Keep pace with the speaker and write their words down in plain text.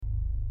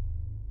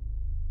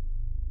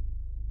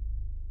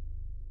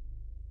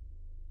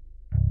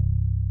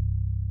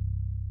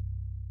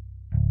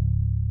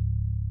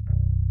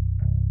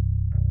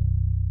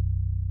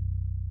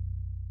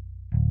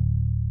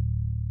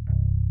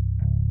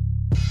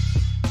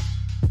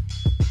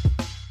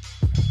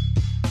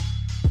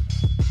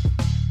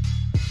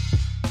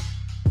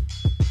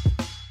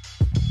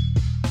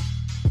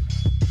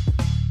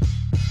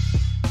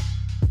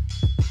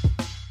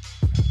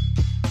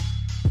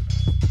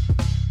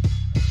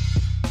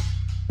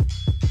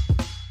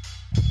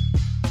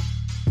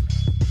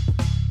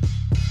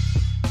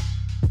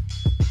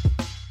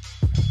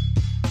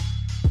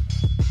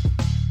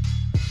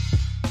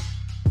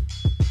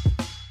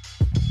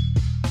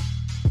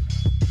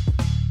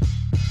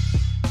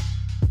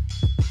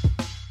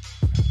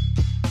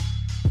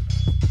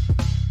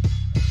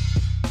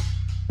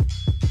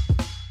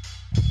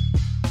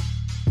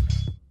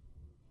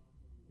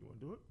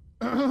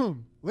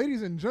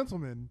and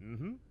gentlemen,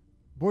 Mm-hmm.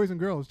 boys and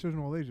girls,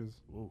 children of all ages,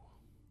 Ooh,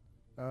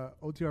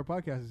 OTR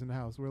podcast is in the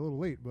house. We're a little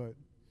late, but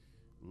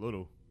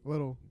little.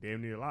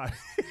 Damn near live.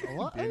 A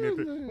lot. Damn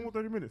near almost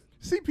 30 minutes.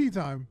 CP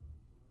time.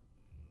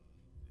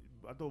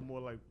 I thought more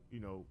like,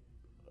 the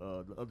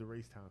other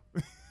race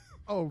time.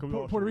 Oh,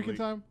 Puerto Rican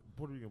time?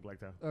 Puerto Rican black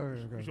time. Oh,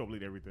 okay. We should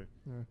bleed everything.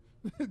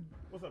 Yeah.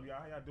 What's up, y'all?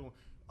 How y'all doing?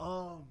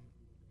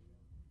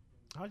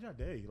 How's y'all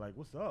day? Like,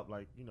 what's up?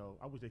 Like,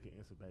 I wish they could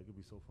answer back. It'd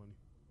be so funny.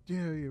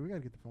 Yeah, we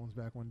gotta get the phones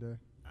back one day.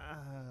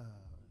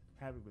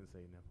 Haven't been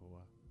saying that for a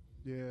while.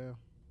 Yeah.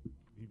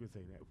 He's been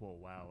saying that for a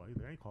while. He's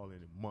like, I ain't calling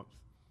in months.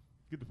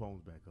 Get the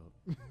phones back up.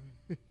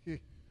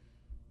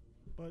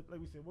 But like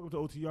we said, welcome to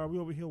OTR. We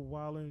over here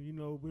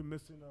wilding. We're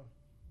missing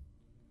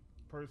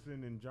a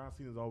person, and John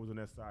Cena's always on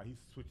that side. He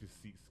switches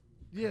seats.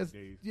 Yes.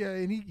 Days. Yeah,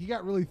 and he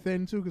got really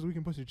thin too because we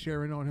can push a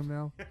chair in on him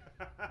now.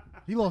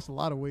 He lost a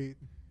lot of weight.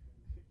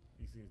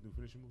 You seen his new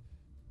finishing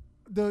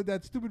move?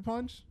 That stupid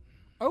punch.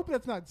 I hope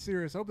that's not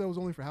serious. I hope that was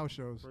only for house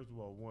shows. First of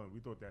all, we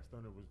thought that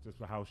stunner was just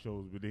for house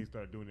shows, but they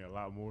started doing it a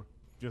lot more.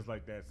 Just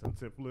like that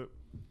sunset flip.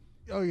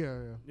 Oh yeah.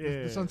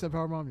 The sunset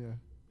powerbomb, yeah.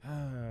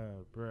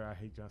 Bro, I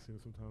hate John Cena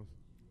sometimes.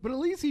 But at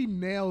least he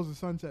nails the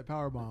sunset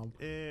powerbomb.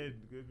 And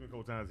there's been a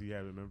couple times he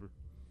haven't, remember?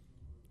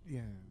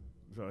 Yeah.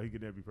 So he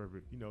could never be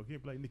perfect. He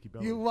can't play Nikki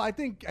Bella. Yeah, well, I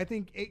think KO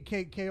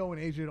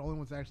and AJ are the only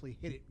ones that actually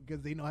hit it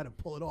because they know how to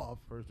pull it off.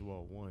 First of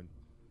all,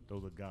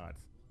 those are gods.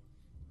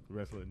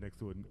 Wrestling next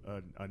to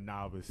a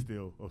novice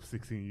still of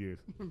 16 years.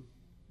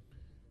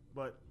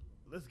 But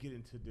let's get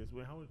into this.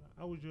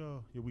 How was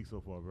your week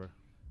so far, bro?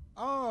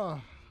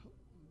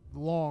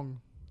 Long.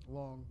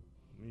 When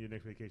your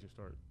next vacation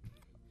start?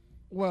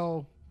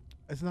 Well,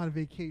 it's not a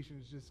vacation.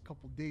 It's just a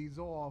couple days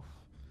off.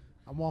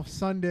 I'm off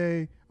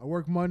Sunday. I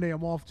work Monday.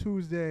 I'm off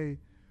Tuesday.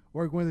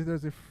 Work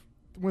Wednesday,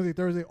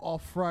 Thursday,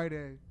 off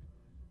Friday.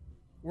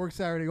 Work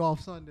Saturday, off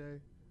Sunday.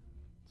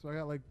 So I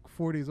got like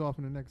 4 days off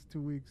in the next 2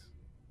 weeks.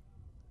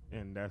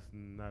 And that's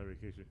not a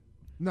vacation.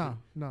 No.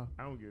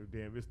 I don't give a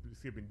damn. It's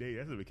skipping day.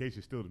 That's a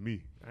vacation still to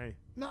me.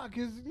 Nah,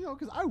 because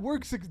I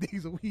work 6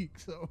 days a week.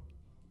 So.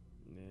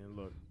 Man,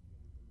 look.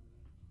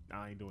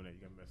 I ain't doing that. You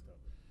got messed up.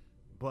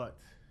 But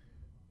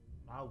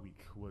my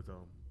week was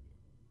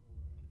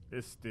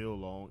it's still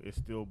long, it's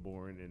still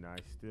boring, and I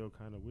still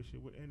kind of wish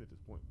it would end at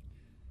this point.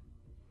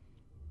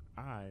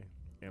 I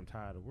am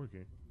tired of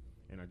working,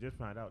 and I just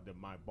found out that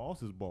my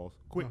boss's boss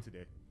quit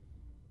today.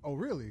 Oh,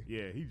 really?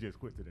 Yeah, he just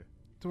quit today.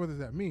 So what does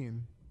that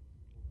mean?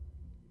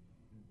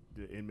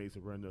 The inmates are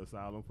running the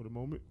asylum for the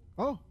moment.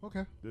 Oh,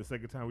 okay. The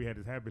second time we had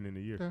this happen in a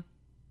year. Okay.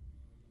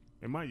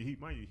 And mind you,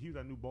 he was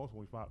our new boss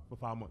for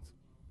 5 months.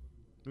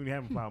 We only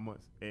had him for 5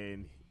 months,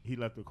 and he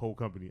left the whole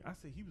company. I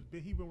said he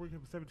been working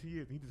for 17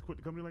 years, and he just quit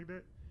the company like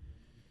that.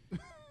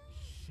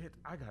 Shit,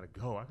 I gotta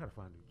go. I gotta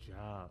find a new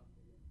job.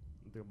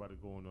 I'm thinking about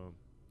it going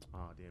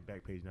damn,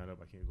 back page not up.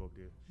 I can't go up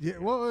there. Yeah,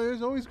 well,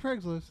 there's always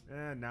Craigslist.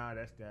 Nah,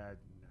 that's that.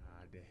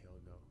 Nah, the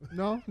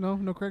hell no.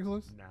 No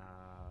Craigslist. Nah,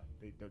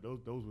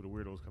 those were the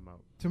weirdos come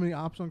out. Too many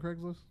ops on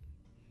Craigslist.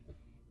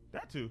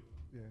 That too.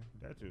 Yeah.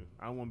 That too.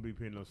 I don't want to be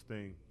paying no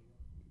sting.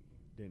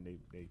 Then they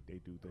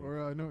do things.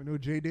 Or no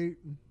J date.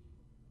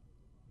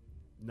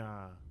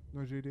 Nah.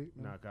 No J date.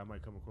 No. Nah, 'cause I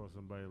might come across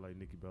somebody like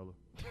Nikki Bella.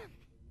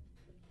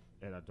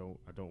 And I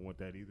don't want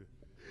that either.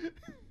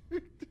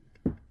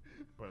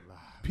 But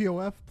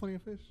POF, plenty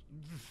of fish.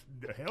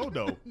 The hell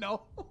no.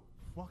 No.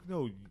 Fuck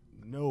no.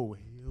 No.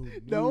 Hell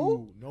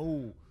No?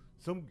 No.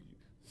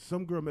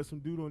 Some girl met some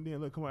dude on there.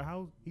 Look, come on,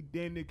 house. He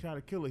damn near tried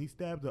to kill her. He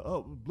stabbed her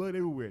up. Blood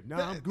everywhere.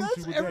 Nah, I'm Gucci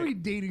That's with every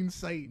that. dating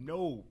site.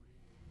 No.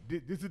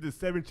 This is the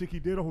 7 chick he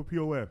did off of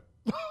POF.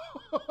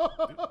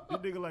 This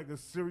nigga like a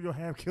serial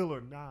half killer.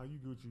 Nah, you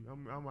Gucci.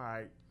 I'm all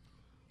right.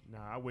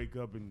 Nah, I wake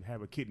up and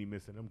have a kidney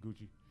missing. I'm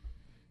Gucci.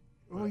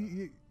 Well,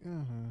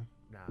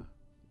 Nah.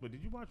 But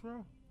did you watch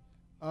Raw?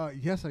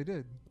 Yes, I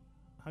did.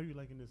 How you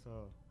liking this?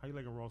 How you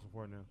liking Raw so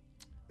far now?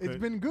 It's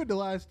been good the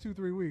last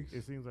 2-3 weeks.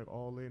 It seems like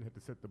All In had to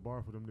set the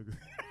bar for them niggas.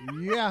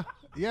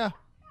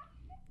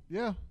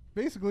 Yeah.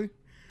 Basically.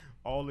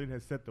 All In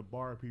has set the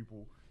bar,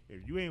 people.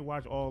 If you ain't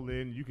watch All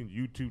In, you can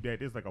YouTube that.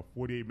 There's like a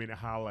 48-minute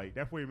highlight.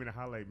 That 48-minute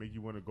highlight make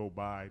you want to go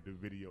buy the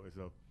video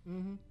itself.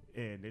 Mm-hmm.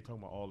 And they talking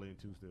about All In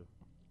too still.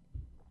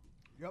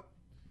 Yep.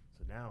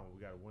 So now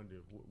we gotta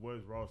wonder what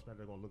is Raw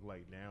SmackDown gonna look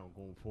like now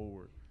going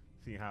forward,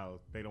 seeing how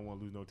they don't want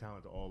to lose no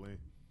talent to All In.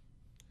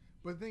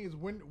 But the thing is,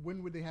 when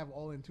would they have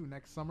All In 2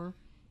 next summer?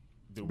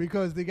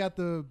 Because they got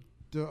the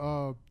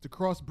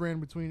cross brand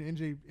between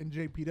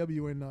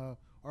NJPW and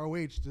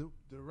ROH the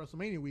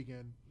WrestleMania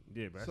weekend.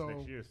 Yeah, but that's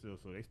next year still,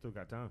 so they still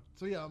got time.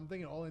 So yeah, I'm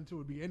thinking All In 2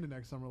 would be into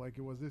next summer like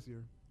it was this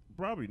year.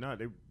 Probably not.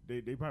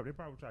 They probably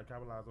try to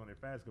capitalize on it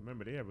fast. Cause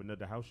remember, they have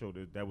another house show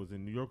that was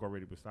in New York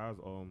already. Besides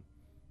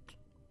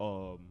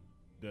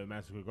the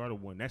Madison Square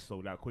Garden one, that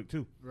sold out quick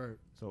too. Right.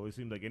 So it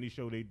seems like any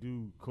show they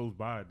do close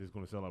by, is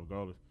going to sell out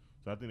regardless.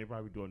 So I think they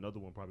probably do another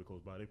one probably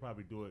close by. They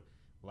probably do it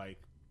like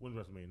when's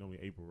WrestleMania? Normally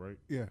April, right?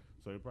 Yeah.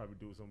 So they probably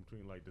do it something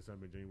between like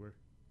December and January.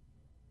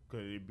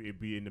 Cause it'd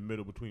be in the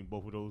middle between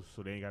both of those,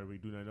 so they ain't got to really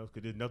do nothing else.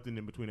 Cause there's nothing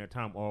in between that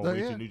time. ROH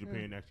and New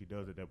Japan actually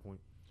does at that point.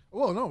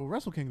 Well, no,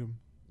 Wrestle Kingdom.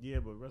 Yeah,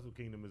 but Wrestle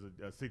Kingdom is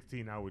a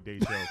 16-hour day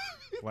show.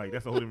 Like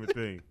that's a whole different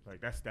thing.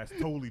 Like that's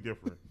totally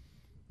different.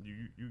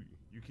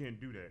 You can't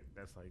do that.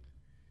 That's like,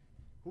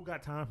 who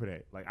got time for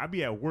that? Like I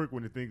be at work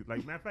when the thing.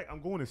 Like matter of fact,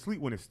 I'm going to sleep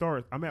when it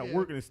starts. I'm at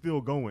work and it's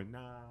still going. Nah,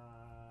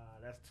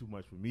 that's too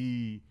much for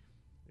me.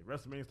 If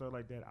WrestleMania started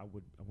like that, I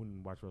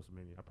wouldn't watch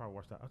WrestleMania. I probably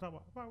watch that. Stop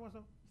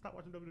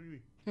watching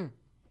WWE.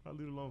 I'll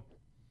leave it alone.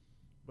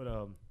 But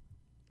I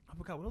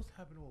forgot what else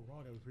happened on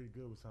Raw that was pretty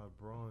good besides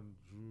Braun,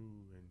 Drew,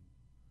 and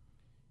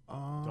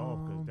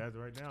Dolph, because that's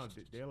right now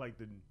they're like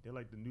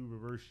the new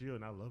Reverse Shield,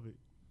 and I love it.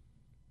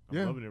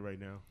 I'm loving it right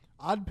now.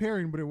 Odd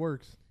pairing, but it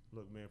works.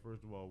 Look, man.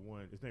 First of all,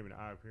 one, it's not even an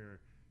odd pairing.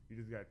 You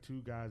just got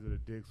two guys that are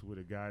dicks with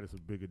a guy that's a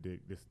bigger dick.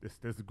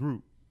 That's a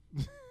group.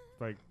 It's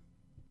like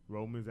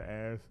Roman's an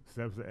ass,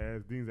 Steph's an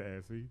ass, Dean's an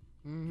ass. See,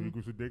 3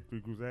 groups of dick, 3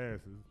 groups of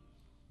asses.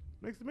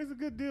 Makes a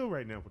good deal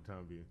right now for the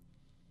time being.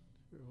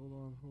 Hold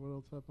on, what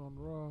else happened on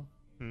Raw?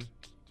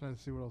 Trying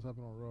to see what else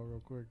happened on Raw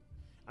real quick.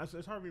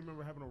 It's hard to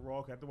remember having a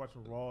Raw. After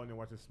watching Raw and then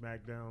watching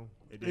SmackDown,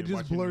 It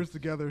just blurs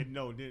together. Then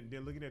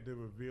looking at the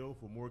reveal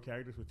for more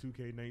characters for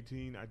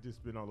 2K19, I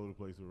just been all over the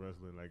place with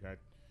wrestling. Like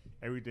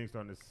everything's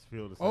starting to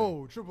feel the same.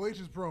 Oh, Triple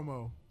H's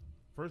promo.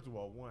 First of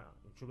all, when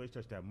Triple H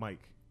touched that mic,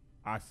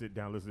 I sit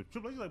down, listen.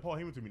 Triple H is like Paul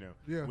Heyman to me now.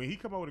 Yeah. When he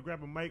come out with a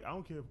grab a mic, I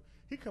don't care.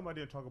 He come out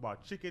there and talk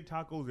about chicken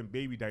tacos and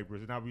baby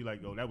diapers, and I'll be like,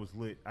 "Oh, that was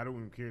lit." I don't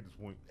even care at this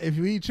point. If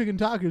you eat chicken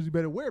tacos, you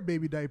better wear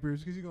baby diapers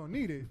because you're gonna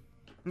need it.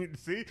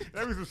 See,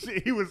 that was some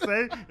shit he would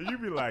say, and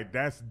you'd be like,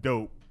 "That's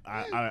dope."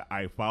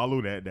 I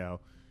follow that now.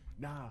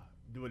 Nah,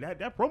 dude,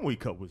 that promo he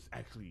cut was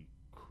actually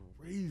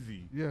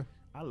crazy. Yeah,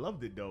 I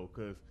loved it though,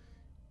 cause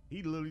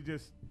he literally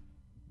just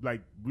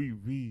like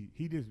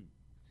he just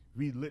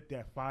relit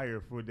that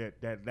fire for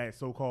that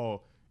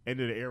so-called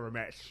end of the era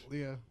match.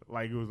 Yeah,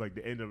 like it was like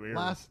the end of the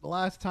era.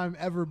 Last time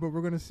ever, but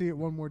we're gonna see it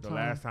one more time. The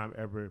last time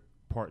ever,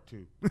 part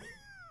 2.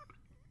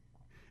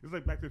 It's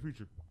like Back to the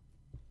Future,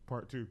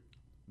 part 2,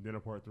 then a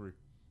part 3.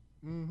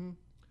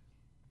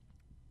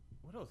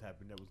 What else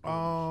happened that was good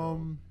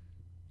on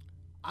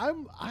the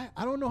show?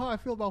 I don't know how I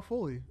feel about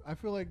Foley. I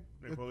feel like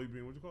Foley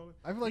being what you call it?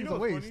 I feel like it's a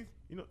what's waste. Funny?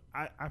 You know,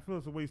 I feel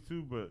it's a waste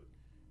too, but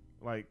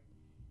like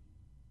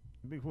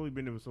I think Foley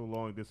been there for so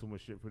long, did so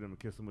much shit for them and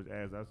kissed so much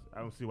ass. I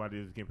don't see why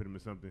they just can't put him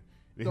in something.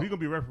 If he's gonna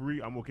be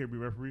referee, I'm okay to be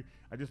referee.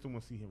 I just don't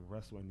want to see him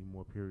wrestle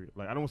anymore. Period.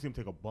 Like I don't want to see him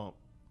take a bump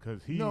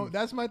because he. No,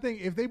 that's my thing.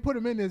 If they put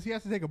him in this, he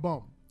has to take a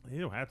bump. He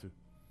don't have to.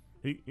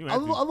 He don't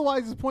have to.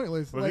 Otherwise, it's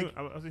pointless. But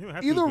like he don't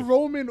have either to,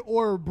 Roman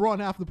or Braun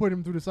have to put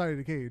him through the side of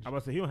the cage. I'm about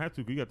to say he don't have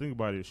to. 'Cause you got to think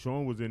about it.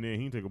 Sean was in there. He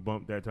didn't take a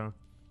bump that time.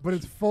 But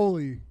it's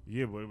Foley.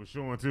 Yeah, but it was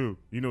Sean too.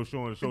 You know,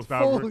 Sean, the It's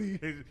showstopper.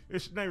 Foley.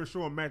 It's not even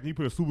Sean match. He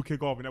put a super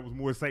kick off, and that was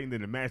more exciting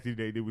than the match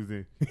they was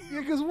in.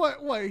 Yeah, because what?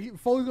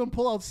 Foley's gonna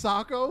pull out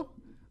Sacco?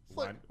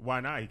 Why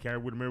not? He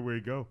carried with him everywhere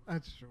he go.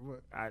 That's true.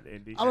 What? I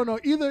don't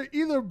know.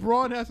 Either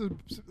Braun has to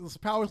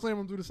power slam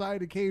him through the side of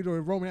the cage, or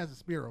Roman has to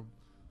spear him.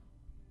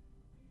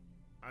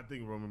 I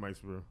think Roman might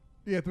spear.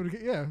 Yeah, through the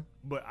yeah.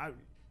 But I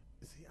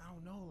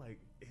don't know. Like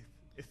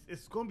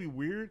it's gonna be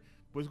weird,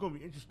 but it's gonna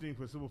be interesting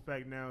for the simple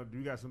fact. Now,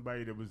 you got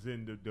somebody that was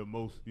in the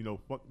most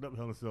fucked up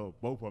Hell in a Cell,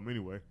 both of them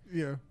anyway.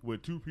 Yeah.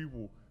 With 2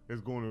 people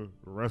that's going to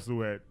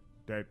wrestle at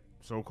that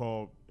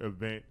so-called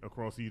event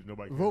across season.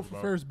 Nobody cares Vote for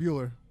about. Ferris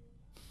Bueller.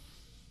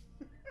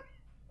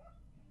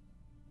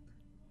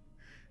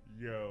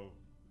 Yo,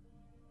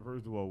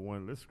 first of all,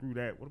 let's screw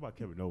that. What about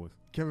Kevin Owens?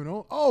 Kevin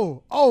Owens.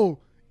 Oh,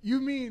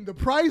 you mean the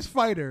prize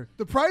fighter?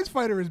 The prize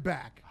fighter is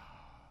back.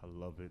 I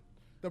love it.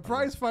 The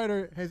prize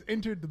fighter has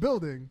entered the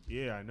building.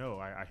 Yeah, I know.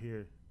 I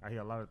hear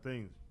a lot of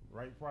things.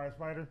 Right, prize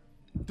fighter?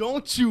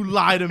 Don't you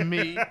lie to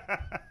me.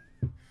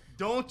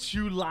 Don't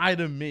you lie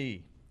to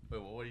me.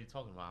 Wait, what are you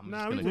talking about?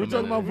 We're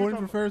talking about voting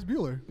for Ferris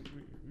Bueller.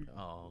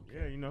 Oh,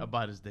 okay. Yeah,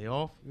 About his day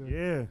off?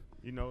 Yeah.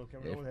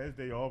 Kevin Owens has his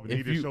day off, and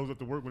he just shows up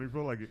to work when he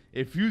feel like it.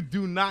 If you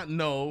do not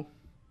know,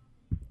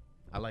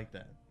 I like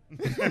that.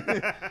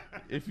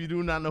 If you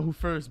do not know who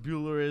Ferris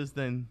Bueller is,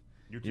 then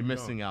you're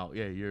missing out.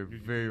 Yeah, you're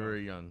very,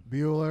 very young.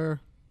 Bueller.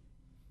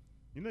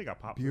 You know they got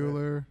pops.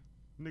 Bueller.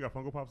 You know they got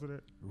Funko Pops of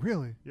that?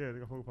 Really? Yeah, they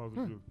got Funko Pops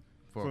of it.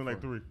 It's only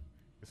like 3.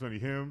 It's only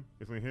him.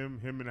 It's only him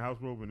in the house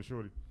robe, and the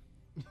shorty.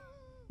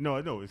 No,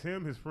 it's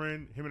him, his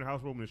friend, him in the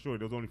house robe, and the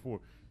shorty. Those only 4.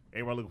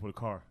 Everybody looking for the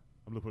car.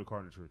 I'm looking for the car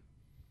in the tree.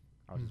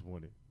 I just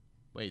wanted.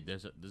 Wait,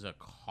 there's a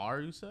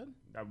car, you said?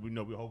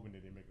 We're hoping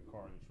that they make a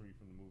car in the tree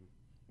from the movie.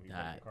 When you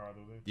make the car,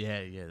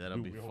 yeah, that'll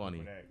be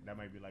funny. That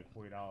might be like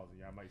 $40, and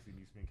y'all might see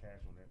me spend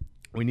cash on that.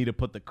 We need to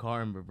put the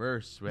car in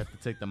reverse. We have to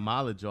take the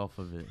mileage off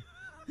of it.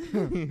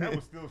 That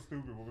was still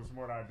stupid, but it was a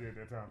smart idea at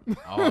that time.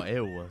 Oh, it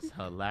was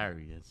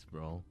hilarious,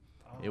 bro.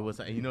 It was,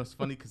 it's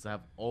funny because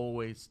I've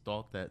always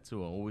thought that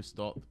too. I always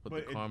thought to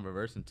put the car in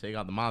reverse and take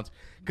out the mileage.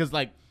 Because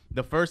like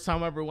the first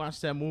time I ever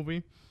watched that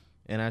movie,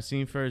 and I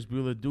seen Ferris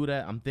Bueller do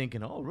that, I'm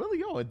thinking, oh really?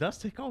 Yo, it does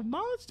take off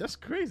mileage? That's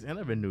crazy. I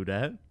never knew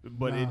that.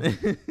 But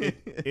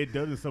it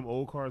does in some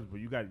old cars, but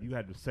you had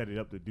to set it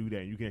up to do that,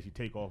 and you can actually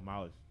take off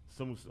mileage.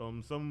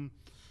 Some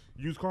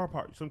used car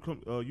parts,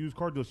 used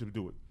car dealerships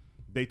do it.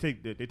 They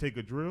take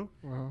a drill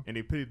and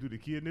they put it through the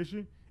key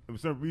ignition, And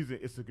for some reason,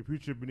 it's a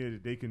computer chip in there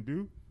that they can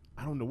do.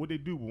 I don't know what they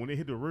do, but when they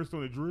hit the reverse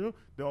on the drill,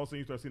 then all of a sudden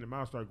you start seeing the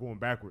mouse start going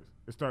backwards.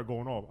 It start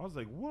going off. I was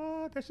like,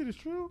 what? That shit is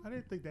true? I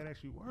didn't think that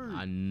actually worked.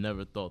 I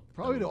never thought.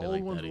 Probably the that would old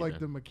be ones that like either.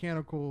 the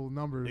mechanical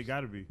numbers. They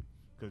got to be.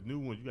 Because new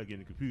ones, you got to get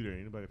in the computer.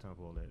 Ain't nobody got time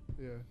for all that.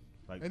 Yeah.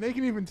 Like, And they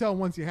can even tell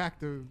once you hack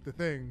the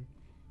thing.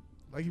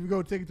 Like if you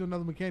go take it to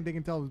another mechanic, they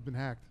can tell it's been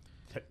hacked.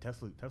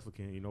 Tesla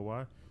can't. You know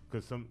why?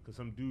 Because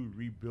some dude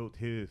rebuilt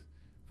his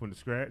from the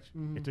scratch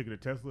and took it to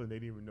Tesla, and they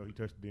didn't even know he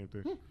touched the damn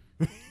thing.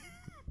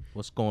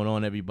 What's going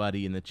on,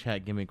 everybody in the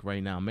chat gimmick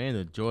right now? Man,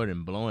 the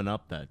Jordan blowing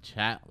up the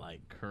chat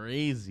like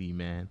crazy,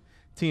 man.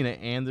 Tina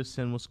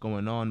Anderson, what's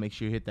going on? Make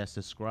sure you hit that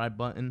subscribe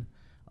button.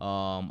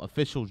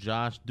 Official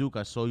Josh Duke,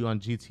 I saw you on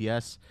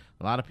GTS.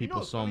 A lot of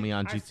people saw me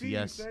on I see you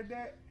GTS. said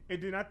that,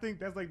 and then I think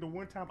that's like the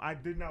one time I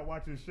did not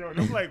watch the show. And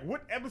I'm like,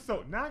 what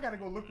episode? Now I got to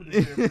go look for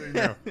this damn thing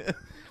now.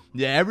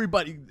 Yeah,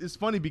 everybody. It's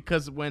funny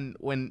because when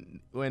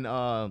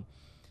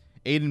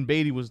Aiden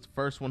Beatty was the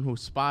first one who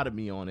spotted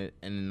me on it,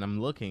 and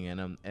I'm looking at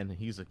him, and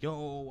he's like,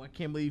 "Yo, I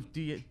can't believe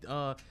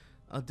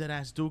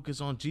Deadass Duke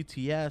is on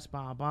GTS,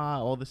 blah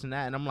blah, all this and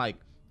that." And I'm like,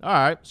 "All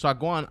right." So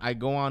I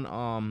go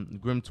on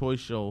Grim Toy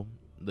Show,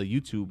 the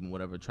YouTube and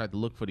whatever. Tried to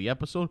look for the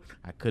episode.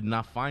 I could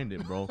not find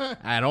it, bro,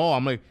 at all.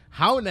 I'm like,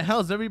 how in the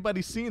hell is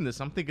everybody seeing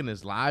this? I'm thinking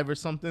it's live or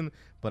something.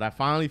 But I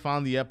finally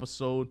found the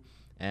episode,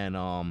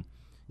 and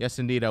yes,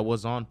 indeed, I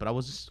was on. But I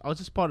was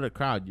just part of the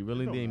crowd. You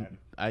really didn't.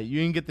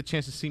 You didn't get the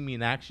chance to see me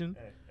in action.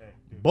 Hey,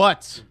 dude,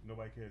 But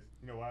nobody cares.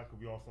 You know why? Because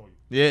we all saw you.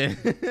 yeah.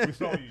 We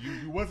saw you.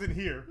 You wasn't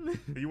here.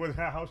 You wasn't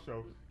at a house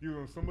show. You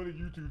were on some other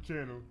YouTube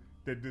channel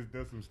that just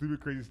does some stupid,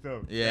 crazy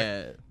stuff.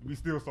 Yeah. We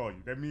still saw you.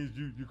 That means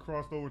you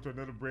crossed over to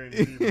another brand.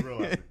 You didn't even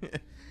realize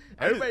it.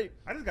 Everybody.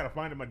 I just gotta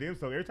find it my damn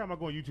self. Every time I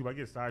go on YouTube, I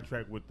get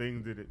sidetracked with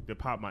things that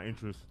pop my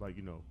interest, like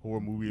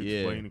horror movie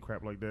explain and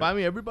crap like that. But I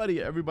mean,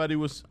 everybody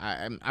was.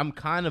 I'm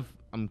kind of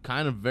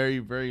very,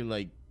 very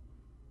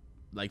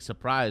like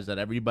surprised that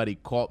everybody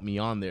caught me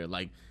on there.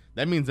 Like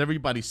that means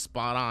everybody's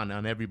spot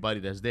on everybody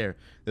that's there.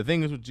 The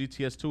thing is with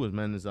GTS too is,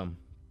 man,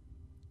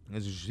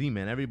 as you see,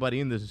 man, everybody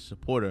in this is a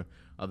supporter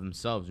of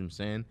themselves. You know what I'm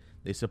saying?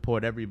 They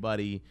support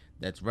everybody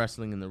that's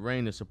wrestling in the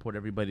ring. They support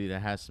everybody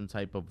that has some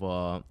type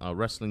of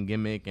wrestling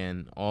gimmick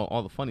and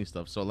all the funny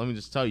stuff. So let me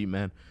just tell you,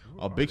 man,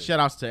 a big shout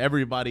outs to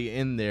everybody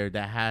in there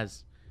that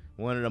has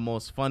one of the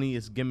most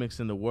funniest gimmicks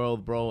in the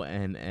world, bro,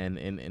 and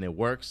it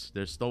works.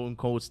 There's Stone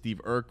Cold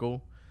Steve Urkel.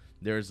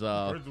 There's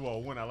First of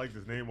all, I like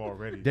this name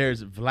already.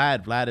 There's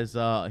Vlad. Vlad is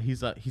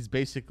he's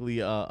basically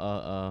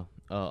a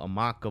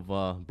mock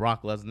of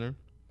Brock Lesnar.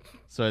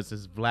 So it's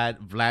this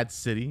Vlad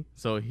City.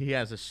 So he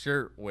has a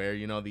shirt where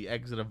the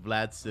exit of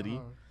Vlad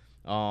City.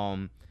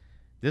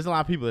 There's a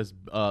lot of people.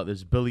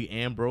 There's Billy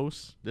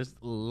Ambrose. There's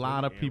a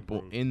lot of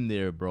people in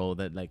there, bro,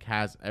 that like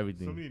has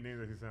everything. Some of these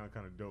names actually sound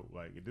kind of dope.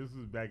 Like if this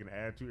was back in the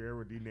Attitude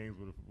Era, these names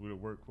would have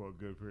worked for a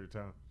good period of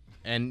time.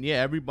 And yeah,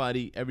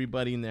 everybody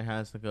in there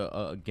has like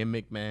a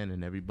gimmick, man,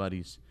 and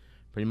everybody's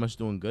pretty much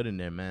doing good in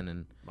there, man.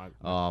 And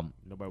nobody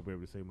will be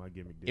able to say my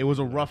gimmick. It was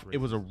a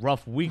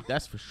rough week,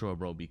 that's for sure,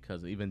 bro.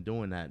 Because even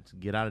doing that, to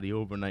get out of the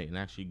overnight and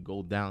actually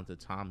go down to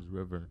Tom's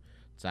River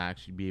to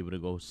actually be able to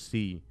go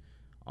see,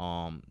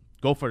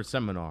 go for the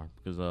seminar,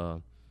 because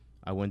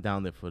I went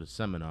down there for the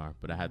seminar,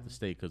 but I had to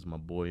stay because my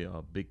boy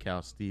Big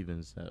Cal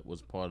Stevens that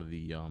was part of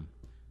the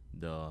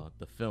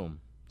film.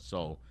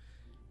 So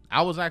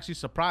I was actually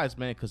surprised,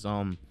 man, because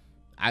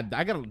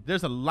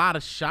there's a lot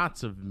of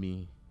shots of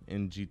me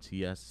in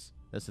GTS.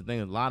 That's the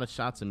thing, a lot of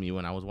shots of me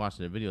when I was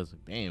watching the videos.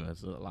 Like, damn,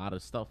 that's a lot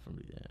of stuff for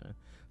me. Yeah.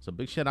 So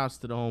big shout outs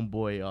to the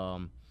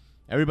homeboy,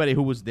 everybody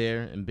who was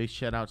there, and big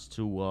shout outs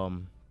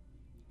to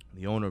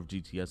the owner of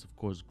GTS, of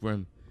course,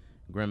 Grim.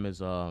 Grim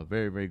is a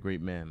very, very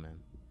great man.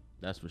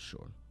 That's for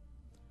sure.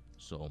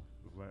 So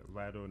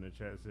Vlado in the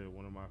chat said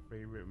one of my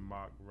favorite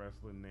mock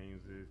wrestling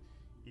names is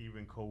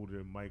Even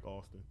Colder Mike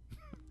Austin.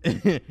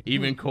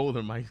 Even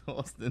Colder Mike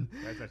Austin.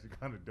 That's actually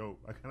kind of dope.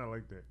 I kind of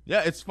like that.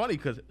 Yeah, it's funny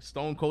because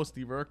Stone Cold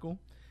Steve Urkel,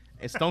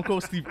 and Stone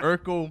Cold Steve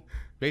Urkel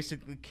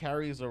basically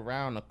carries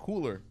around a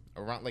cooler,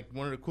 around like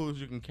one of the coolers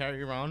you can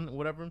carry around, or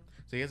whatever.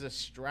 So he has it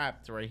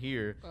strapped right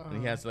here,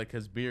 and he has like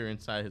his beer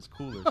inside his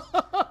coolers.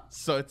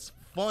 So it's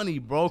funny,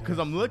 bro, because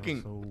I'm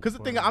looking, because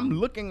the thing, I'm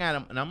looking at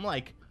him, and I'm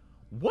like,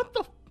 what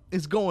the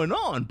is going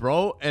on,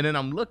 bro? And then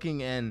I'm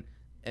looking, and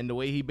the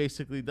way he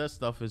basically does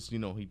stuff is,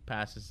 he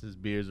passes his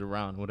beers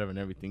around, whatever, and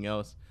everything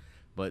else.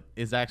 But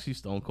it's actually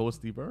Stone Cold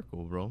Steve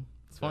Urkel, bro.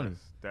 It's funny.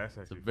 That's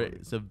actually funny.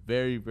 It's a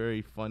very,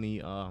 very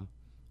funny,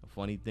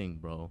 funny thing,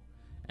 bro.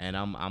 And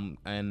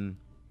and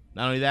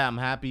not only that, I'm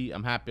happy.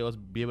 Let's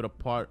be able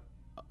to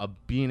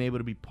being able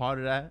to be part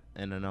of that.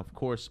 And then of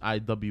course,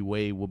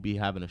 IWA will be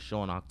having a show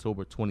on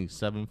October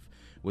 27th,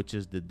 which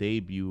is the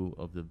debut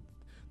of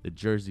the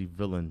Jersey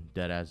villain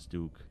Deadass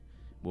Duke.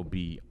 Will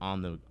be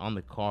on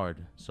the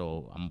card,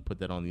 so I'm gonna put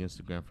that on the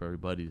Instagram for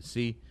everybody to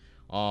see.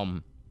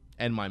 And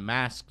my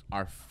masks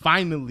are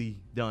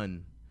finally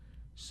done,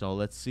 so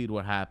let's see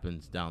what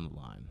happens down the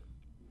line.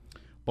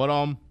 But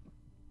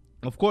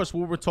of course,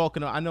 we were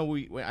talking. I know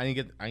I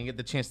didn't get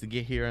the chance to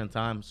get here in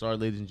time. Sorry,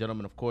 ladies and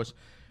gentlemen. Of course,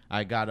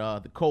 I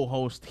got the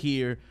co-host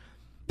here,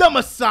 the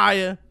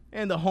Messiah,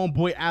 and the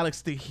homeboy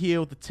Alex the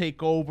Heel to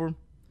take over.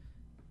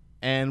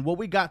 And what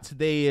we got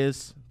today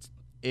is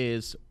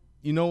there's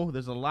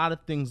a lot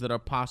of things that are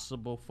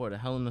possible for the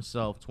Hell in a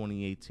Cell of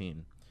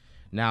 2018.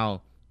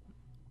 Now,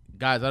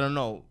 guys, I don't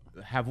know,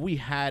 have we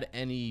had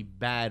any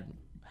bad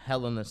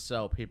Hell in a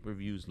Cell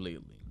pay-per-views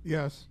lately?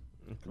 Yes.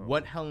 Okay.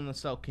 What Hell in a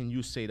Cell can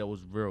you say that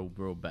was real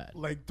bad?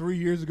 Like 3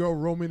 years ago,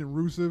 Roman and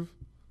Rusev.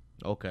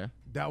 Okay.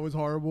 That was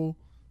horrible.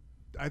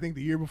 I think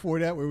the year before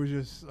that, where it was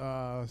just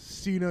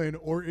Cena and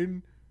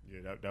Orton.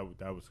 Yeah,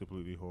 that was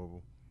completely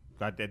horrible.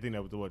 I think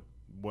that was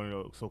one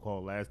of the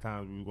so-called last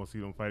times we were gonna see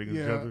them fight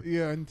against each other.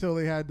 Yeah, until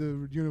they had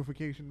the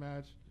unification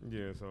match.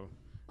 Yeah, so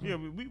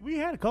we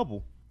had a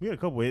couple.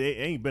 It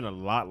ain't been a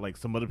lot like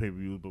some other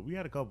pay-per-views, but we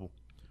had a couple.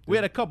 We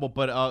had a couple,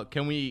 but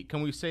can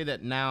we say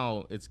that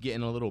now it's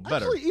getting a little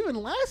better? Actually, even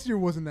last year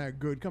wasn't that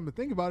good. Come to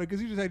think about it, because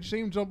he just had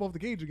Shane jump off the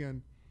cage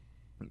again.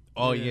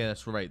 Oh yeah,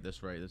 that's right.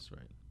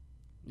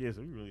 Yeah,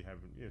 so we really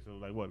haven't. Yeah, so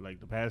like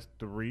the past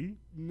 3?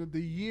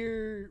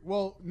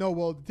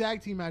 The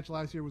tag team match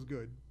last year was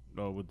good.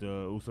 Oh, with the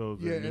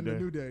Usos. Yeah, and the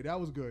New Day, that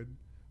was good.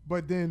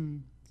 But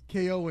then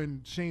KO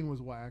and Shane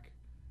was whack.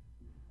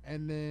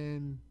 And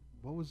then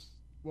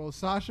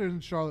Sasha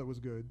and Charlotte was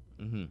good.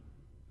 Mm-hmm.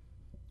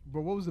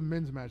 But what was the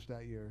men's match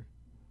that year?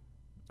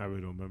 I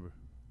really don't remember.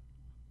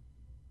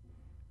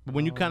 But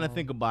when you kind of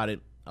think about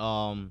it,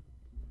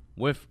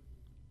 with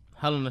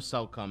Hell in a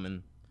Cell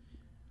coming,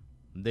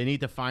 they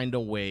need to find a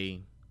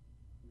way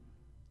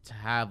to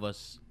have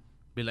us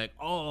be like,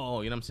 oh,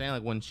 you know what I'm saying?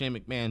 Like when Shane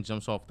McMahon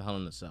jumps off the Hell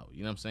in a Cell.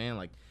 You know what I'm saying?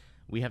 Like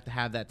we have to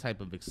have that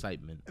type of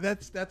excitement.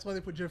 That's why they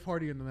put Jeff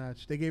Hardy in the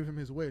match. They gave him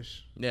his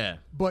wish. Yeah.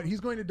 But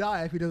he's going to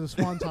die if he does a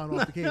swanton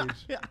off the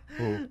cage.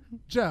 Who?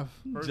 Jeff.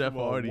 First Jeff of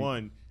all, Hardy.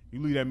 One,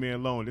 you leave that man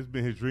alone. It's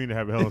been his dream to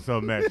have a Hell in a Cell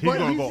match. He's But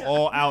gonna go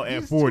all out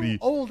at 40. He's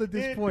too old at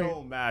this point. It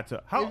don't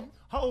matter. How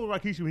old was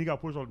Rikishi when he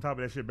got pushed on the top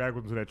of that shit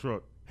backwards into that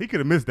truck? He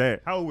could have missed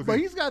that. How old was But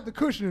he? he's got the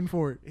cushioning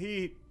for it.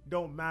 He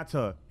don't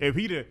matter. If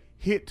he'd have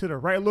hit to the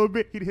right a little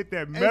bit, he'd hit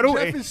that metal.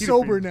 And Jeff is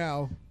sober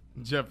now.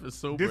 Jeff is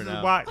sober This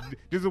now.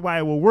 is why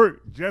it will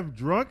work. Jeff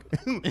drunk,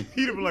 he'd have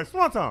been like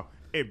Swanton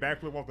and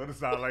backflip off the other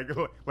side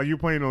like you're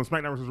playing on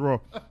SmackDown vs. Raw.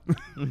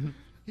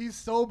 He's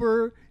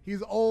sober.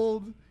 He's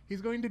old.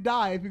 He's going to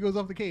die if he goes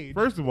off the cage.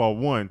 First of all,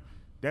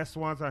 that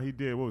Swanton he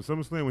did, what was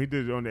SummerSlam when he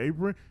did it on the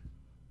apron?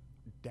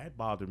 That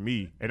bothered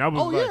me. And I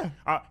was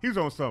he was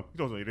on something.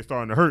 He was like, they're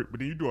starting to hurt. But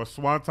then you do a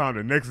Swanton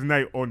the next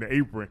night on the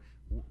apron.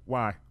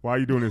 Why? Why are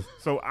you doing this?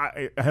 So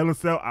Hell in a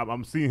Cell,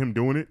 I'm seeing him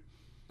doing it.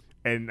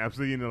 And I'm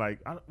seeing it like,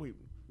 wait,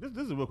 this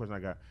is a real question I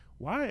got.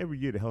 Why every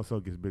year the Hell in a Cell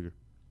gets bigger?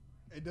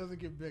 It doesn't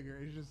get bigger.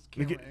 It's just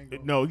camera angle.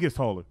 No, it gets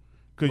taller.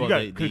 Because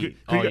Well,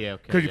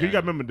 you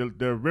got to remember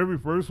the very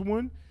first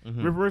one,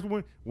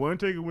 when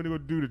Undertaker when they go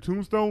do the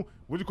tombstone,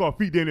 what you call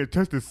feet down there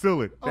touch the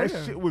ceiling. That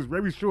shit was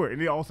very short,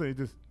 and then all of a sudden it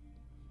just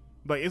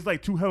it's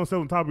like two Hell in a Cell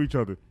on top of each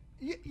other.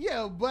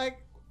 Yeah, but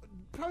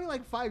probably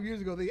like 5 years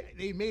ago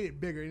they made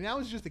it bigger, and now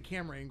it's just the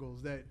camera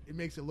angles that it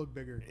makes it look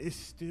bigger. It's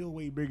still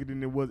way bigger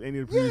than it was any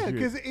of the previous Yeah,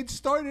 years. because it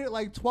started at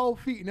like 12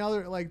 feet, and now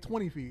they're at like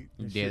 20 feet.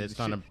 Yeah, they're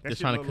trying to look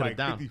cut like it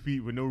down. 50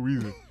 feet for no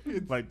reason.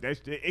 Like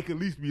it could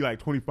at least be like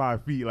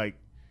 25 feet. Like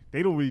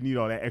they don't really need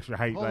all that extra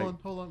height.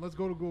 Hold on. Let's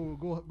go to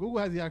Google. Google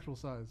has the actual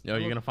size. Yo,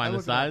 you're gonna find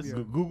the size?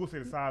 Yeah. Google say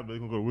the size, but they're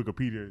gonna go to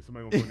Wikipedia.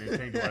 Somebody gonna go in there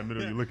and change it right in the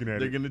middle. You're looking at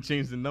They're it. gonna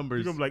change the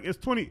numbers. You're gonna be like, it's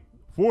 20,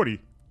 40,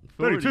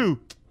 32.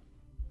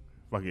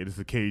 Fuck it, it's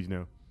a cage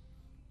now.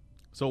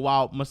 So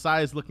while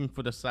Messiah is looking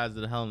for the size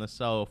of the Hell in a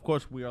Cell, of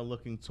course we are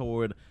looking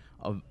toward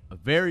a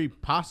very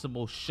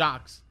possible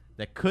shocks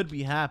that could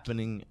be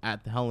happening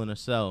at the Hell in a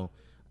Cell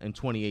in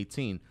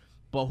 2018.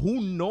 But who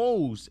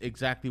knows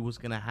exactly what's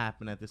gonna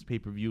happen at this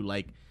pay-per-view?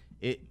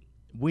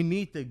 We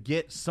need to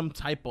get some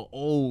type of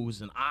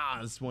O's and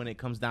ahs when it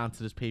comes down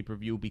to this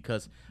pay-per-view,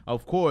 because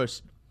of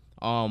course,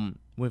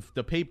 with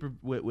the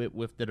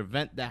with the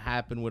event that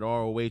happened with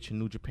ROH and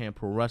New Japan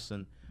Pro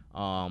Wrestling,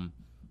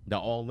 the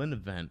All-In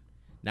event.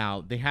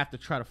 Now, they have to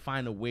try to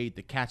find a way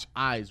to catch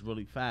eyes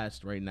really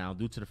fast right now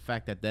due to the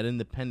fact that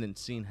independent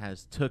scene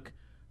has took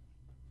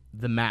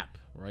the map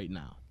right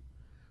now.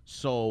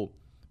 So,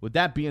 with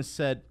that being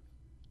said,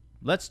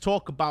 let's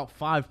talk about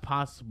 5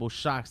 possible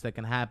shocks that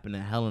can happen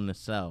at Hell in a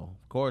Cell.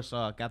 Of course,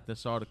 I got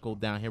this article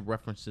down here,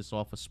 references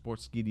off of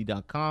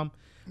sportsgiddy.com.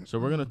 So,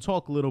 we're going to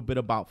talk a little bit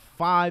about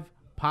 5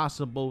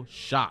 possible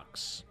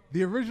shocks.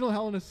 The original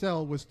Hell in a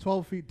Cell was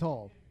 12 feet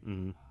tall.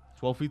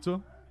 12 feet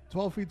tall?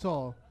 12 feet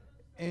tall.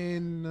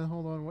 And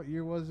hold on, what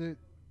year was it?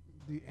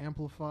 The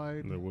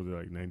Amplified. No, was it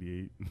like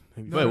 98?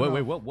 Wait,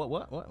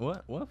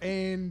 what?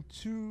 And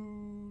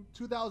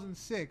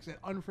 2006 at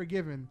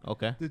Unforgiven.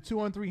 Okay. The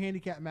 2-on-3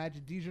 handicap match,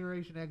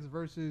 D-Generation X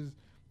versus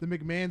the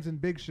McMahons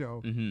and Big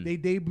Show. Mhm. They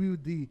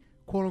debuted the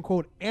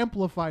quote-unquote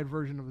amplified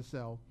version of the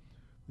cell.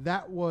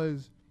 That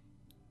was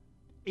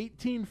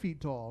 18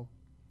 feet tall.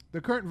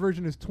 The current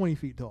version is 20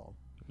 feet tall.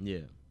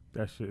 Yeah.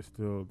 That shit's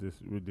still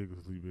just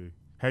ridiculously big.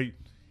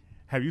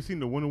 Have you seen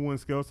the 1-to-1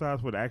 scale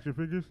size for the action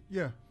figures?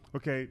 Yeah.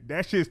 Okay,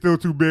 that shit's still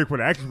too big for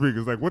the action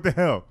figures. Like, what the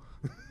hell?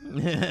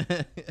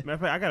 Matter of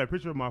fact, I got a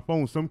picture of my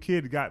phone. Some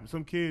kid,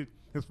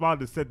 his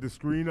father set the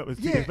screen up.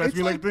 Yeah, it's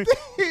like thing.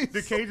 this.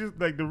 The cages,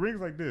 like the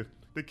rings like this.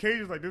 The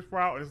cage is like this far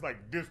out, and it's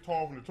like this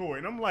tall from the toy.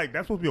 And I'm like,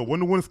 that's supposed to be a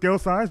 1-to-1 scale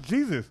size?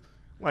 Jesus.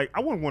 Like,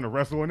 I wouldn't want to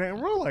wrestle in that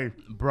in real life.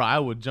 Bro, I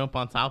would jump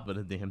on top of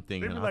the damn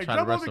thing They'd and be I'll like, try to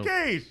jump on wrestle. the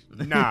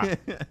cage. Nah.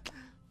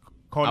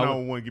 Call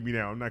 911, get me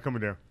down. I'm not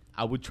coming down.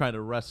 I would try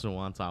to wrestle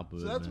on top of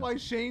it. So that's man. why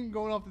Shane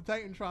going off the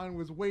Titantron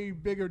was way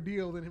bigger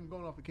deal than him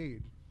going off the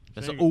cage.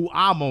 That's Shane- an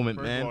ooh-ah moment,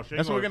 First of man. all, Shane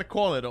That's what we're gonna- going to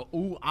call it, a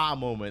ooh-ah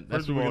moment.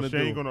 That's First what of we're all, going to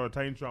Shane do. going on a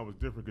Titantron was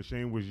different because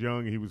Shane was young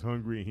and he was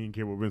hungry and he didn't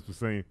care what Vince was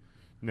saying.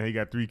 Now he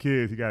got 3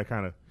 kids. He got to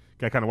kind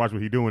of watch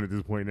what he's doing at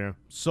this point now.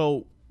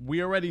 So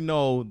we already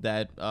know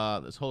that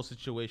this whole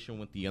situation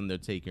with the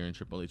Undertaker and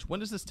Triple H.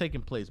 When is this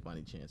taking place, by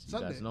any chance? You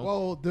Sunday. guys know?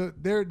 Well,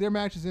 their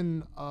match is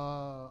in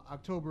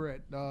October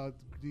at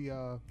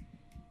the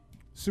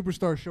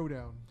Superstar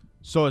Showdown.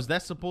 So is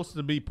that supposed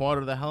to be part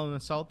of the Hell in a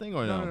Cell thing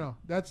or no? No.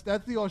 That's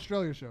the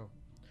Australia show.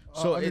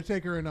 So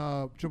Undertaker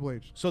and Triple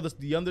H. So does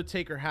the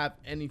Undertaker have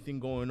anything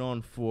going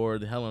on for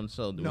the Hell in a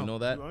Cell? Do No. we know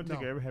that? Does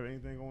Undertaker No. ever have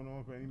anything going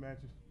on for any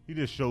matches? He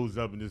just shows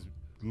up and just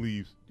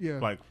leaves Yeah.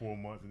 for like 4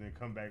 months and then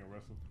come back and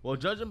wrestle. Well,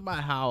 judging by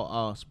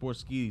how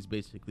Sportskeeda is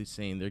basically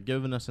saying, they're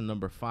giving us a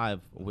number 5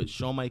 with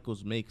Shawn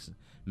Michaels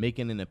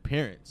making an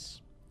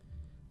appearance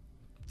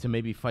to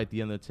maybe fight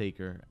the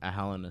Undertaker at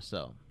Hell in a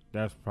Cell.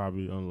 That's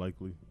probably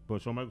unlikely.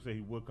 But Shawn Michaels said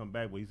he would come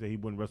back, but he said he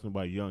wouldn't wrestle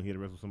nobody young. He had to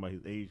wrestle somebody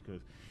his age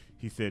because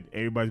he said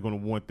everybody's going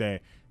to want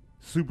that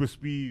super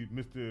speed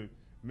Mr.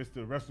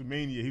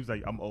 WrestleMania. He was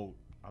like, I'm old.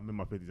 I'm in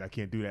my 50s. I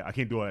can't do that. I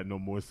can't do all that no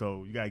more.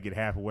 So you got to get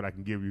half of what I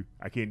can give you.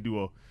 I can't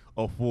do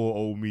a full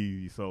old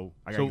me. So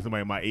I got to get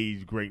somebody my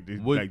age great to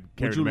Would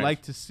carry you the match.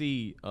 like to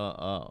see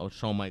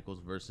Shawn Michaels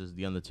versus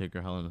the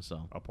Undertaker Hell in a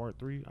Cell? A part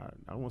 3?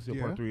 I don't want to see a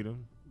Yeah. part 3 of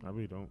them. I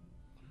really don't.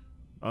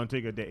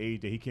 Undertaker at that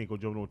age that he can't go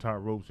jumping on top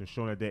ropes, and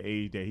Shawn at that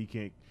age that he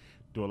can't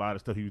do a lot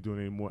of stuff he was doing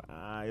anymore.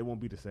 It won't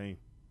be the same.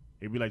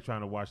 It'd be like trying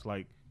to watch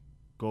like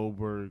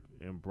Goldberg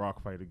and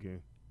Brock fight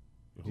again.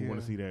 Who want Yeah.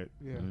 to see that?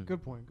 Yeah, Mhm.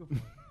 good point. Good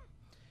point.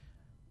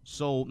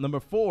 So number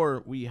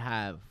 4, we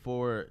have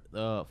for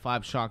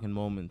 5 shocking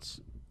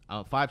moments,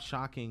 5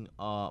 shocking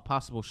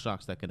possible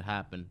shocks that could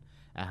happen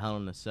at Hell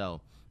in a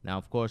Cell. Now,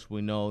 of course,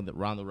 we know that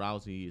Ronda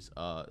Rousey is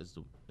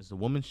the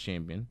women's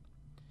champion,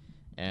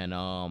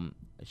 and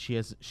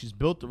she's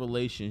built a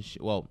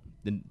relationship. Well,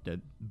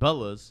 the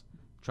Bellas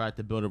tried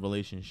to build a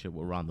relationship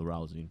with Ronda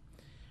Rousey.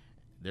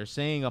 They're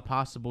saying a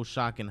possible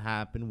shock can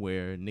happen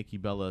where Nikki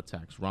Bella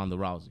attacks Ronda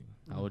Rousey.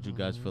 How would you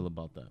guys feel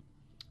about that?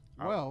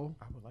 Well,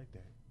 I would like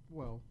that.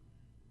 well,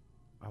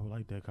 I would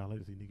like that. 'Cause I like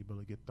to see Nikki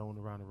Bella get thrown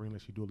around the ring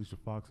like she do Alicia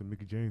Fox and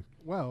Mickey James.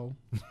 well,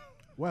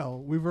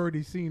 we've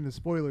already seen the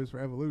spoilers for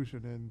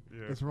Evolution, and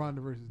Yeah. it's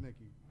Ronda versus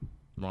Nikki.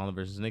 Ronda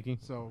versus Nikki.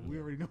 So we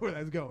already know where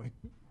that's going.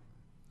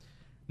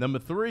 Number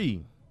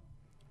 3,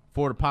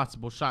 for the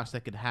possible shocks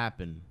that could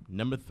happen.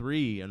 Number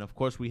 3, and of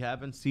course we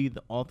haven't seen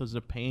the Authors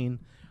of Pain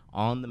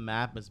on the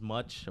map as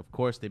much. Of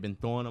course, they've been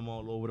throwing them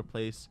all over the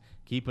place,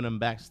 keeping them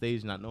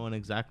backstage, not knowing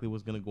exactly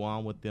what's going to go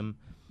on with them.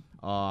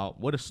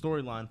 What a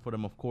storyline for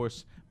them, of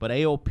course. But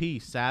AOP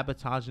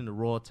sabotaging the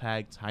Raw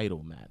Tag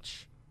title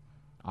match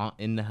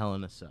in the Hell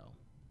in a Cell.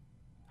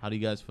 How do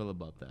you guys feel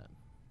about that?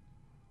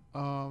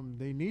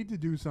 They need to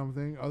do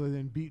something other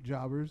than beat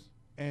jobbers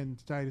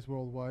and Titus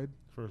Worldwide,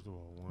 First of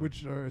all,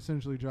 which are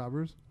essentially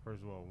jobbers.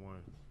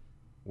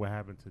 what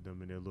happened to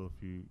them in their little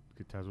feud?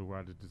 Tazza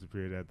Rogers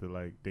disappeared after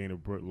like Dana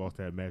Brooke lost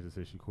that match and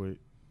said she quit.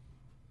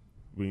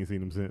 We ain't seen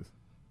them since.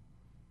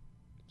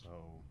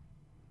 So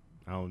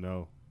I don't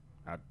know.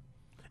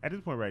 At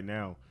this point right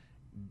now,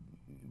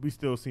 we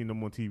still seen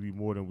them on TV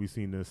more than we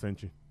seen the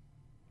Ascension.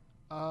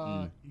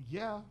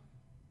 Yeah.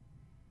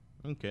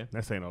 Okay.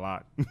 That's saying a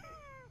lot.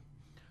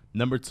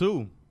 Number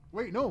 2.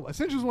 Wait, no,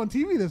 Ascension's on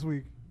TV this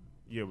week.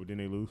 Yeah, but then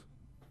they lose.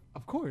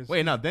 Of course.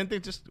 Wait, no, didn't they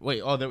just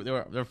wait? Oh,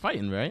 they're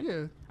fighting, right?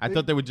 Yeah. I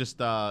thought they were just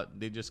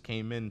they just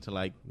came in to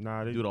like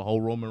Nah, they do the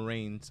whole Roman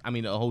Reigns. I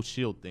mean, the whole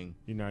Shield thing.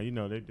 you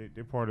know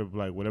they're part of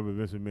like whatever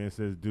Vince McMahon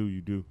says do,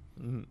 you do.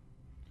 Mm-hmm.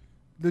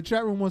 The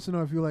chat room wants to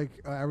know if you like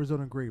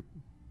Arizona Grape.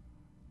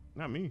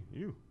 Not me,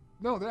 you.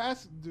 No, they're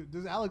asking.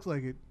 Does Alex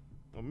like it?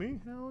 Well, me?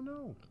 Hell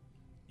no.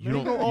 You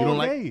Mango don't all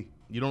like day.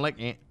 you don't like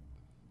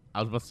I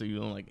was about to say you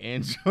don't like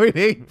Android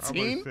 18. I was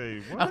about to say,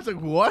 what? I was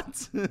like,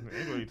 what?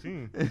 Android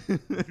 18.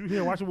 Did you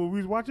here watching what we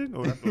was watching?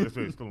 Oh, that's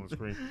still on the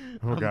screen.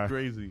 Oh, I'm God.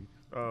 crazy.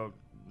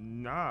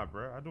 Nah,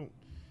 bro. I don't.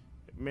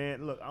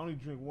 Man, look, I only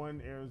drink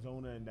one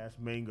Arizona, and that's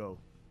mango.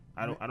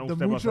 I don't The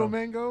step Mucho outside.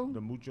 Mango.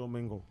 The mucho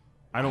mango.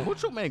 I don't.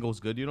 Mucho Mango's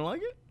good. You don't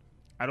like it?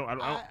 I don't.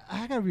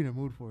 I gotta be in the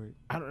mood for it.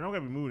 I don't gotta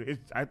be moving.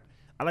 It's I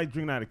like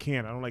drinking out of the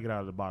can. I don't like it out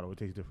of the bottle. It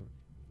tastes different.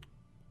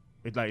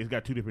 It's like it's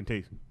got 2 different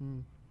tastes.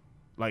 Mm.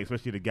 Like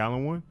especially the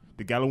gallon one.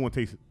 The gallon one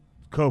tastes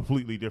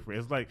completely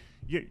different. It's like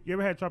you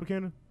ever had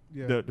Tropicana?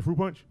 Yeah. The fruit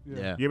punch.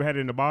 Yeah. You ever had it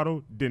in the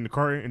bottle, then the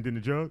carton, and then the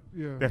jug?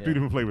 Yeah. That's 3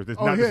 different flavors. It's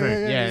Oh, not yeah, the same. yeah,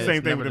 yeah. Yeah, Same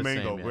it's thing with never the the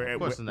mango. same, yeah. Of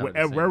course it's never the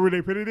same. Wherever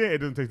they put it in, it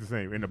doesn't taste the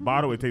same. In the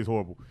bottle, it tastes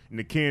horrible. In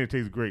the can, it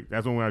tastes great.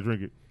 That's the only way I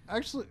drink it.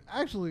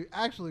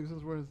 Actually,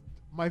 since we're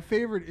My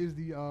favorite is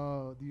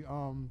the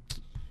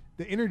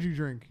energy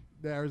drink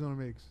that Arizona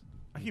makes.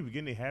 I keep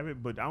forgetting they have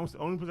it, but the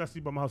only place I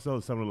see by my house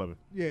sells is 7-Eleven.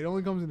 Yeah, it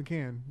only comes in a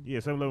can. Yeah,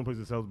 7-Eleven place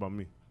that sells by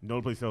me. No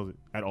other place sells it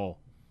at all.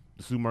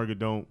 The supermarket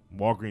don't.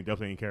 Walgreens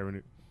definitely ain't carrying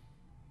it.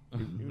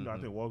 Even though I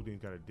think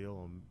Walgreens got a deal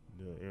on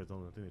the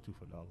Arizona. I think they're $2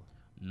 for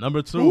 $1.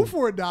 Number 2. 2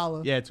 for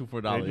 $1. Yeah, 2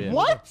 for $1. Yeah.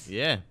 What?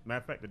 Yeah. Matter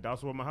of fact, the dollar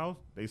store at my house,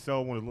 they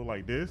sell one that look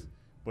like this,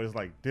 but it's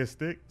like this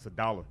thick. It's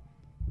 $1.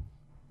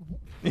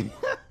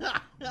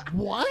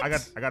 What? I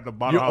got the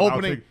bottle.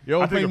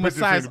 You're opening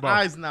Messiah's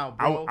eyes now,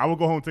 bro. I would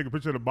go home and take a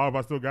picture of the bottle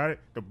if I still got it.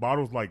 The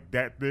bottle's like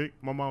that thick.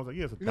 My mom was like,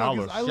 "Yeah, it's $1."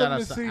 'Cause I live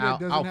in a city that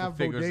doesn't Alpha have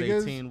Figures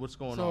bodegas. 18. What's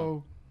going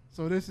on?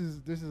 So this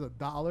is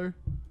 $1.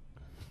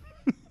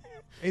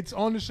 It's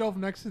on the shelf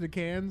next to the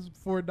cans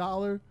for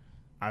 $1.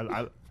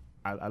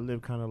 I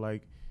live kind of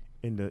like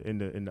in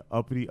the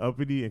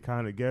uppity and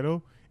kind of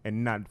ghetto,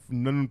 and none of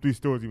them 3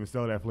 stores even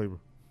sell that flavor.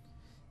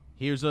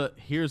 Here's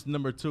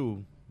number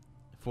 2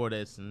 for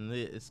this, and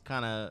this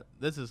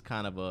is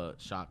kind of a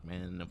shock,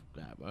 man.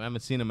 I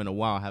haven't seen them in a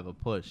while have a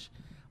push.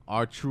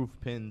 R-Truth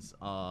pins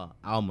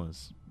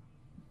Almas.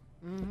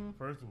 Mm-hmm.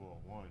 First of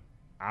all,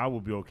 I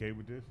would be okay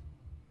with this,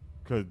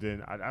 cause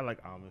then I like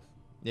Almas.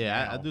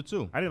 Yeah, I do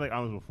too. I didn't like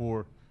Almas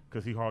before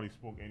because he hardly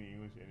spoke any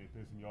English, and it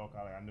pissed me off.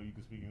 I know you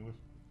can speak English.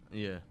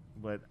 Yeah,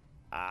 but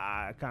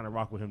I kind of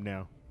rock with him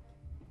now.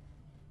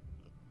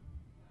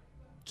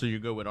 So you're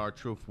good with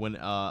R-Truth when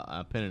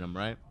pinning him,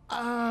 right?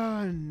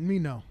 Me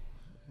no.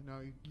 No,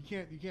 you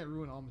can't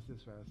ruin Almas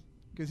this fast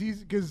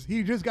because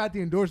he just got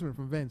the endorsement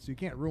from Vince, so you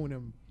can't ruin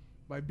him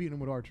by beating him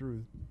with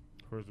R-Truth.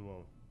 First of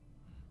all,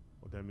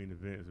 what that mean to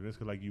Vince? Vince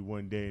could like you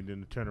one day and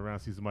then turn around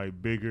see somebody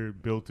bigger,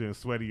 built in,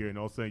 sweatier, and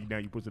all of a sudden now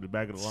you push to the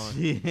back of the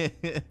line.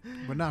 Yeah.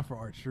 But not for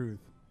R-Truth.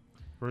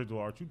 First of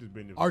all, R-Truth has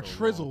been there for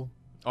R-Trizzle.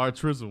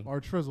 R-Trizzle.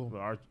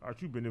 R-Trizzle.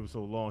 R-Truth been there for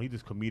so long. He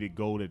just comedic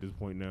gold at this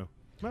point now.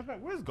 Matter of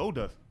fact, where's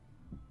Goldust?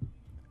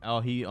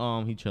 Oh, he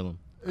chilling.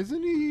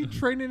 Isn't he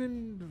training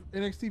in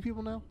NXT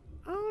people now?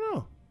 I don't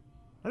know.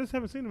 I just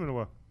haven't seen him in a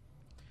while.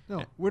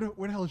 No. Where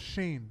the hell is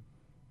Shane?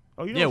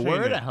 Oh, you Yeah, know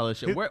where the hell is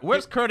Shane?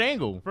 Where's Kurt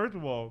Angle? First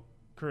of all,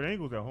 Kurt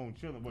Angle's at home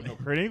chilling. But no,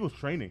 Kurt Angle's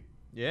training.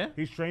 Yeah?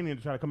 He's training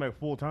to try to come back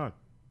full time.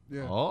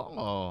 Yeah.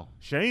 Oh.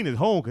 Shane is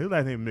home because his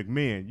last name is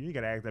McMahon. You ain't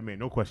got to ask that man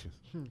no questions.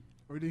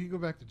 Or did he go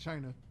back to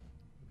China?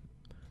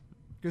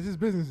 Because his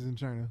business is in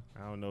China.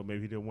 I don't know.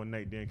 Maybe he did one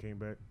night, then came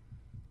back.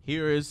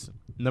 Here is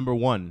number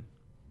 1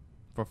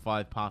 for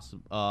 5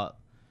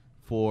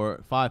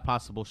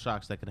 possible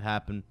shocks that could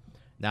happen.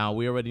 Now,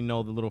 we already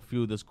know the little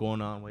feud that's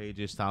going on with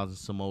AJ Styles and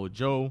Samoa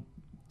Joe.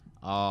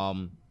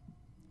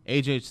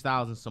 AJ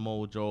Styles and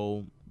Samoa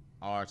Joe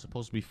are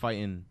supposed to be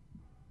fighting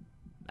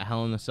a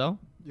Hell in a Cell.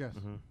 Yes.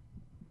 Mm-hmm.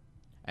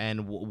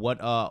 And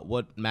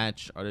what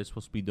match are they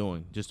supposed to be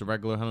doing? Just a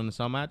regular Hell in a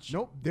Cell match?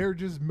 Nope. They're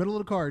just middle of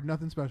the card.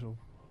 Nothing special.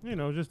 You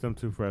know, just them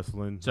 2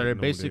 wrestling. So they're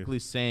basically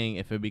saying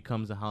if it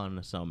becomes a Hell in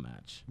a Cell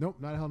match. Nope.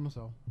 Not a Hell in a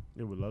Cell.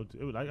 It would love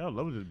to. I would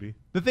love it to be.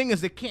 The thing is,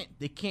 they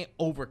can't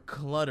over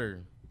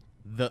clutter.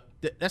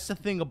 That's the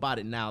thing about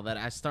it now that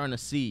I'm starting to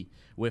see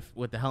with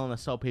the Hell in a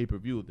Cell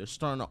pay-per-view. They're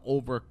starting to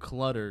over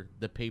clutter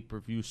the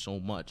pay-per-view so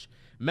much.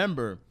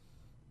 Remember,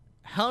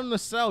 Hell in a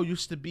Cell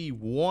used to be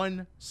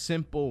one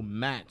simple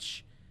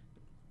match,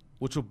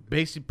 which will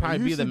basically probably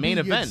be the main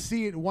event. You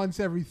see it once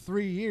every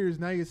 3 years.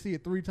 Now you see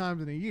it 3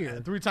 times in a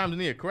year. 3 times in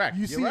a year, correct.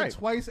 You You're see right. it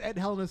twice at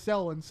Hell in a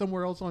Cell and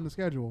somewhere else on the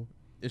schedule.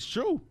 It's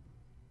true.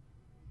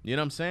 You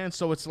know what I'm saying?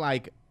 So it's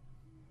like,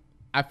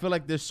 I feel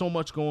like there's so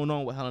much going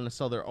on with Hell in a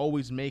Cell. They're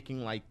always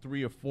making like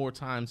 3 or 4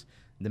 times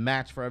the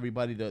match for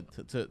everybody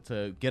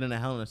to get in a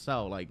Hell in a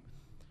Cell. Like,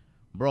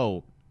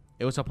 bro,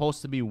 it was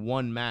supposed to be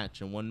one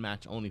match and one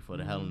match only for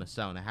the Hell in a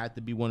Cell, and it had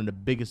to be one of the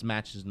biggest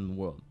matches in the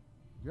world.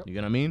 Yep. You get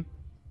what I mean?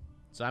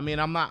 So I mean,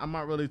 I'm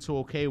not really too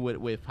okay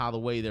with how the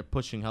way they're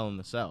pushing Hell in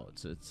a Cell.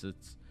 It's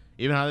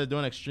even how they're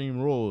doing Extreme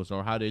Rules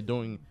or how they're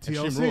doing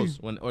TLC. Extreme Rules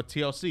or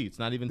TLC. It's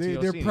not even TLC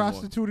They're anymore.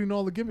 prostituting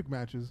all the gimmick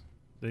matches.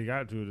 They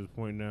got to at this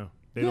point now.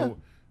 They Yeah.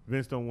 don't.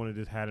 Vince don't want to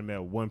just have them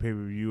at one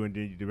pay-per-view and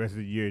then the rest of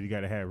the year you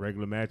got to have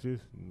regular matches.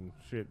 And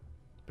shit,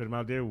 put them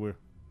out there everywhere.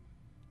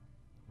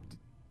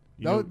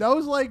 That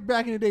was like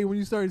back in the day when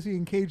you started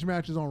seeing cage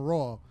matches on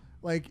Raw.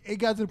 Like, it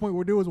got to the point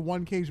where there was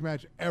one cage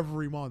match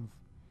every month.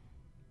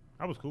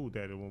 I was cool with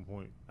that at one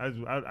point.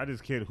 I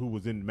just cared who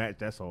was in the match.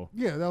 That's all.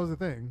 Yeah, that was the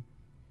thing.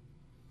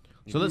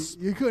 So let's.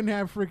 You couldn't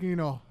have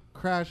freaking,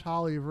 Crash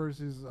Holly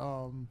versus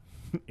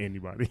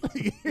Anybody.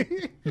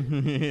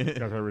 That's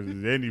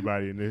versus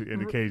anybody in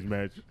the cage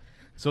match.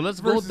 So let's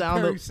go versus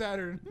down Perry the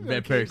Saturn.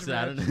 Perry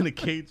Saturn in the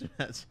cage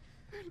match.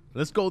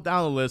 Let's go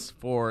down the list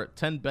for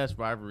 10 best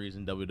rivalries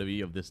in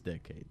WWE of this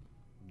decade.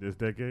 This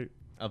decade?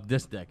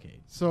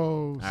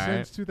 So right.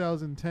 since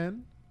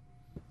 2010.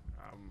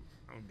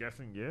 I'm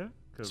guessing, yeah.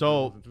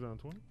 So- it was in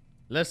 2020.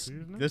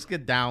 Let's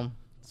get down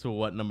to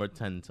what number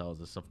 10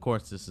 tells us. Of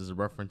course, this is a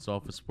reference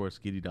off of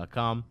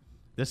sportsgiddy.com.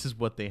 This is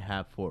what they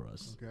have for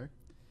us. Okay.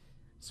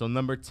 So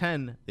number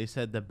 10, they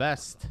said the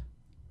best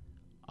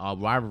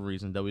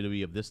rivalries in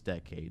WWE of this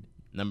decade.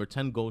 Number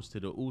 10 goes to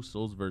the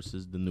Usos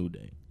versus the New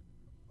Day.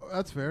 Oh,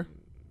 that's fair.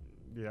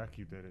 Yeah, I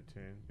keep that at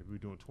 10. If we're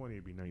doing 20,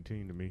 it'd be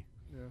 19 to me.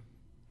 Yeah.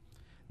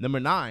 Number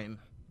 9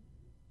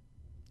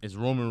 is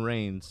Roman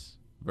Reigns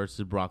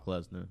versus Brock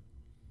Lesnar.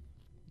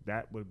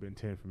 That would have been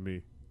 10 for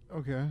me.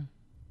 Okay.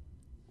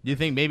 You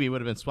think maybe it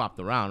would have been swapped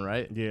around,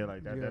 right? Yeah,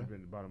 like that. Yeah. That'd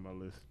been the bottom of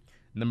my list.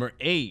 Number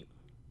 8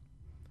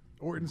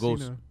 Orton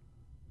goes Cena.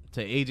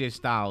 to AJ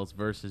Styles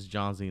versus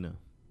John Cena.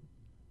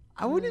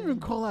 I wouldn't even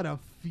call that a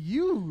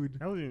feud.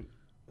 That was even,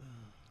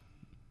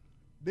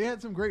 They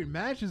had some great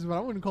matches, but I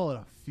wouldn't call it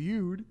a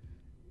feud.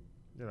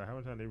 yeah. Like how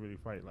much time they really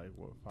fight? Like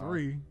what? 5?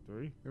 3.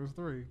 3? It was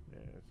 3. Yeah.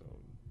 So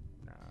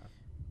nah.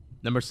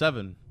 Number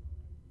 7,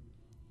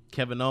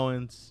 Kevin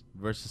Owens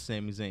versus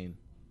Sami Zayn.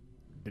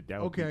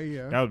 That would Okay, be,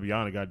 yeah. That would be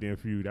on a goddamn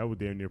feud. That was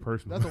damn near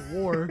personal. That's a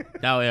war.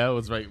 That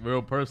was like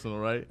real personal,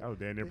 right? That was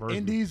damn near personal.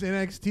 Indies,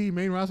 NXT,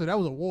 main roster. That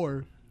was a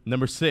war.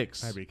 Number I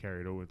 6, had to be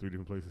carried over in 3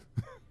 different places.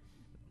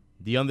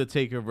 The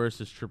Undertaker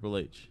versus Triple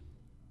H.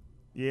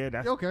 Yeah,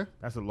 that's Okay.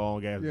 that's a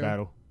long ass Yeah.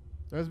 battle.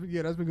 That's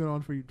been going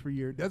on for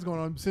years. That's going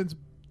on since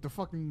the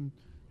fucking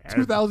As-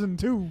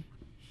 2002.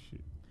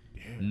 Shit.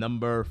 Yeah.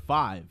 Number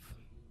 5,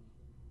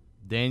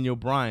 Daniel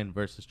Bryan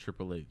versus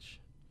Triple H.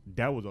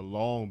 That was a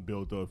long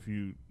built up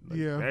feud. Like,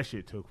 Yeah. That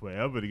shit took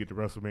forever to get to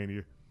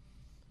WrestleMania.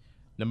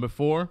 Number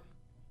 4,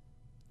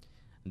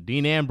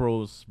 Dean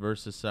Ambrose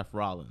versus Seth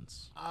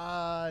Rollins.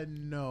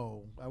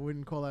 No. I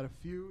wouldn't call that a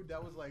feud.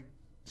 That was like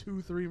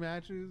 2-3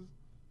 matches.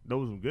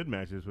 Those were some good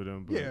matches for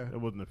them, but Yeah. it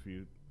wasn't a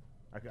feud.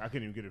 I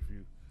couldn't even get a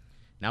feud.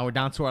 Now we're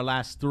down to our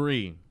last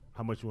 3.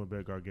 How much you want to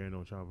bet Gargano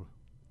and Ciampa?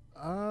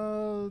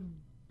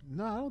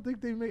 No, I don't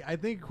think they made. I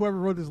think whoever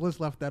wrote this list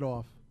left that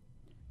off.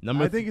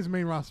 Number I think it's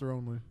main roster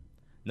only.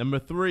 Number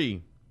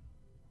 3,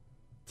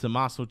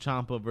 Tommaso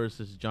Ciampa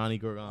versus Johnny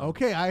Gargano.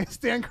 Okay, I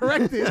stand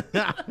corrected.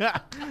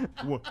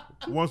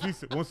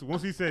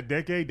 Once he said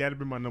decade, that'd have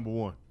been my number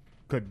 1.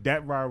 Cause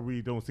that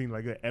rivalry don't seem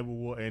like it ever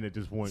will end at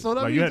this point. So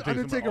that like, you means had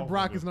to take somebody Undertaker off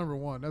Brock of is it. number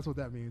 1. That's what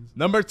that means.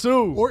 Number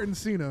 2, Orton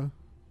Cena.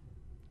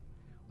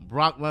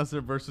 Brock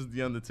Lesnar versus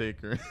The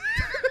Undertaker.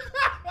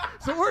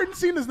 So Orton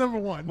Cena's number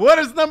 1. What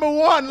is number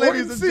 1, ladies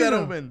Orton and Cena.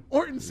 gentlemen?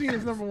 Orton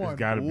Cena's number 1. It's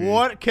gotta be.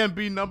 What can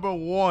be number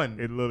 1?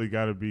 It literally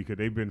gotta be because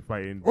they've been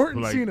fighting. Orton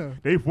for like, Cena.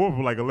 They fought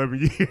for like 11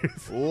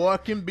 years.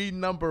 What can be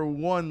number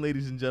 1,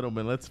 ladies and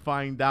gentlemen? Let's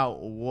find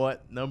out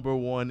what number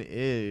 1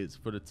 is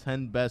for the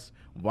 10 best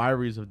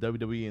rivalries of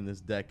WWE in this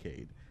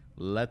decade.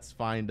 Let's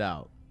find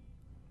out.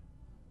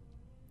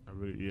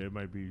 It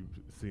might be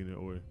Cena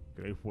or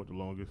they fought the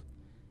longest.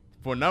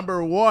 For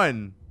number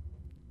 1,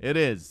 it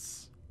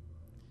is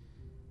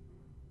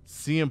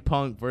CM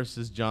Punk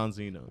versus John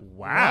Cena.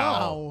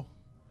 Wow.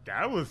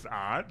 That was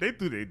odd. They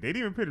didn't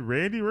even put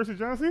Randy versus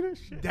John Cena.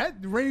 Shit. That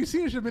Randy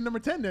Cena should have been number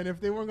 10 then if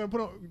they weren't going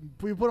to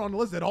put it on the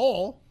list at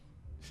all.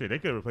 Shit, they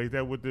could have replaced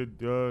that with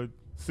the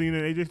Cena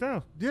and AJ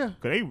Styles. Yeah.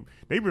 Cause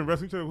they've been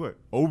wrestling each other what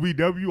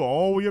OVW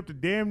all the way up to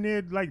damn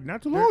near like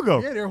not too long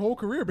ago. Yeah, their whole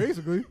career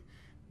basically.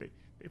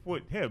 They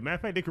fought. Hell, matter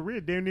of fact, their career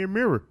damn near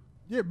mirror.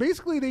 Yeah,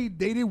 basically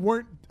they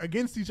weren't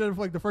against each other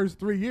for like the first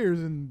 3 years,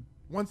 and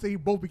once they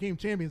both became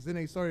champions, then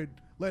they started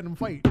letting them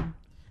fight.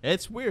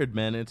 It's weird,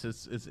 man.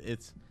 It's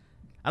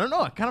I don't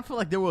know. I kind of feel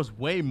like there was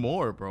way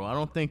more, bro. I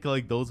don't think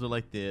like those are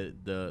like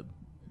the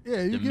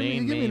Yeah, you The give me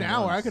main an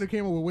hour, ones. I could have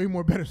came up with way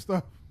more better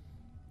stuff.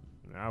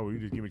 Nah, well, you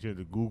just give me a chance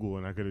to Google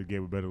and I could have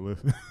gave a better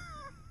list.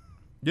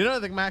 You know,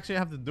 I think I actually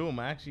have to do them.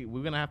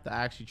 We're gonna have to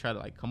actually try to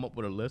like come up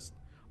with a list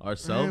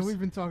ourselves. Man, we've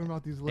been talking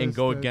about these lists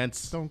go that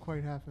against- don't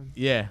quite happen.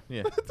 Yeah.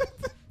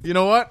 You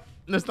know what?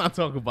 Let's not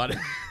talk about it.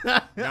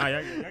 nah,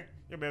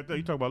 yeah, man,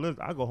 you talk about lists.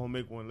 I'll go home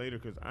and make one later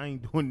because I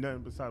ain't doing nothing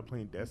besides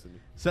playing Destiny.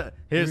 So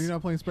You're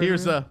not playing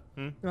Spider-Man?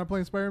 You're not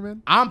playing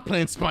Spider-Man? I'm playing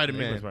I ain't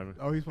Spider-Man. playing Spider-Man.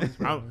 Oh, he's playing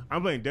Spider-Man.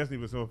 I'm playing Destiny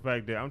for the simple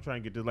fact that I'm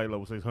trying to get this light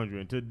level 600.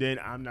 Until then,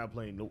 I'm not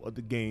playing no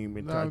other game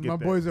until I Nah, get my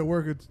that. boys at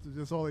work, it's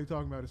just all they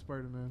talking about is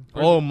Spider-Man.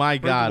 Oh my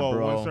First God, of all,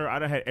 bro. one, sir, I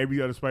done had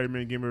every other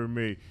Spider-Man game ever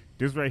made.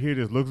 This right here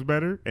just looks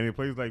better, and it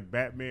plays like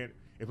Batman.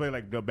 It plays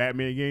like the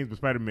Batman games, but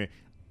Spider-Man,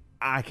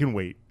 I can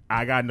wait.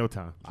 I got no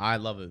time. I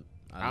love it.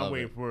 I'm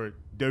waiting for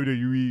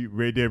WWE,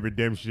 Red Dead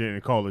Redemption,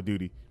 and Call of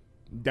Duty.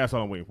 That's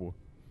all I'm waiting for.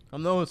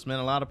 I'm noticed, man.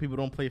 A lot of people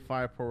don't play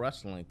Fire Pro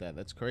Wrestling like that.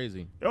 That's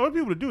crazy. There are other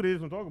people to do. They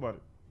just don't talk about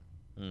it.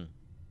 Mm.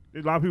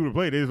 There's a lot of people to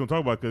play. They just don't talk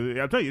about it. Because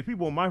I'll tell you,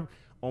 people on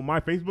my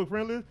Facebook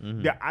friend list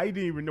Mhm. that I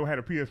didn't even know had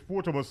a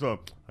PS4 to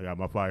myself. I got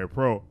my Fire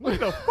Pro. What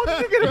the fuck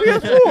did you get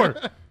a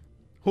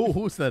PS4?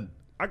 Who said?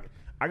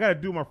 I got to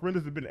do my friend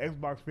that's been an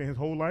Xbox fan his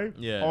whole life.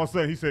 Yeah. All of a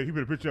sudden, he said he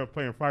put a picture of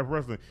playing Fire Pro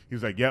Wrestling. He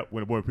was like, yep,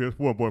 when a boy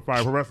PS4, boy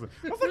Fire Pro Wrestling.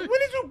 I was like, when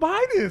did you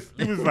buy this?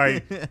 He was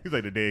like,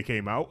 the day it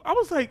came out. I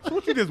was like, so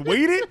what, you just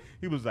waited?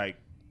 He was like,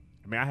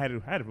 man, I had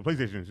it for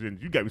PlayStation.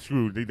 And you got me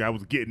screwed. I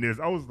was getting this.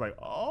 I was like,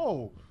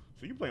 oh,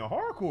 so you playing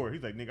hardcore.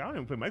 He's like, nigga, I don't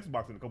even play my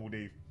Xbox in a couple of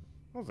days.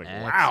 I was like,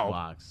 wow.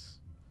 Xbox.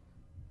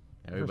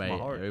 Hurts my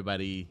heart.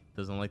 Everybody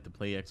doesn't like to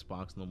play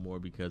Xbox no more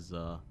because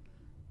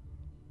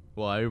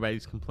well,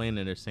 everybody's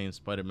complaining. They're saying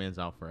Spider-Man's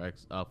out for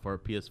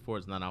PS4.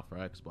 It's not out for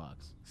Xbox.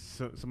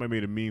 So, somebody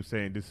made a meme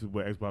saying this is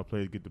what Xbox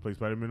players get to play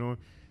Spider-Man on.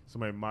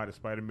 somebody modded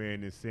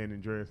Spider-Man in San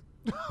Andreas.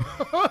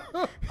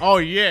 Oh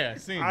yeah,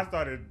 seen. I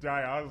started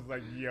dying. I was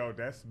like, yo,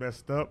 that's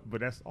messed up,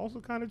 but that's also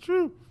kind of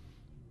true.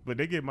 But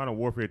they get Modern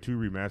Warfare 2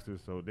 remastered,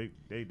 so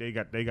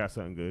they got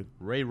something good.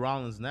 Ray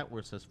Rollins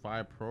Network says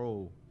Fire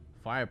Pro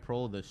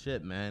the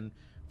shit, man.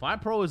 Fire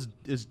Pro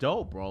is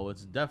dope, bro.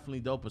 It's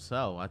definitely dope as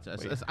hell.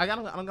 I got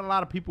a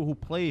lot of people who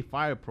play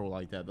Fire Pro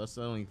like that. That's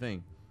the only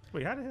thing.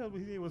 Wait, how the hell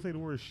was he able to say the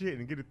word shit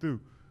and get it through?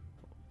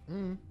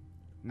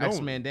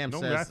 X-Man Damn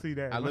says, I see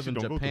that. I live in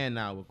Japan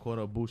now with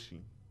Kota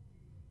Ibushi.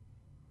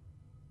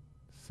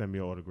 Send me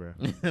an autograph.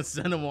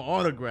 Send him an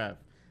autograph.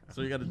 That's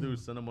all you got to do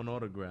is send him an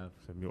autograph.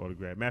 Send me an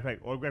autograph. Matter of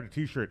fact, autograph the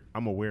T-shirt.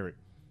 I'm going to wear it.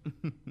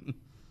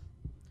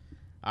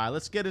 All right,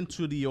 let's get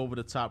into the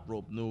over-the-top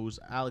rope news.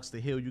 Alex the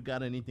Hill, you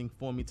got anything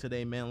for me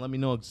today, man? Let me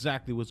know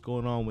exactly what's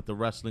going on with the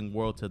wrestling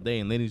world today.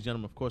 And ladies and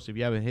gentlemen, of course, if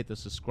you haven't hit the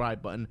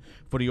subscribe button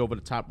for the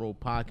Over-the-Top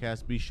Rope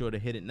podcast, be sure to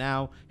hit it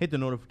now. Hit the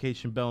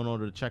notification bell in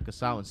order to check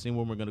us out and see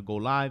when we're going to go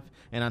live.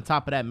 And on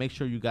top of that, make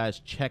sure you guys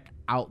check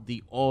out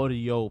the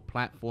audio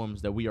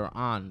platforms that we are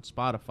on,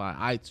 Spotify,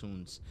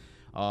 iTunes,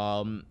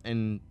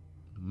 and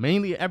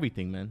mainly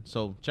everything, man.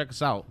 So check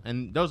us out.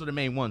 And those are the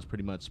main ones,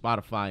 pretty much,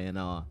 Spotify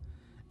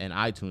and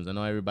iTunes. I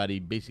know everybody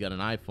basically got an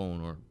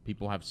iPhone or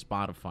people have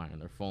Spotify on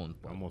their phone.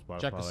 I'm on Spotify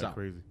check us like out.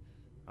 crazy.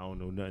 I don't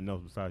know nothing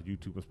else besides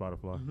YouTube and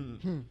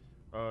Spotify.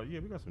 Yeah,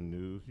 we got some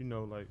news. You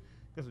know, like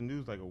got some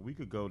news like a week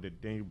ago that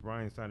Daniel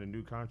Bryan signed a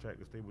new contract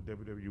to stay with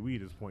WWE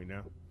at this point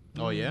now.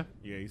 Oh, yeah?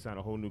 Yeah, he signed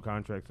a whole new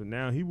contract. So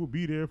now he will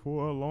be there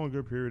for a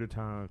longer period of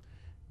time.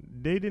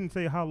 They didn't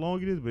say how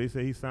long it is, but they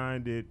say he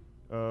signed it.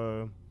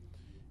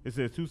 It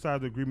says two sides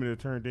of the agreement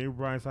to turn. Daniel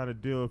Bryan signed a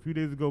deal a few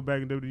days ago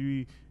back in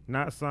WWE,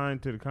 not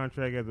signed to the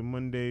contract as of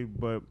Monday,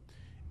 but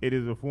it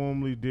is a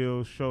formally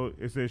deal.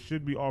 It says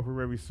should be offered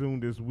very soon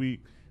this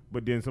week.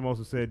 But then some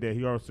also said that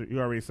he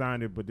already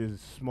signed it, but there's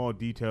small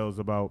details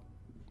about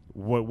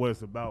what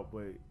it's about.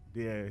 But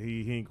yeah,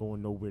 he ain't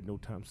going nowhere no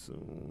time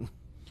soon.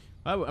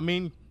 I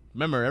mean,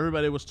 remember,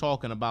 everybody was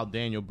talking about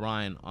Daniel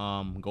Bryan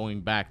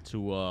going back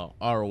to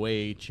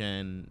ROH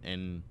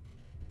and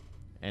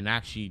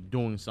actually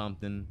doing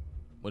something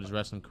with his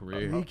wrestling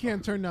career. He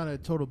can't turn down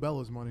that Total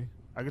Bella's money.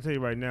 I can tell you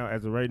right now,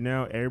 as of right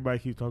now, everybody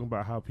keeps talking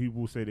about how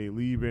people say they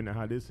leaving and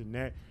how this and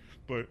that.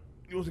 But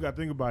you also got to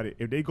think about it.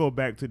 If they go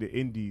back to the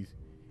indies,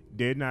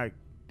 they're not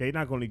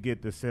going to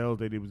get the sales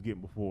that they was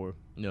getting before.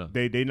 Yeah.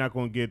 They're not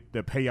going to get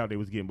the payout they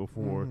was getting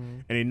before,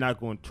 and they're not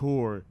going to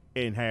tour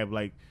and have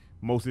like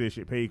most of their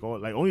shit paid.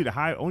 Like only the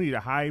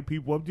high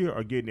people up there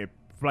are getting their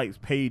flights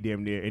paid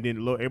damn near, and then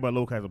everybody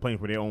local has a plane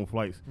for their own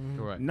flights.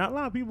 Correct. Not a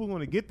lot of people are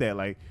going to get that.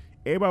 Like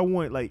everybody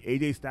want like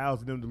AJ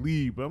Styles and them to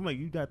leave, but I'm like,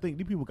 you got to think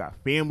these people got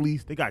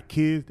families, they got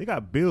kids, they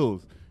got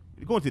bills.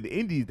 You're going to the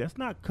indies, that's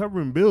not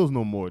covering bills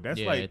no more. That's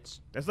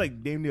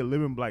like damn near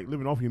living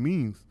off your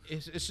means.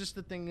 It's just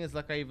the thing is,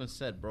 like I even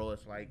said, bro,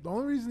 it's like The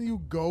only reason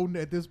you go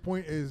at this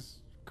point is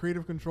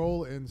creative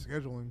control and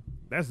scheduling.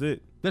 That's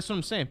it. that's what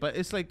I'm saying. But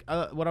it's like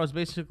what I was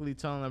basically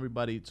telling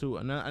everybody too,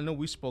 and I know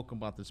we spoke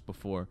about this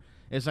before.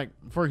 It's like,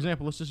 for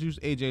example, let's just use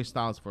AJ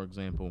Styles for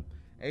example.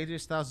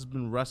 AJ Styles has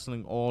been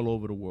wrestling all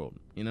over the world.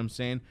 You know what I'm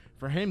saying?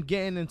 For him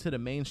getting into the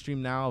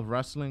mainstream now of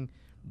wrestling,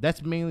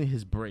 that's mainly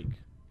his break.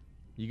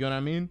 You get what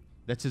I mean?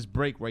 That's his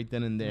break right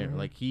then and there.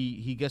 Like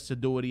he gets to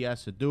do what he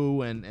has to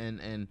do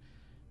and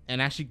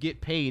actually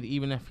get paid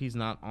even if he's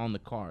not on the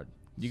card.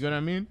 You get what I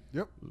mean?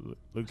 Yep.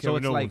 Look, So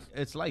Kevin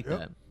it's like Yep.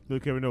 that.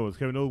 Look, Kevin Owens.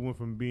 Kevin Owens went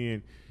from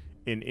being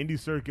in indie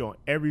circuit on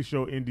every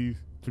show indies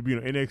to being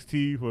on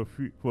NXT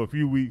for a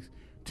few weeks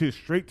to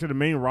straight to the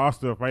main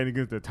roster fighting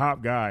against the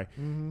top guy.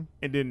 And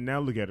then now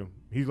look at him.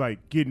 He's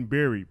like getting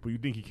buried. But you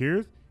think he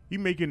cares? He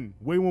making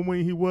way more money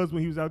than he was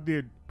when he was out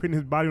there putting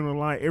his body on the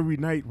line every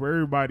night for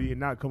everybody and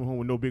not coming home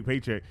with no big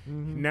paycheck.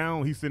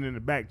 Now he's sitting in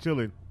the back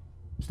chilling,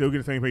 still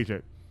getting the same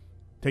paycheck.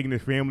 Taking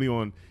his family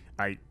on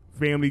like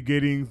family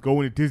gettings,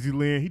 going to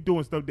Disneyland. He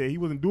doing stuff that he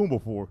wasn't doing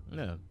before.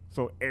 Yeah.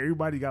 So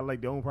everybody got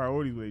like their own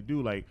priorities what they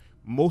do. Like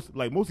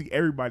mostly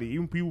everybody,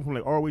 even people from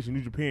like ROH and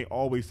New Japan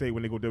always say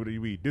when they go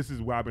WWE, this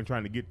is where I've been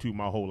trying to get to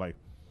my whole life.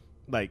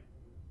 Like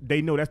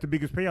they know that's the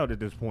biggest payout at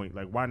this point.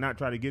 Like why not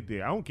try to get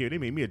there? I don't care. They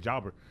made me a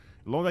jobber.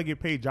 As long as I get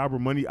paid jobber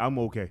money, I'm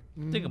okay.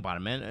 Think about it,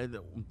 man.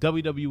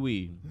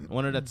 WWE,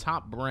 one of the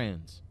top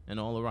brands and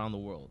all around the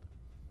world.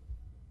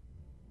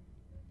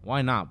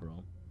 Why not,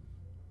 bro?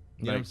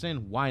 You know what I'm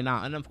saying? Why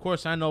not? And of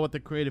course, I know with the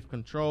creative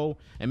control,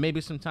 and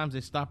maybe sometimes they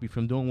stop you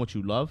from doing what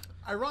you love.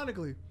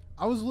 Ironically,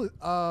 I was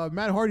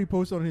Matt Hardy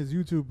posted on his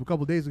YouTube a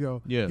couple days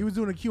ago. Yeah. He was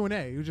doing a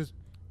Q&A. He was just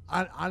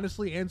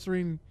honestly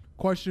answering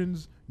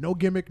questions, no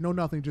gimmick, no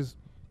nothing, just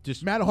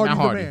Matt Hardy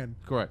the man.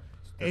 Correct.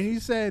 And he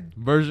said,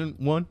 Version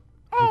 1.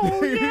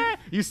 Oh, yeah.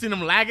 You seen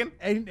him lagging?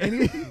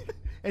 and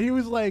he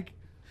was like,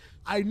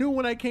 I knew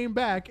when I came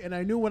back, and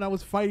I knew when I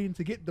was fighting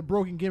to get the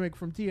broken gimmick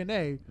from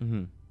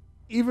TNA,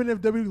 even if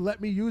WWE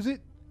let me use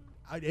it,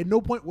 at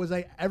no point was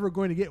I ever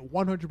going to get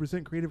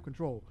 100% creative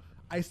control.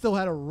 I still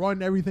had to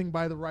run everything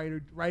by the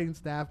writing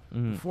staff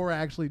before I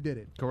actually did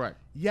it. Correct.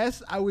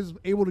 Yes, I was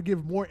able to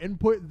give more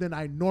input than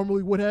I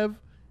normally would have,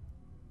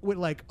 with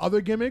like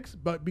other gimmicks,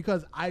 but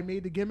because I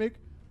made the gimmick,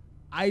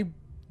 I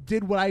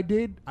did what I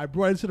did. I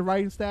brought it to the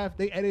writing staff.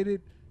 They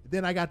edited.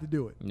 Then I got to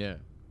do it. Yeah.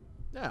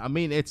 I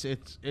mean, it's a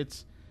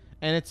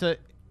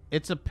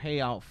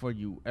payout for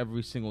you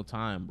every single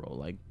time, bro.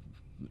 Like,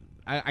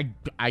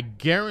 I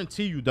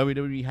guarantee you,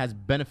 WWE has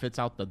benefits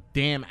out the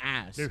damn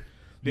ass.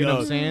 You know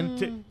what I'm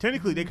saying?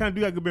 Technically, they kind of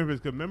do have good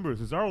benefits because remember,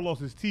 Cesaro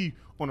lost his teeth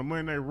on a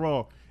Monday Night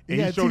Raw, and He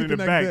he had showed teeth in the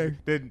the back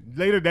next that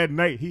later that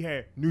night he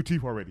had new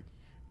teeth already.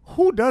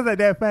 Who does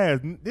that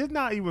fast? There's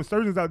not even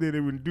surgeons out there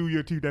that would do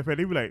your teeth that fast.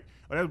 They be like,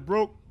 "Oh, that's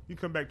broke. You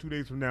come back 2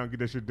 days from now and get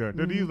that shit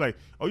done." He's like,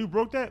 "Oh, you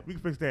broke that? We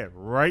can fix that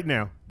right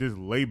now. Just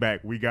lay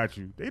back. We got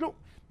you." They don't.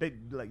 They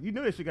like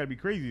that shit got to be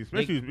crazy,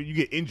 especially when you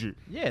get injured.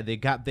 Yeah, they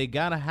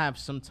gotta have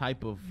some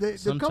type of. The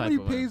some company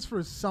type of, pays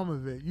for some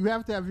of it. You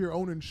have to have your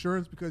own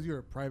insurance because you're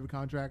a private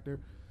contractor.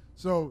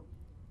 So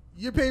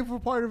you're paying for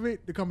part of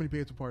it. The company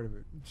pays for part of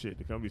it. Shit,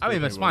 the company. I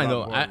mean, that's fine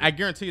though. I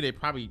guarantee you, they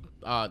probably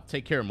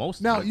take care of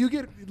most. Now of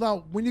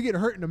it. when you get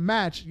hurt in a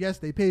match, yes,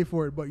 they pay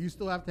for it, but you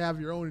still have to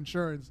have your own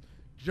insurance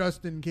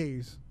just in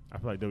case. I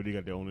feel like WWE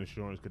got their own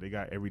insurance because they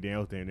got everything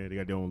else in there. They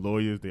got their own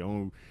lawyers, their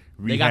own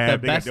rehab. They got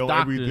the best their own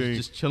doctors everything.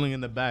 just chilling in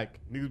the back.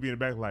 Niggas be in the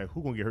back like,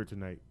 who gonna get hurt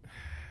tonight?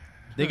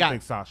 They I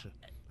think Sasha.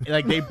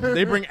 Like they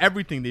bring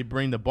everything. They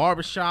bring the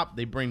barbershop.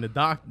 They bring the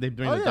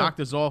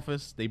doctor's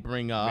office. They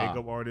bring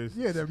Makeup artists.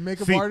 Yeah, they're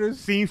makeup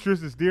artists.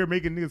 Seamstress is there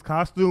making niggas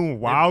costume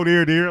while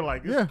they're there.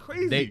 Like, it's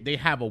crazy. They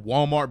have a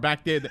Walmart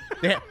back there.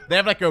 They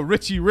have like a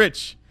Richie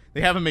Rich.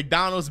 They have a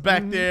McDonald's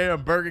back there, a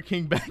Burger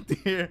King back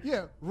there.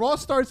 Yeah, Raw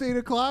starts 8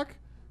 o'clock.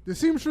 The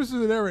seamstresses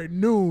are there at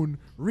noon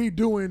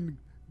redoing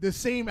the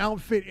same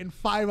outfit in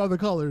 5 other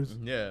colors.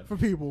 Yeah, for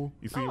people.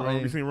 You seen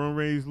Roman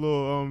Reigns'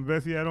 little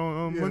vest he had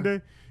on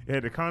Monday? It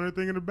had the counter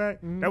thing in the back.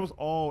 That was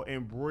all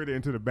embroidered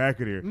into the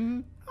back of there.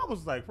 I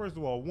was like, first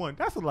of all, one,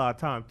 that's a lot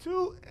of time.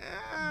 Two,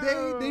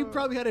 they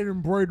probably had an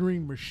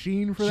embroidering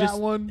machine for that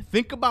one.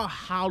 Think about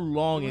how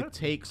long it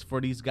takes for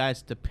these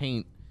guys to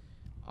paint.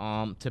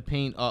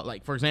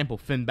 Like for example,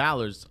 Finn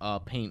Balor's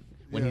paint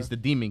when he's the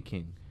Demon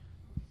King.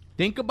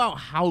 Think about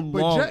how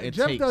long it takes.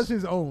 Jeff does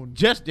his own.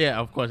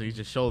 Of course, he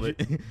just showed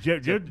it.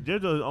 Jeff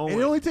does his own.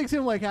 It only takes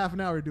him like half an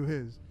hour to do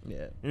his.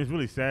 Yeah, and it's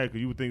really sad because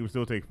you would think it would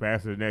still take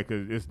faster than that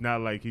because it's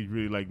not like he's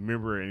really like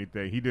member or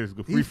anything. He just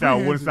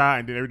freestyle one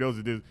side and then everything else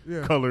is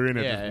just color in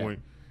at this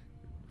point.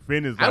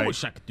 Finn is like, I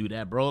wish I could do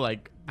that, bro.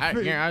 Like I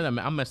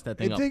messed that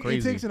thing up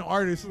crazy. It takes an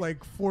artist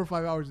like 4 or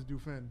 5 hours to do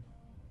Finn.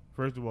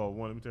 First of all,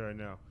 let me tell you right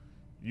now,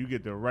 you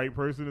get the right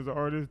person as an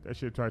artist, that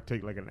shit try to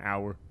take like an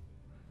hour.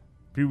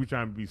 People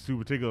trying to be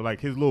super particular, like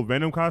his little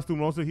Venom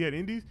costume. Also, he had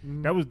Indies.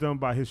 That was done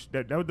by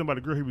that was done by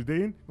the girl he was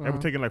dating. That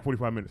was taking like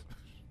 45 minutes.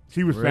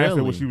 She was fast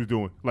at what she was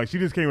doing. Like she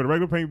just came with a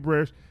regular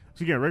paintbrush.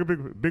 She got a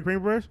regular big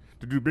paintbrush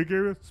to do big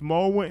areas,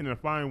 small one, and then a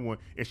fine one,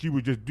 and she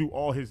would just do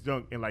all his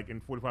junk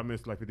in 45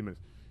 minutes to like 50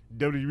 minutes.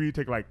 WWE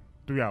take like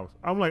 3 hours.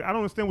 I'm like, I don't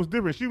understand what's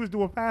different. She was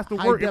doing faster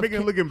work and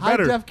making it looking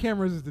better. High def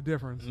cameras is the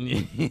difference.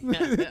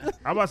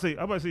 I'm about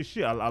to say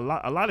shit. A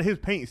lot of his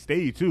paint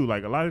stayed too.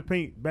 Like a lot of his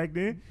paint back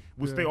then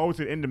would stay always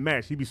at the end of the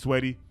match. He'd be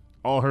sweaty,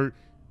 all hurt.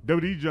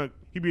 WWE junk.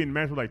 He'd be in the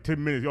match for like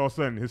 10 minutes. All of a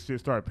sudden, his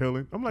shit started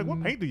peeling. I'm like,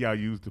 what paint do y'all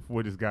use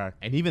for this guy?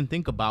 And even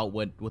think about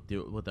what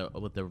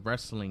the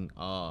wrestling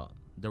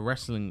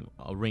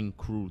ring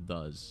crew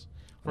does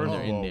when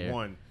they're in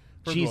there.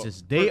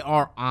 Jesus, they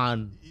are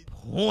on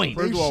point.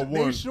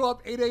 They show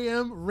up 8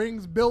 a.m.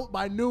 Rings built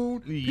by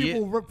noon.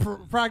 People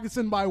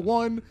practicing by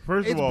 1.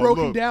 It's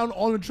broken down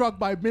on the truck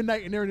by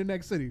midnight, and they're in the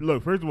next city.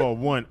 Look, first of all,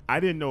 one,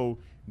 I didn't know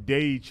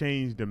they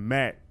changed the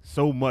mat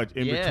so much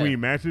in between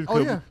matches.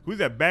 Who's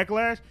that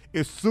Backlash?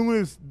 As soon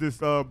as this,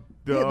 they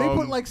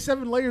put like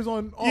 7 layers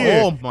on.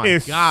 Oh my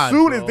God! As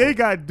soon as they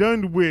got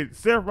done with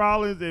Seth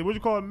Rollins and what you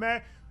call it,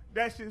 Matt,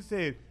 that shit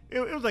said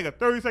it was like a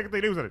 30-second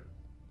thing. They was like.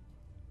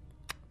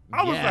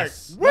 I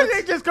was like, where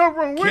did they just come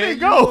from? Where did they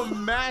go?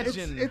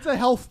 Imagine. It's a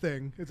health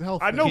thing. It's a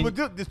health thing. I know, but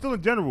it's still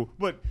in general.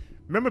 But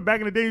remember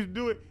back in the days to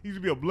do it, it used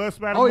to be a blood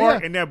spatter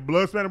mark, and that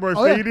blood spatter mark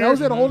stayed there. That was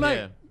there the whole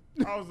night.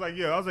 I was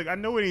like, I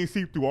know it ain't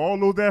seep through all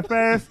those that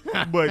fast,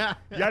 but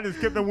y'all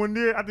just kept that one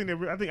there. I think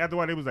after a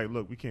while they was like,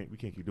 look, we can't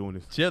keep doing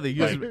this. Chill, he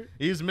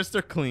used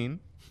Mr. Clean,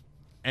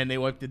 and they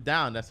wiped it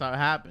down. That's how it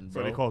happened,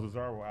 bro. So they called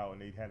Cesaro out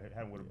and they had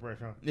him with a brush,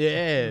 huh?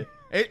 Yeah.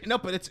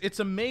 But it's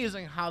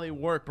amazing how they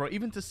work, bro.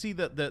 Even to see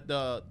the Did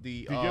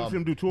you ever see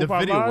him do 205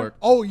 video live? work.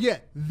 Oh yeah,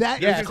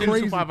 that is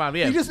crazy. 205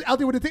 live, He just out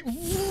there with the thing.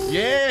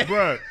 Yeah,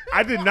 bro.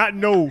 I did not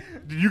know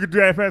you could do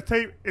that fast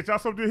tape. It's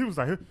also he was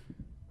like.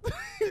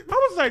 I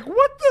was like,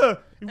 what the?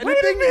 Wait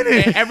a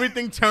minute. And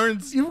everything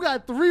turns. You've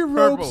got 3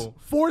 ropes, purple.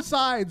 4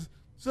 sides.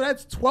 So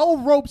that's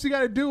 12 ropes you got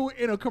to do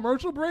in a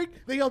commercial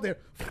break. They out there.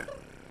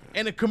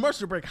 And a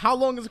commercial break. How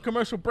long is a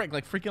commercial break?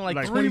 Like freaking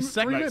 20 seconds.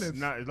 3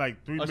 minutes. It's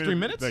like 3 minutes. 3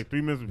 minutes? Like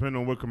 3 minutes, depending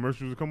on what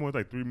commercials are coming with.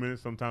 Like 3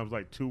 minutes, sometimes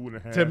like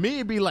 2.5. To me,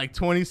 it'd be like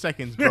 20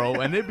 seconds,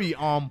 bro, and it'd be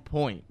on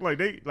point. Like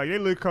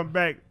they come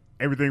back,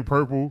 everything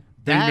purple,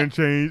 They didn't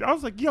change. I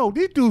was like, yo,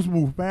 these dudes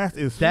move fast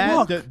as That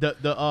fuck. the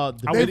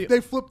They, video. they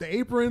flip the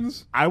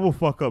aprons. I will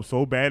fuck up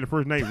so bad the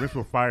first night. Vince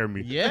will fire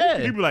me. Yeah.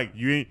 He'd be like,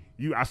 you ain't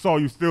you. I saw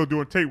you still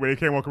doing tape where they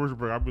came on commercial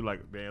break. I'd be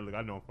like, man, look,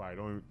 I know I'm fired.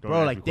 Don't Bro,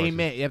 ask like me they questions.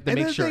 man, you have to And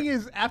make then the sure thing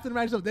is, after the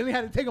match is up, then they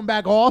had to take them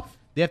back off.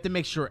 they have to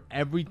make sure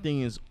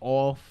everything is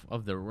off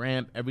of the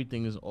ramp,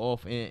 everything is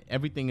off, and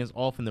everything is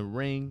off in the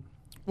ring.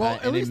 Well,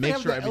 at and least then they make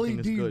have sure the everything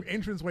is LED good.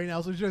 entranceway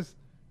now, so just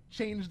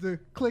change the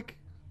click,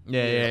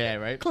 Yeah,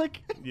 right.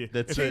 click, Yeah,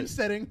 That's it's change it.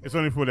 setting. It's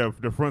only for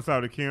the front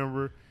side of the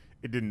camera,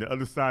 and then the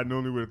other side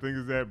normally where the thing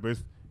is at. But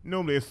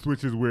normally it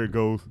switches where it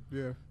goes.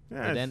 Yeah. Yeah,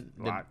 But it's then,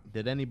 a lot.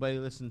 did anybody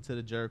listen to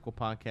the Jericho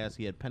podcast?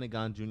 He had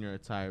Pentagon Jr.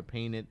 attire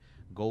painted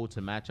gold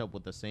to match up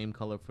with the same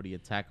color for the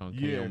attack on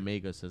Kenny Yeah.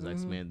 Omega, says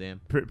X-Man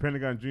Dan.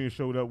 Pentagon Jr.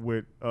 showed up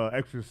with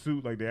extra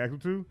suit like they asked him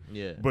to.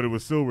 Yeah. But it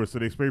was silver, so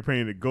they spray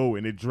painted it gold,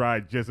 and it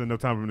dried just enough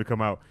time for him to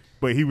come out.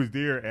 But he was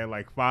there at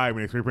like 5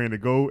 when they spray painted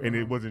it gold, and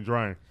it wasn't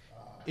drying.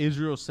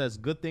 Israel says,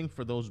 good thing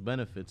for those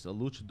benefits. A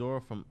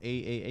luchador from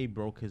AAA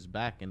broke his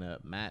back in a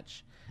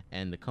match,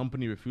 and the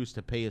company refused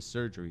to pay his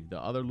surgery. The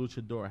other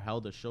luchador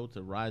held a show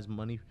to raise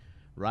money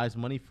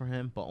for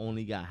him, but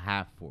only got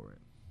half for it.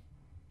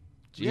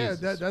 Yeah,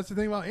 Jesus. that's the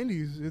thing about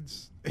indies.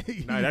 It's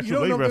Nah, that's you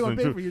don't know Triple A if they're gonna wrestling.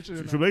 pay for your shit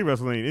or not. Triple A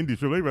wrestling ain't indie.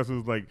 Triple A wrestling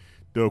is like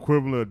the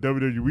equivalent of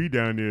WWE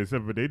down there,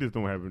 except for they just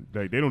don't have it.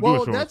 Like they don't do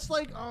Well, insurance. that's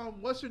like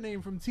what's her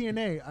name from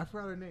TNA? I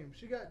forgot her name.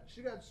 She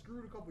got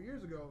screwed a couple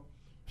years ago.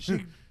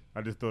 She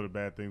I just thought a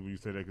bad thing when you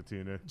said that could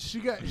TNA.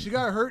 she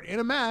got hurt in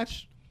a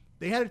match.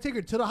 They had to take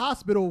her to the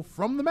hospital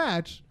from the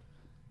match.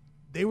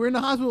 They were in the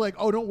hospital like,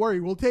 oh, don't worry,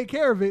 we'll take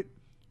care of it.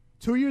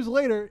 2 years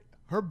later,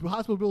 her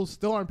hospital bills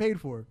still aren't paid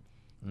for.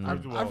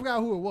 First of I all- forgot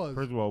who it was.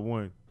 First of all,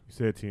 one, you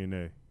said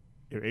TNA.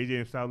 If AJ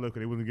and Styles left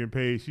because they wasn't getting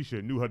paid, she should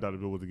have knew her dollar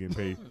bill wasn't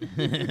getting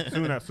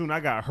paid. soon I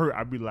got hurt,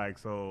 I'd be like,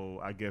 so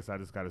I guess I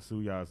just got to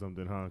sue y'all or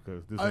something, huh?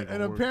 Because this ain't And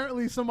gonna work.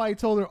 apparently somebody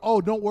told her, oh,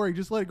 don't worry,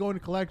 just let it go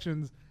into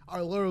collections.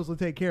 Our lawyers will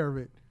take care of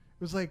it.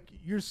 It was like,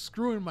 you're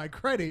screwing my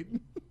credit.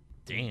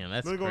 Damn,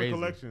 that's Let it go to crazy.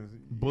 collections.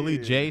 Bully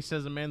Yeah. J,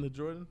 says Amanda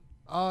Jordan.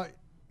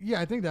 Yeah,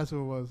 I think that's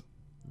who it was.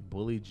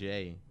 Bully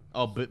J.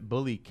 Oh,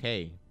 Bully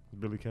K.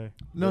 Billy Kay.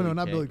 No,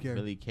 not Billy Kay.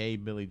 Billy K,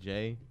 Billy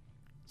J.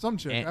 Some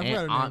chick. And, I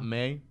forgot her Aunt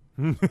name.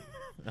 May.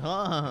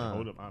 Ah.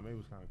 Hold up, Aunt May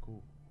was kind of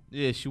cool.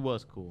 Yeah, she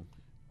was cool.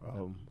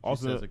 Also,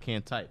 Also, says I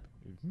can't type.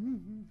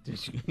 Did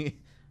she?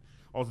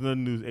 Also, another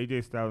news: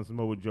 AJ Styles and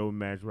Samoa Joe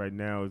match right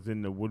now is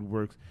in the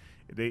woodworks.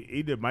 They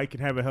either might can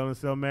have a Hell in a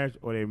Cell match,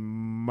 or they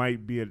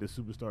might be at the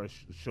Superstar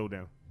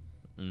Showdown.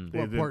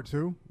 What, part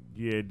 2?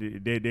 Yeah,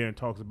 they're in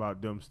talks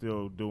about them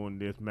still doing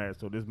this match.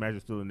 So this match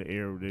is still in the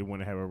air. They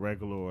want to have a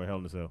regular or a Hell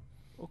in a Cell.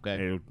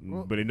 Okay,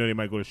 But they know they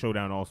might go to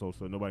Showdown also,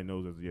 so nobody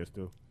knows as yet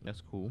still.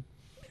 that's cool.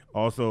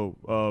 Also,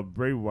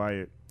 Bray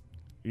Wyatt,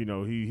 you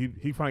know,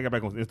 he finally got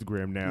back on his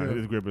Instagram now. Yeah.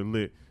 His Instagram been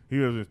lit. He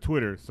was on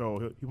Twitter, so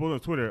he posted on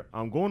Twitter,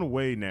 I'm going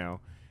away now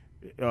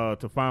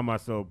to find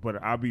myself,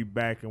 but I'll be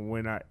back.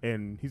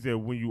 And he said,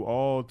 when you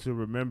all to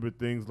remember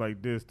things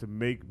like this to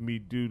make me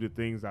do the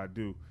things I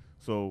do.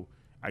 So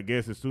I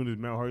guess as soon as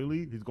Mount Hardy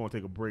leaves, he's going to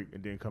take a break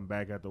and then come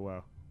back after a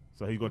while.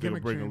 So he's going to take a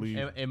Gimmick break and change.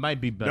 leave. It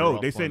might be better. No,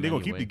 off they for saying him they're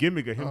going to keep the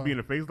anyway. gimmick of him being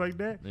a face like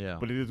that, Yeah.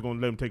 but they're just going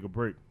to let him take a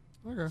break.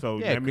 Okay. So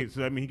Yeah, that means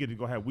he get to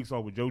go have weeks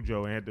off with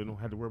JoJo and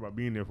have to worry about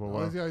being there for a All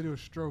while. he's got to do is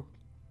stroke.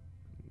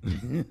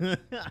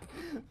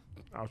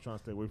 I was trying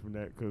to stay away from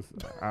that because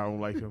I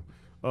don't like him.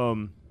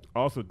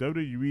 Also,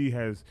 WWE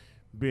has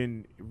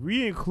been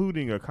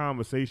re-including a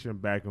conversation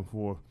back and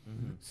forth.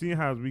 Seeing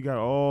how we got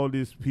all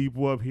these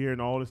people up here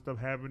and all this stuff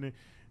happening,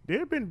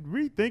 they've been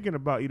rethinking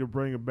about either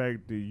bringing back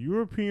the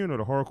European or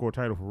the hardcore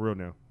title for real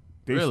now.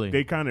 Really?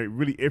 They kind of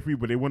really iffy,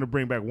 but they want to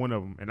bring back one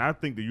of them. And I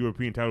think the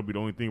European title will be the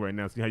only thing right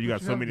now. See how you got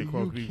so have many the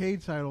cross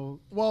UK title.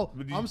 Well,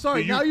 But I'm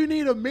sorry. the Now you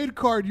need a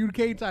mid-card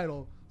UK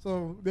title.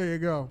 So there you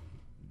go.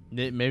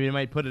 Maybe they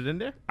might put it in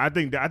there. I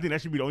think that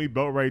should be the only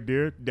belt right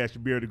there that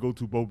should be able to go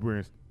to both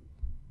brands.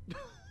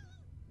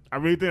 I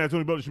really think that's the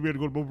only belt that should be able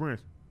to go to both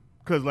brands.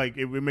 Because like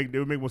it would make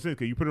more sense.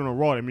 Because you put it on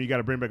Raw, I mean you got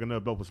to bring back another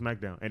belt for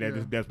SmackDown, and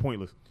Yeah. that's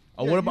pointless.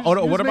 Oh, Yeah, what you about? just-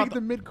 Oh, you what just about make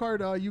the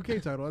mid-card UK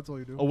title? That's all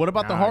you do. Oh, what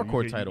about the Nah,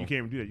 hardcore you title? can't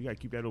even do that. You got to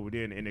keep that over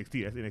there in the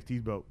NXT. That's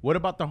NXT's belt. What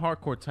about the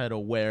hardcore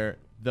title, where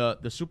the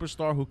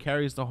superstar who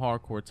carries the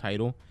hardcore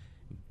title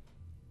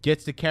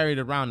gets to carry it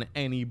around to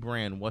any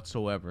brand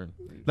whatsoever?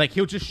 Like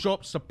he'll just show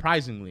up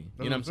surprisingly.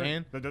 You know what I'm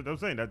saying? That's what I'm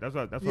saying. That's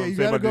what Yeah, I'm you saying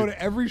got to about go this.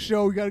 to every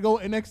show. You got to go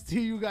NXT.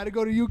 You got to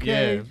go to UK.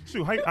 Yeah.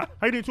 Shoot,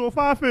 how did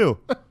 205 feel?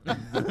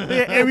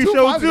 They at every 205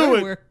 show is too.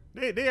 everywhere.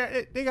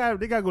 They got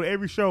to go to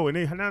every show, and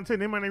they 9 10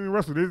 they might not even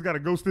wrestle. They just got to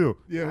go still.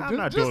 Yeah, I'm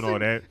not doing all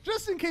that.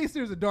 Just in case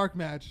there's a dark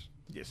match.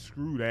 Yeah,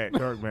 screw that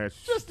dark match.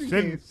 Just in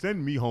case.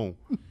 Send me home.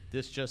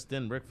 This just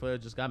in, Ric Flair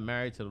just got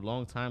married to the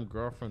longtime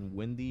girlfriend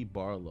Wendy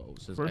Barlow.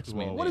 Says First of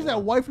X-Man. all, What is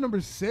that, wife number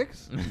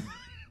 6?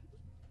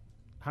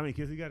 How many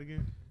kids he got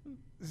again?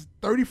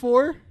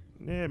 34?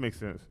 Yeah, it makes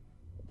sense.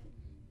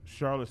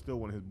 Charlotte's still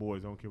one of his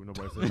boys. I don't care what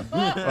nobody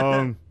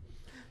says.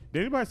 Did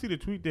anybody see the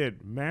tweet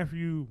that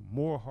Matthew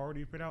Moore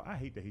Hardy put out? I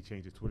hate that he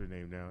changed his Twitter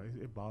name now.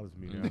 It bothers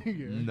me now.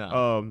 Yeah.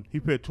 No. He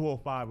put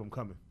 205. I'm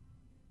coming.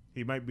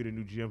 He might be the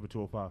new GM for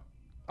 205.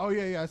 Oh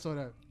yeah, I saw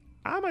that.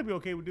 I might be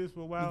okay with this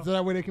for a while. So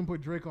that way they can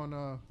put Drake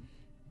on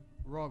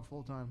Raw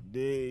full time.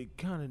 They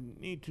kind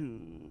of need to.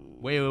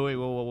 Wait,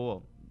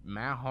 whoa.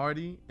 Matt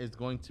Hardy is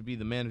going to be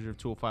the manager of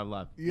 205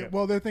 Live. Yeah, Yeah.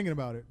 well they're thinking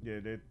about it. Yeah,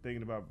 they're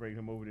thinking about bringing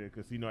him over there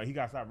because he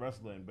got to stop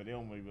wrestling, but they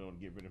don't really want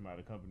to get rid of him out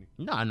of the company.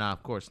 No,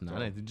 of course not. So-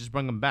 They just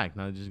bring him back.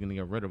 Now they're just gonna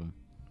get rid of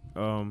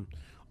him.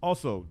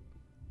 Also,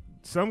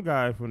 some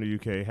guy from the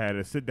UK had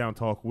a sit down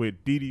talk with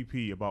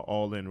DDP about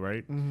All In,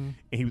 right? Mm-hmm.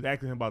 And he was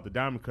asking him about the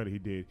diamond cutter he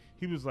did.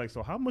 He was like,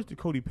 "So how much did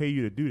Cody pay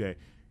you to do that?"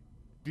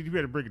 DDP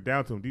had to break it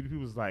down to him. DDP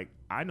was like,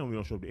 "I normally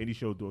don't show up to any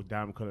show do a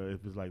diamond cutter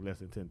if it's like less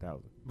than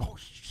 10,000."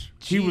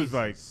 He was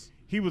like,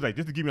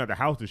 just to get me out the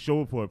house to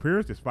show up for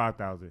appearance, it's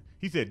 5,000.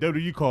 He said,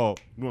 "WWE call.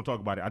 We won't talk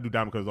about it. I do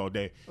diamond cutters all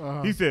day."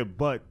 Uh-huh. He said,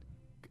 "But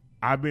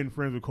I've been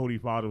friends with Cody's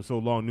father so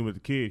long, knew him as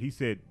a kid." He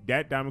said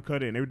that diamond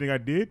cutter and everything I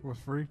did, Was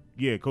free.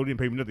 yeah, Cody didn't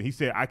pay me nothing. He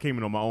said I came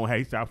in on my own hat.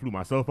 He said I flew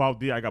myself out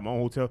there. I got my own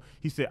hotel.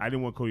 He said I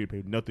didn't want Cody to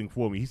pay nothing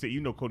for me. He said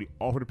Cody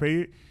offered to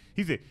pay it.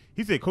 He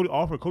said Cody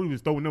offered. Cody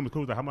was throwing numbers.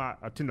 Cody was like, "How much?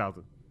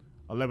 10,000,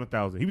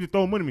 11,000." He was just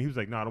throwing money at me. He was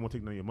like, "Nah, I don't want to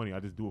take none of your money. I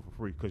just do it for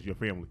free because you're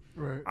family."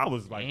 Right. I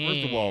was like,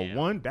 first of all,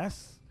 Damn.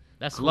 that's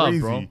That's crazy. love,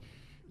 bro.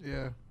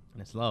 Yeah.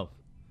 That's love.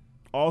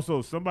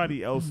 Also,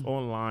 somebody else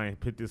online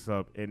picked this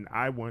up, and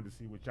I wanted to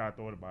see what y'all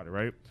thought about it,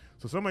 right?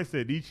 So somebody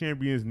said these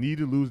champions need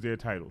to lose their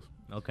titles.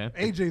 Okay.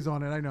 AJ's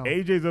on it, I know.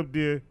 AJ's up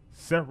there,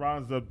 Seth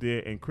Rollins up there,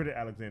 and Critic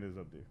Alexander's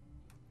up there.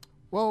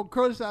 Well,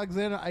 Curtis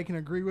Alexander, I can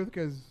agree with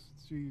because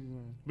she's.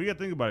 But you got to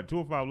think about it.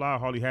 205 Live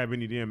hardly have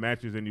any damn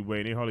matches anyway,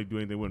 and they hardly do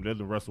anything with them. They let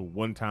them wrestle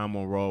one time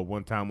on Raw,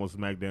 one time on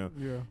SmackDown,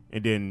 Yeah.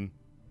 and then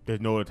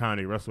there's no other time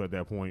they wrestle at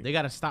that point. They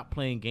got to stop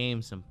playing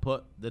games and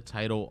put the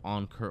title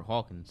on Kurt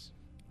Hawkins.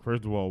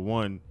 First of all,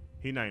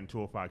 he not in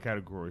 205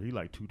 category. He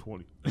like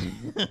 220.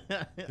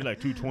 He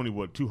like 220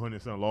 with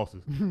 200 some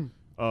losses.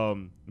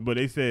 But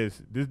this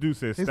dude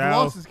says His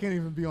Styles. losses can't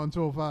even be on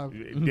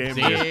 205. Damn.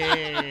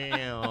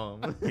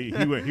 Damn.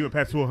 he went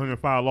past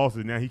 205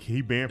 losses. Now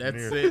he banned from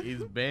That's there. it.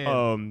 He's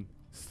banned.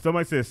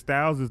 Somebody says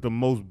Styles is the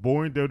most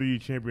boring WWE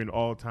champion of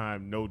all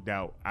time, no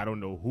doubt. I don't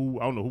know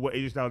what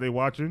AJ Styles they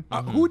watching.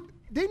 Who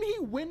didn't he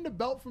win the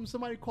belt from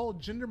somebody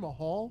called Jinder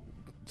Mahal?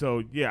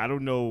 So yeah, I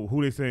don't know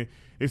who they saying.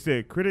 They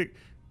said Critic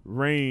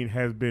Reign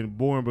has been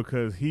boring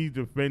because he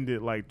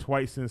defended like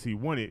twice since he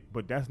won it,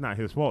 but that's not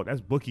his fault.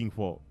 That's booking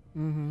fault.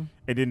 Mm-hmm.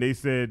 And then they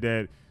said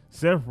that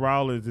Seth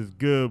Rollins is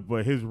good,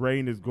 but his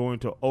reign is going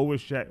to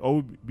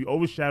be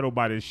overshadowed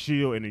by the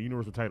Shield and the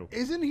Universal title.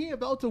 Isn't he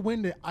about to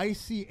win the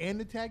IC and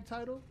the tag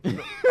title? Look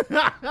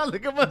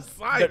at my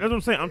side. That's what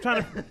I'm saying. I'm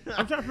trying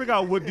to figure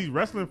out what these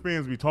wrestling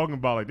fans be talking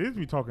about. Like they just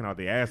be talking out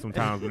their ass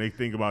sometimes when they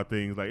think about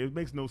things. Like it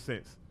makes no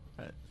sense.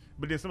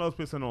 But then somebody else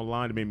put something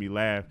online that made me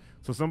laugh.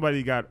 So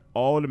somebody got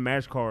all the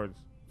match cards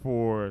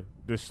for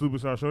the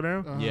Superstar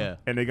Showdown. Uh-huh. Yeah.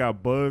 And they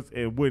got Buzz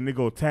and Wood, and they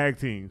go tag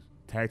teams.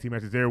 Tag team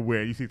matches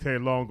everywhere. You see Terry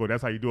Long go,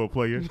 that's how you do a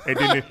player. And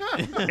then,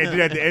 and then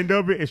at the end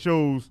of it, it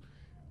shows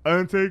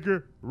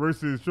Undertaker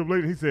versus Triple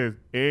H. He says,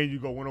 and you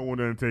go one-on-one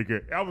with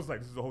Undertaker. I was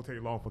like, this is a whole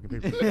Terry Long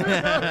fucking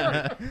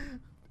paper.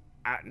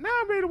 Now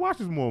I'm ready to watch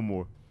this more and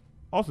more.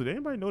 Also, did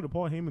anybody know that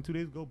Paul Heyman 2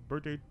 days ago,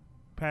 birthday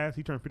passed,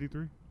 he turned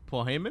 53?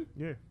 Paul Heyman?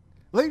 Yeah.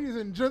 Ladies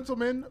and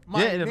gentlemen,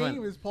 my Yeah,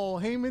 name is Paul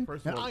Heyman,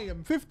 First of and all, I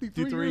am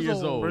 53 53 years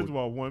years old. First of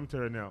all, let me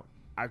tell you now,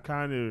 I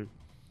kind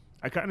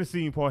of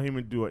seen Paul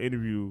Heyman do an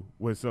interview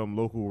with some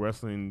local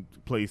wrestling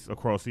place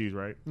across seas,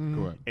 right?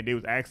 Correct. And they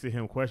was asking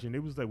him questions. They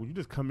was like, would you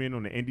just come in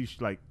on the indie,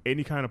 like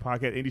any kind of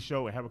podcast, indie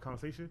show and have a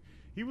conversation?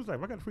 He was like,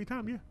 if I got free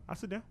time, yeah, I'll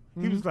sit down.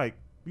 He was like,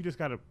 you just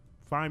got to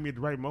find me at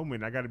the right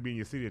moment. I got to be in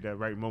your city at that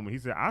right moment. He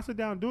said, I'll sit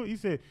down and do it. He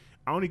said,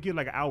 I only get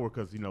like an hour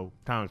because,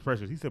 time is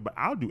precious. He said, but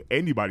I'll do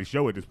anybody's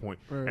show at this point.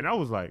 Right. And I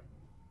was like,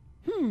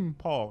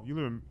 Paul, you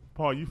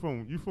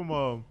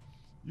from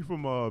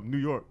New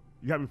York.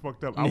 You got me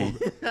fucked up.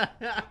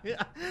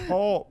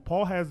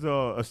 Paul has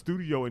a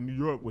studio in New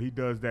York where he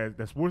does that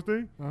sports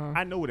thing. Uh-huh.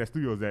 I know where that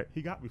studio is at.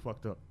 He got me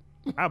fucked up.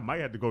 I might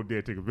have to go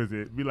there, take a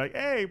visit, be like,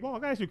 hey, Paul, I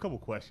got to ask you a couple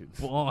questions.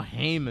 Paul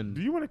Heyman.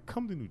 Do you want to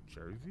come to New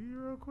Jersey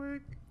real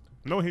quick?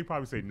 No, he'd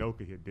probably say no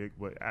because he's a dick,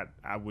 but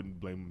I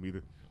wouldn't blame him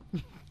either.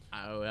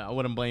 I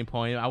wouldn't blame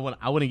Paul Heyman.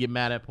 I wouldn't get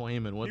mad at Paul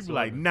Heyman He'd be whatsoever.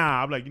 like,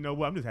 nah. I'm like, you know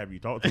what? I'm just happy you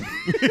talked to me.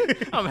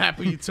 I'm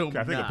happy you told me.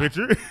 Can I take nah. a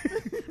picture?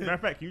 Matter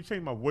of fact, can you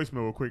change my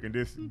voicemail real quick and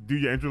just do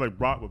your intro like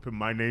Brock but put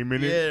my name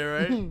in it? Yeah,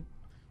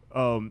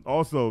 right.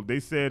 Also, they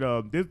said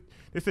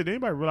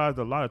anybody realized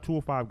a lot of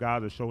 205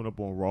 guys are showing up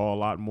on Raw a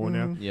lot more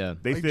now. Yeah.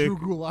 They Like said Drew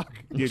Gulak.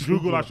 yeah, Drew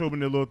Gulak showed up in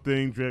their little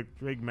thing.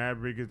 Drake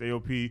Maverick is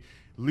AOP.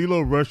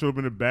 Lilo Rush showed up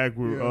in the back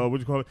with Yeah. what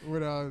you call it?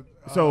 With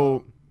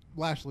So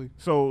Lashley.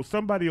 so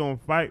somebody on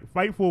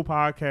Fightful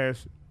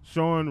podcast,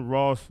 Sean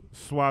Ross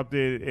swapped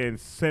it and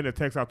sent a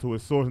text out to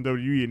his source in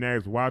WWE and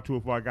asked why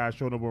 205 guys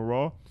showing up on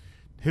Raw.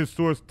 His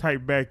source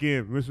typed back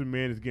in, Mr.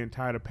 McMahon is getting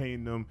tired of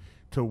paying them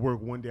to work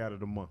one day out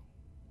of the month.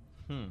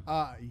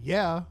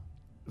 Yeah.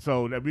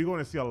 So that we're going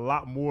to see a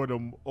lot more of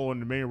them on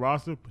the main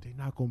roster, but they're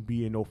not going to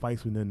be in no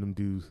fights with none of them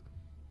dudes.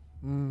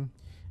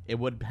 It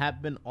would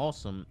have been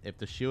awesome if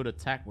the Shield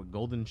attacked with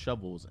golden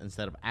shovels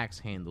instead of axe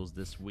handles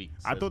this week.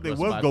 I thought they Russ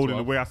was golden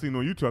the 512. way I seen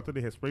on YouTube. I thought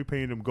they had spray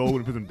painted them gold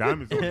and put some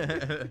diamonds on it.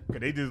 Cause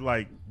they just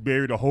like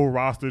buried the whole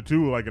roster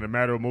too, like in a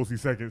matter of mostly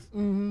seconds.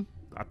 Mm-hmm.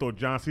 I thought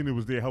John Cena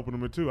was there helping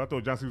them too. I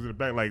thought John Cena was in the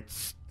back like,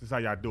 this is how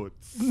y'all do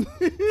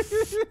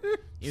it.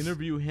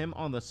 Interview him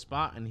on the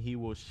spot, and he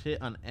will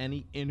shit on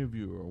any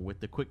interviewer with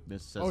the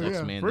quickness. Says Oh, yeah.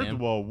 X-Man First Dan.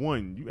 of all,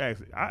 one, you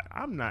ask.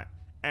 I'm not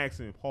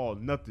asking Paul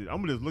nothing. I'm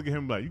gonna just look at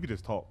him like, you can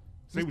just talk.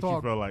 Say Just what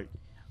talk. you feel like.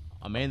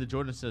 Amanda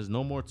Jordan says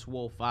no more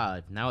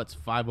 205. Now it's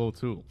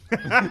 502.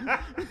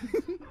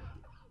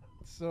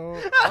 So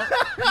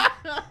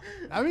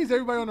that means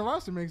everybody on the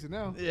roster makes it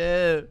now.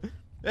 Yeah.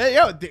 Hey,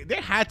 yo, they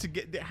have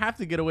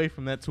to get away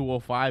from that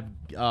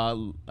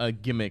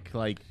 205 gimmick.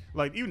 Like,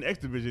 Like even the X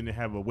Division didn't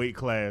have a weight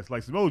class.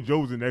 Like Samoa Joe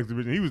was in the X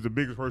Division. He was the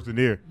biggest person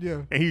there.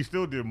 Yeah. And he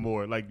still did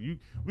more. Like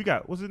we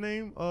got what's his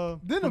name?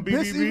 Didn't from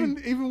Abyss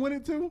BBB? even win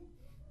it too?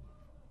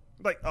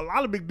 Like a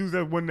lot of big dudes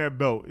that won that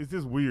belt. It's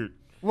just weird.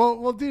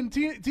 Well, didn't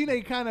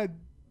TNA kind of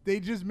they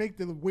just make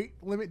the weight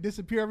limit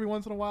disappear every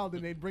once in a while,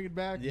 then they bring it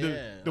back?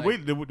 Yeah. The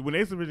weight when the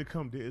X Division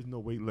come, there is no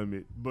weight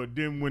limit. But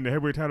then when the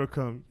heavyweight title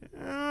come,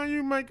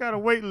 you might got a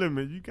weight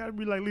limit. You got to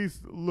be like at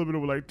least a little bit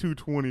over like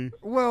 220.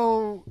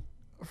 Well,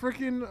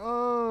 freaking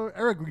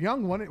Eric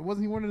Young won it.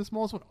 Wasn't he one of the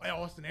smallest ones?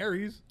 Austin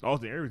Aries.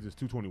 Austin Aries is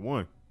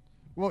 221.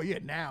 Well, yeah,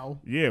 now.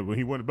 Yeah, when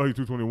he won the belt,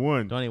 he was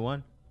 221.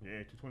 21. Yeah,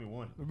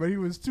 221. But he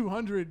was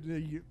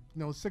 200,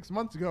 6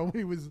 months ago when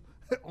he was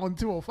on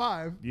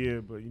 205. Yeah,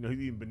 but he's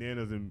eating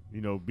bananas and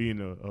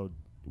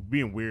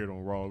being weird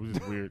on Raw. It was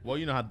just weird. Well,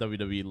 you know how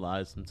WWE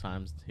lies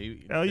sometimes.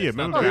 Hell yeah, It's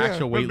not remember the Big-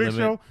 actual remember weight Big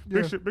limit. Show?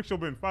 Yeah. Big Show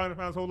been 500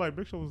 pounds his whole life.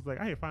 Big Show was like,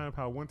 I hit 500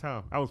 pounds one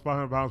time. I was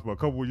 500 pounds for a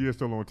couple of years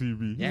still on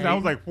TV. He Yeah, said I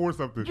was he- like 4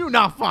 something. You're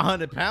not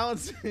 500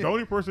 pounds. The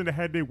only person that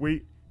had their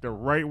weight the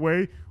right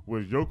way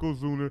was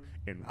Yokozuna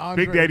and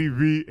Andre. Big Daddy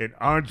V and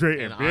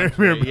Andre and Bam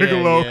Andre, Bam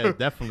Bigelow. yeah,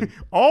 definitely.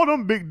 All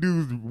them big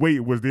dudes' weight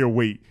was their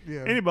weight.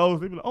 Yeah. Anybody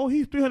else, they'd be like, oh,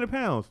 he's 300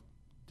 pounds.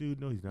 Dude,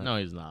 no, he's not. No,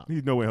 he's not.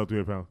 He's nowhere held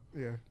 300 pounds.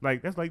 Yeah.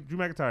 Like, that's like Drew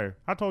McIntyre.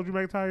 How tall Drew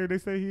McIntyre they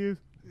say he is?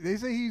 They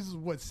say he's,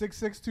 6'6",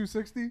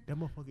 260? That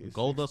motherfucker is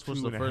Goldust was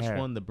 6'2" the and a first half.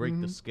 one to break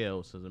the Mhm.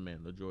 scale, says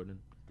Amanda Jordan.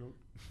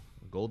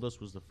 Gold- Goldust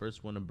was the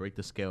first one to break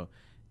the scale.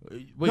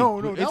 Wait,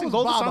 no, that isn't was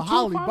Goldust Bob on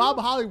Holly. 205? Bob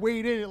Holly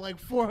weighed in at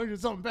like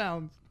 400-something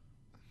pounds.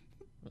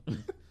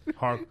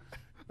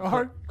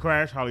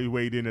 Crash Holly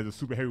weighed in as a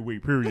super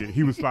heavyweight, period.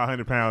 He was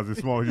 500 pounds as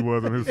small as he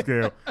was on his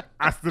scale.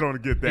 I still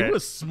don't get that. He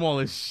was small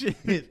as shit.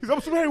 He's I'm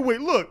super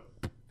heavyweight. Look,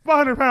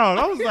 500 pounds.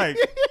 I was like,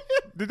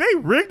 did they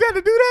rig that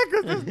to do that?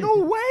 Because there's no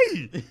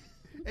way.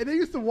 And they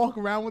used to walk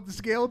around with the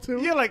scale, too.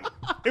 Yeah, like,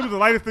 it was the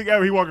lightest thing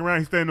ever. He walking around,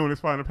 he's standing on his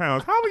 500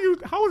 pounds.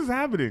 How is this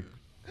happening?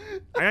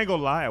 I ain't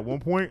gonna lie. At one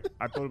point,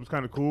 I thought it was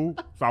kind of cool.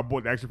 So I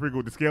bought the action figure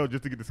with the scale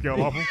just to get the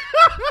scale off him.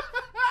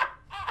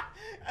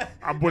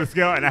 I bought a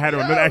scale and I had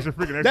another action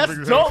figure. And the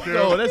action That's figure had a dope,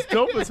 scale. though. That's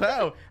dope as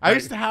hell. I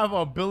used to have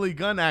a Billy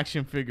Gunn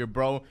action figure,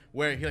 bro,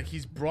 where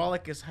he's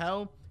brolic as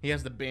hell. He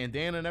has the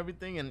bandana and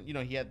everything, and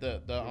he had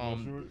the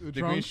green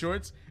trunks.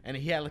 shorts, and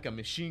he had like a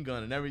machine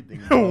gun and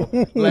everything. Bro.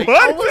 Like,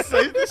 What? I was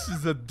like, this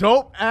is a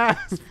dope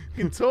ass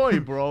fucking toy,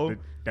 bro.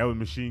 That was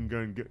machine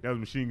gun. That was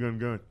machine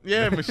gun.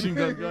 Yeah, machine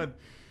gun.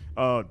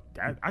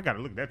 I gotta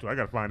look at that too. I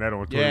gotta find that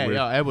on Twitter.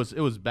 Yeah, it was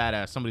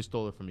badass. Somebody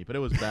stole it from me, but it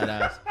was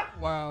badass.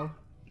 Wow.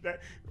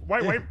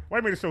 Why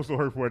made the show so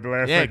hurtful at the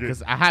last Yeah, second?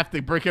 because I have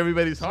to break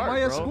everybody's heart,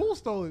 Somebody at bro. school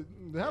stole it.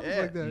 It happens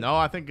Yeah. like that. No,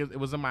 I think it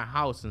was in my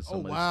house and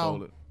somebody wow.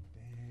 stole it.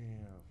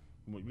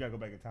 Damn. You gotta go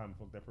back in time and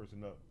fuck that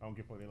person up. I don't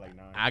give a fuck. They like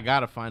 9. I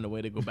gotta find a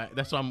way to go back.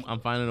 That's why I'm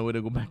finding a way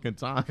to go back in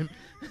time.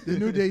 The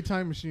New Day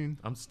time machine.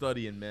 I'm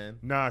studying, man.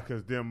 Nah,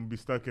 because then I'm gonna be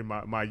stuck in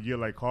my year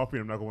like coffee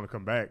and I'm not gonna want to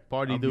come back.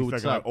 Party I'll dude, be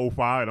what's stuck up? in like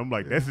 05 and I'm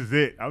like, this is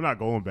it. I'm not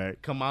going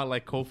back. Come out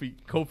like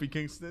Kofi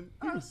Kingston.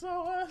 I'm so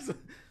awesome.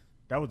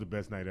 That was the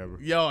best night ever.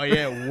 Yo,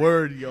 yeah,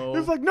 word, yo. It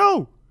was like,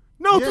 no,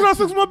 Yeah. 2006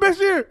 was my best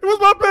year. It was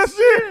my best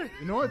year.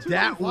 You know what?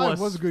 that 2005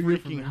 was a good year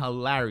for me. freaking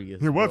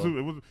hilarious. It was. bro.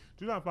 It was.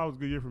 2005 was a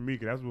good year for me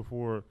because that's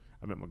before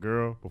I met my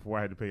girl, before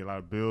I had to pay a lot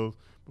of bills,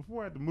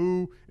 before I had to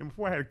move, and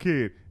before I had a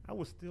kid. I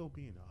was still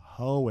being a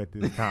hoe at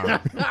this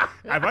time.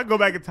 If I go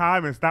back in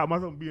time and stop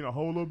myself from being a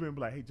hoe a little bit and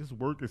be like, hey, just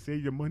work and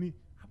save your money,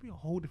 I'd be a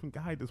whole different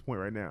guy at this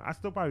point right now. I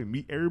still probably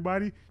meet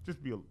everybody,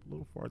 just be a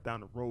little far down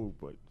the road,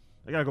 but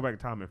I gotta go back in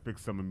time and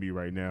fix some of me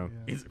right now.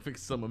 Yeah. He's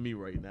fixed some of me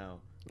right now.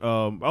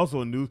 Also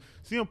in news,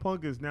 CM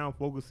Punk is now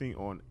focusing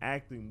on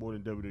acting more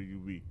than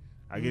WWE.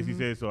 I guess he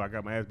said so. I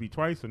got my ass beat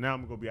twice, so now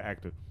I'm gonna be an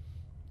actor,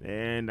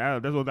 and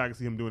that's what I can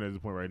see him doing at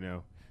this point right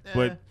now.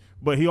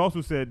 But he also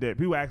said that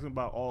people asked him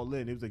about All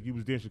In. It was like you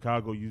was there in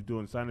Chicago, you was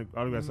doing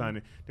autograph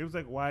signing. They was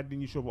like, why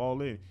didn't you show up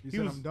All In? He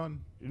said, I'm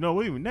done. No,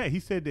 wait even that. He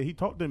said that he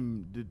talked to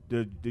them,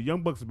 the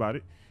Young Bucks about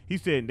it. He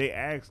said they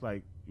asked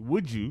like,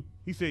 would you?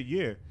 He said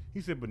yeah. He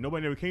said, but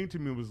nobody ever came to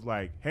me and was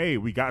like, hey,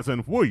 we got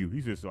something for you.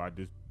 He said, so I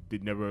just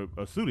did never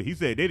suit it. He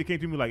said they came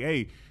to me like,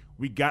 hey,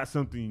 we got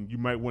something you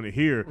might want to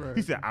hear. Right.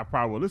 He said, I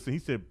probably will listen. He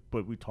said,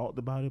 but we talked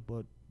about it,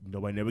 but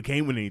nobody never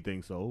came with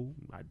anything, so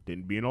I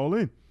didn't be an All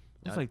In.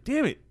 I was like,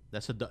 damn it.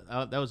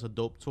 That was a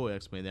dope toy,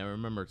 X-Men. I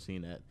remember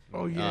seeing that.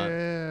 Oh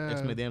yeah.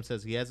 X-Men Dam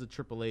says he has a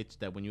Triple H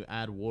that when you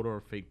add water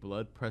or fake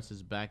blood, press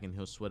his back and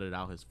he'll sweat it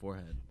out his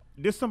forehead.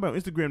 There's somebody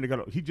on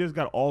Instagram he just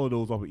got all of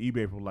those off of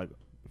eBay for like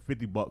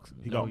 $50.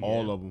 He got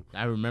all of them.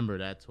 I remember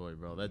that toy,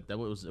 bro. That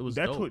was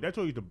that dope. That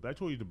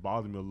toy used to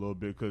bother me a little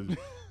bit because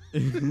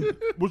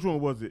which one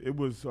was it? It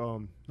was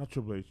not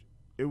Triple H.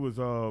 It was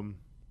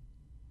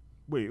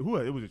wait, who?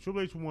 It was a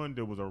Triple H one.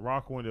 There was a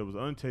Rock one. There was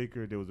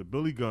Undertaker. There was a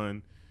Billy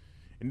Gunn.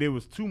 And there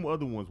was two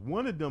other ones.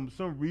 One of them,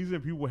 some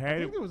reason people had I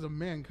think it. there was a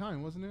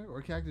Mankind, wasn't it?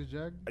 Or Cactus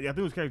Jack? Yeah, I think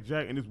it was Cactus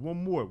Jack. And there's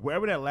one more.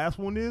 Wherever that last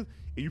one is,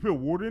 and you put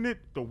water in it,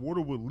 the water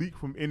would leak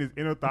from in his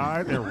inner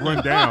thighs and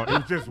run down. It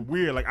was just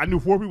weird. Like, I knew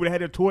 4 people that had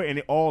that toy, and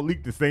they all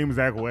leaked the same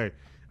exact way.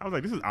 I was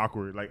like, this is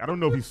awkward. Like, I don't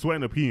know if he's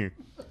sweating or peeing.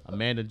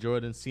 Amanda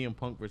Jordan, CM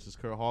Punk versus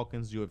Kurt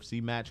Hawkins,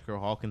 UFC match. Kurt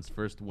Hawkins'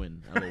 first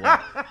win.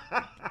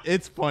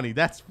 It's funny.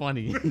 That's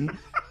funny.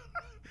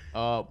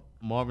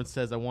 Marvin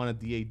says, I want a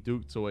D.A.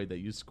 Duke toy that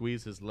you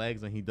squeeze his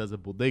legs and he does a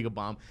bodega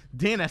bomb.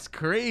 Dan, that's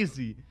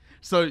crazy.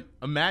 So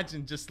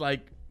imagine just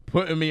like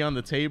putting me on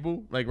the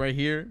table, like right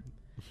here,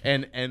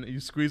 and you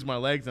squeeze my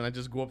legs and I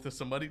just go up to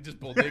somebody, just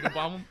bodega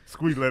bomb them.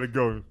 Squeeze, let it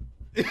go.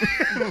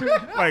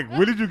 Like,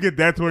 where did you get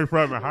that toy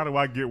from and how do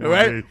I get one?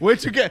 Right?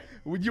 What'd you get?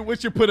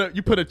 You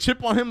put a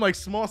chip on him like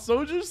Small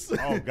Soldiers?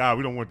 Oh, God,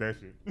 we don't want that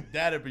shit.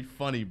 That'd be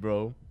funny,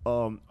 bro.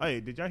 Hey,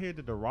 did y'all hear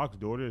that The Rock's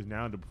daughter is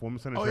now in the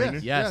Performance Center Oh,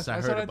 training? Yes,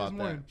 I saw heard that about this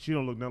that. morning. She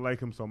don't look nothing like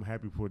him, so I'm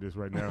happy for this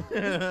right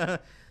now.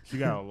 She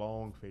got a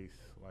long face.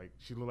 Like,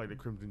 she look like the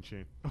Crimson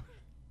Chin.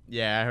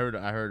 Yeah, I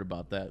heard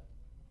about that.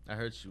 I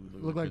heard she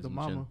would Look like the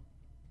mama.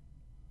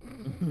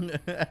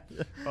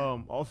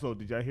 Also,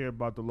 did y'all hear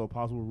about the little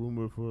possible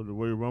rumor for the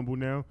Royal Rumble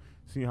now?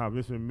 Seeing how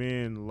Vince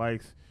McMahon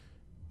likes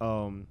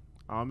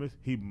Amos,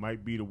 he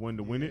might be the one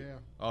to win it.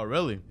 Oh,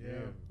 really? Yeah.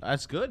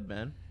 That's good,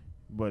 man.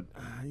 But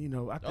I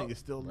think it's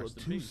still a little rest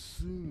in too peace.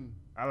 soon.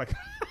 I like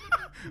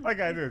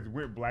I just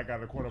went black out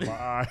of the corner of my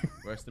eye.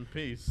 Rest in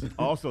peace.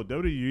 Also,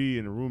 WWE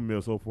and the rumor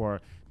mill so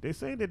far, they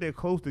saying that they're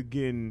close to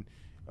getting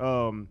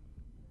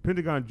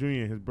Pentagon Jr.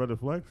 and his brother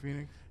Flex.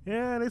 Phoenix.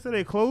 Yeah, they said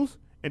they're close.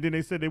 And then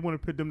they said they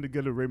want to put them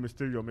together, Rey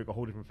Mysterio, and make a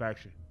whole different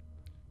faction.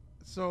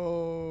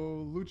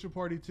 So Lucha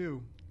Party 2.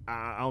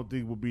 I don't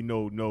think it will be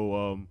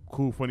no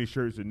cool funny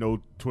shirts and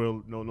no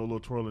little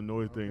twirling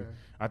noise thing.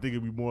 I think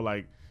it'd be more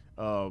like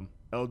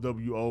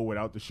LWO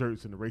without the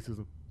shirts and the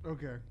racism.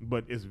 Okay.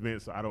 But it's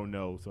Vince, so I don't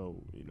know. So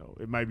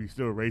it might be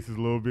still racist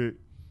a little bit,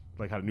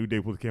 like how the New Day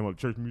supposed to came out with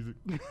church music.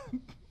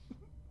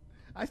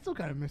 I still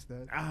kind of miss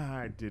that.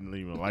 I didn't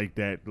even like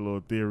that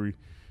little theory.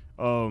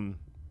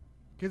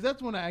 Because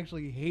that's when I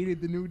actually hated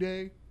the New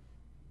Day.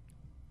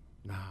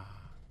 Nah.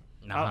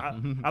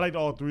 I liked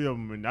all three of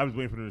them, and I was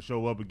waiting for them to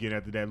show up again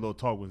after that little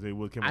talk when they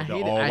came out with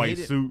the all-white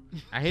suit.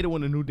 I hated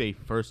when the New Day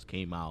first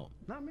came out.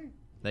 Not me.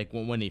 Like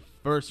when they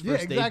first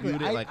exactly.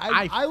 debuted it, like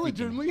I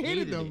legitimately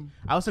hated them.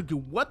 I was like,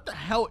 dude, what the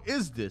hell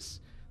is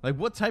this? Like,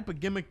 what type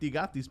of gimmick do you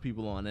got these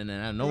people on? And then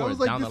I know it's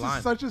down the line. This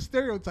is such a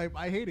stereotype.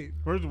 I hate it.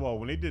 First of all,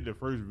 when they did the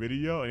first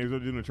video and they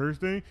was doing the church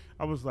thing,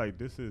 I was like,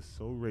 this is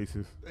so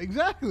racist.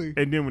 Exactly.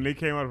 And then when they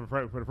came out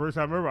for the first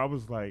time ever, I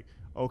was like,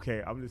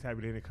 okay, I'm just happy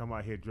they didn't come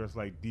out here dressed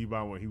like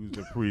D-Von when he was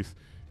the priest.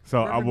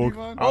 So I was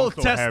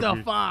so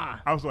testify.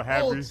 Happy. I was so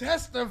happy. Oh,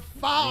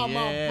 testify,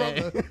 my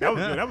brother.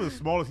 That was the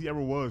smallest he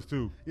ever was,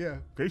 too. Yeah.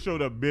 They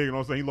showed up big, and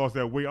all of a sudden he lost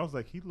that weight. I was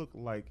like, he looked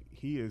like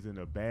he is in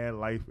a bad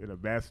life, in a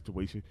bad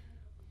situation.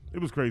 It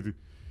was crazy.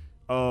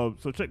 So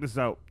check this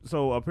out.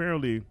 So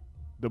apparently,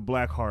 the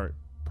Blackheart,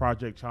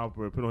 Project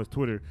Chomper, put on his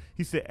Twitter,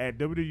 he said at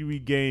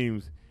WWE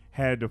Games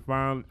had their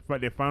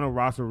final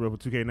roster reveal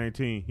for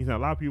 2K19. He said a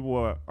lot of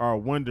people are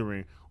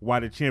wondering why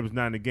the champ is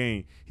not in the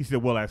game. He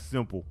said, well, that's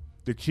simple.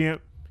 The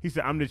champ, he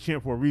said, I'm the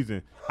champ for a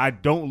reason. I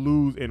don't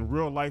lose in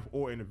real life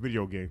or in a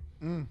video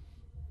game.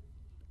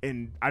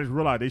 And I just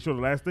realized they showed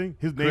the last thing.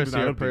 His name is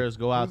not up there. Prayers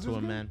go out to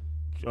him, man.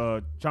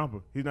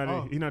 Chomper. He's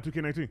not. He's not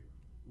 2K19.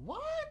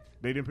 What?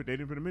 They didn't put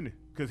him in it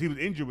because he was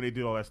injured when they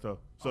did all that stuff.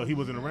 So he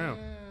wasn't around.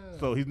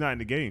 So he's not in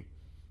the game.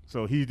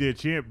 So he did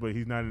champ, but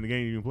he's not in the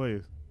game even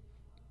plays.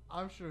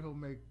 I'm sure he'll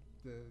make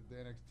the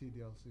NXT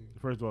DLC.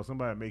 First of all,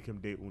 somebody make him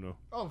date Uno.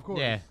 Oh, of course.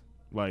 Yeah.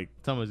 Like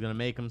somebody's gonna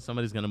make him.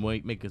 Somebody's gonna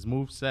make his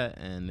move set,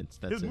 and that's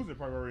his moveset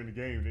probably already in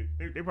the game.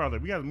 They probably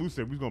like, we got a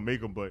moveset. We're gonna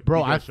make him, but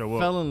bro, I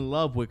fell in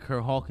love with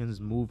Kurt Hawkins'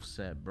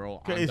 moveset,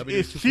 bro.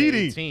 It's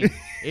cheating.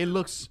 It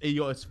looks,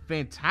 it's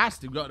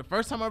fantastic. The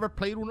first time I ever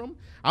played with him,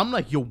 I'm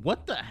like, yo,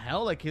 what the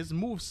hell? Like his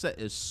moveset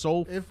is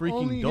so if freaking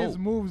only dope. His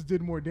moves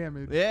did more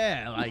damage.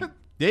 Yeah, like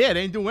they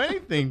didn't do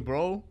anything,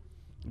 bro.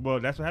 Well,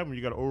 that's what happened when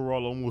you got an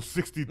overall almost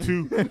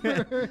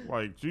 62.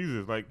 Like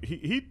Jesus, like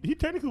he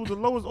technically was the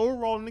lowest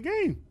overall in the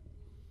game.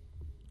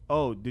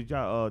 Oh, did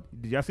y'all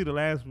see the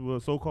last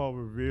so-called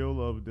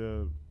reveal of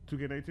the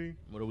 2K19?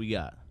 What do we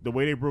got? The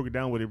way they broke it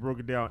down,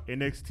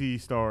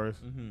 NXT stars,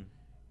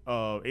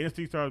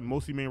 NXT stars,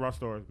 mostly main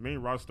roster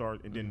stars,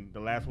 and then the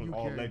last one UK.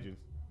 all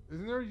legends.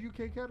 Isn't there a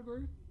UK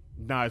category?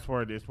 Nah, it's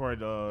part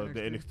of the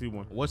NXT? NXT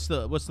one. What's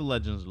the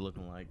legends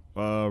looking like?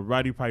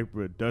 Roddy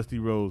Piper, Dusty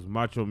Rhodes,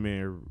 Macho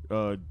Man,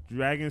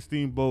 Dragon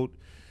Steamboat,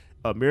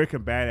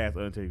 American Badass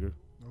Undertaker,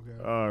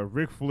 Okay.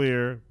 Ric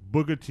Flair,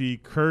 Booker T,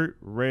 Kurt,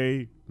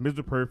 Ray,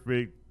 Mr.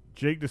 Perfect,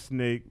 Jake the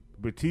Snake,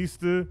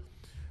 Batista,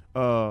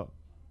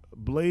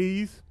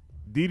 Blaze,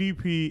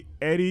 DDP,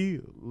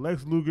 Eddie,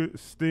 Lex Luger,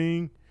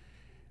 Sting,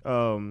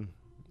 Ricky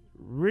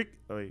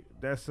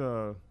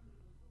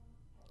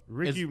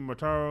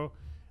Mataro,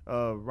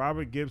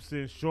 Robert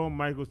Gibson, Shawn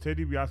Michaels,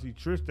 Teddy DiBiase,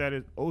 Trish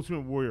Stratus,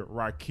 Ultimate Warrior,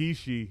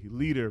 Rikishi,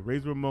 Leader,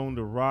 Razor Ramon,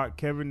 The Rock,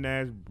 Kevin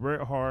Nash,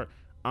 Bret Hart,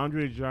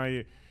 Andre the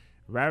Giant,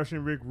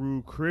 Ravishing Rick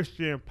Rude,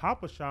 Christian,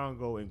 Papa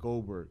Shango, and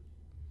Goldberg.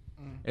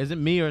 Is it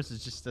me or is it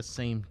just the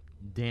same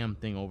damn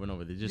thing over and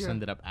over? They just Yeah.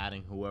 ended up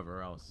adding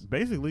whoever else.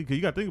 Basically, because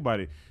you got to think about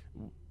it.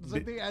 It's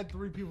like they add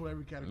 3 people to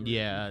every category.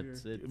 Yeah,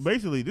 each year. it's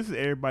Basically, this is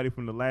everybody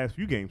from the last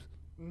few games.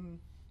 Mhm.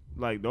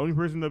 Like, the only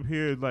person up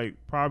here is, like,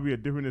 probably a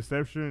different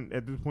exception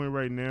at this point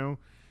right now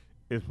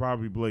is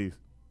probably Blaze.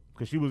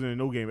 Because she wasn't in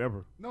no game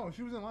ever. No,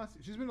 she was in last.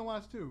 She's been in the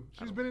last 2.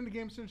 She's been in the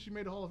game since she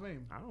made the Hall of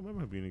Fame. I don't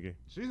remember her being in the game.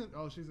 She's in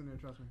there.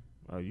 Trust me.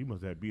 You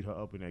must have beat her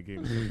up in that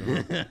game.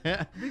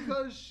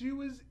 Because she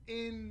was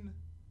in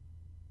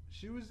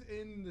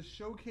the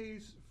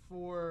showcase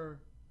for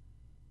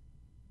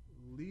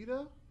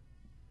Lita,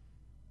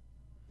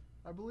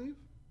 I believe.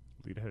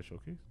 Lita had a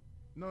showcase?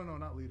 No,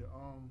 not Lita.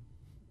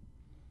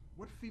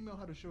 What female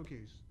had a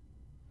showcase?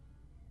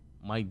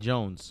 Mike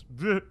Jones.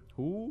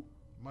 Who?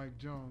 Mike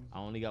Jones. I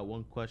only got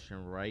one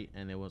question right,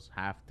 and it was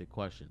half the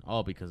question.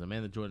 Oh, because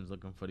Amanda Jordan's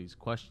looking for these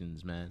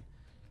questions, man.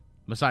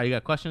 Masai, you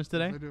got questions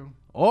today? I do.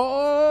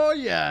 Oh,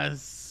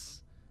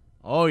 yes.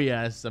 Oh,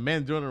 yes.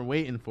 Amanda Jordan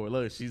waiting for it.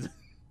 Look, she's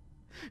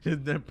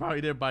they're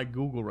probably there by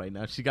Google right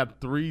now. She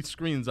got 3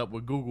 screens up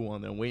with Google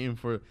on them, waiting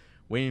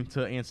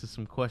to answer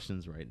some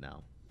questions right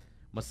now.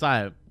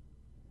 Messiah,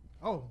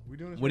 Oh, we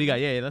doing this? what do you right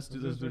got? Yeah, let's do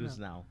Let's do this this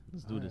now.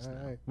 Let's do All this right,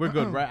 now. all right. We're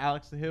good, right,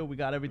 Alex the Hill? We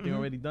got everything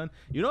already done.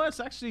 You know, it's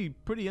actually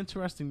pretty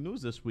interesting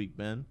news this week,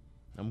 man.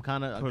 I'm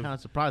kind of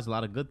surprised. A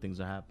lot of good things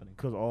are happening.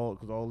 Because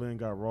all in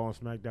got Raw and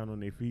SmackDown on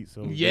their feet.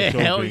 So Yeah, that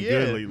show's hell been yeah.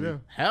 good lately. Yeah.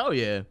 Hell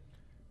yeah.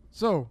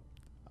 So,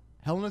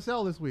 Hell in a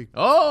Cell this week.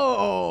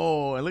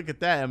 Oh, and look at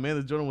that.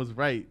 Amanda Jordan was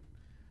right.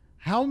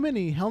 How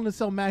many Hell in a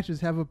Cell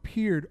matches have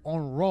appeared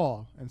on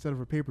Raw instead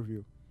of a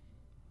pay-per-view?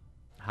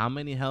 How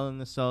many Hell in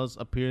the Cells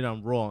appeared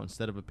on Raw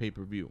instead of a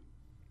pay-per-view?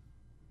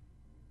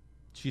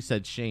 She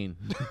said Shane.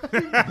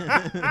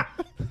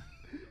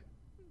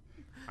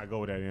 I go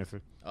with that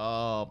answer.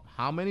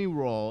 How many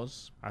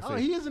Raws? Oh,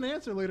 he has an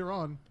answer later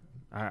on.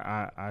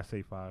 I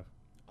say 5.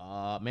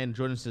 Man,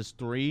 Jordan says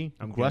 3.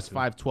 I'm Russ guessing.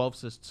 512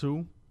 says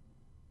 2.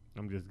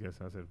 I'm just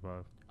guessing. I said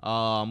 5.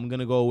 I'm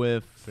gonna go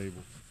with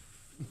Sable.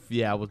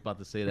 Yeah, I was about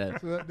to say that.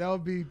 So that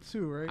would be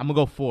 2, right? I'm gonna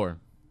go 4.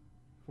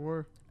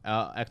 4.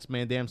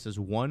 X-Man Dam says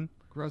 1.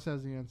 Gruss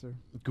has the answer.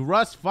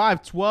 Russ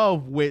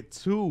 512 with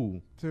 2.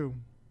 2.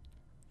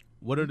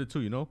 What are the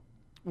 2? You know?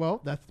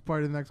 Well, that's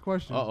part of the next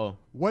question. Uh-oh.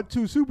 What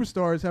 2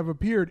 superstars have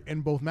appeared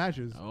in both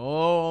matches?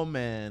 Oh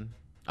man.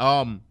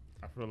 I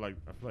feel like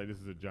this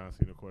is a John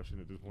Cena question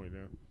at this point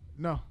now.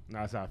 No.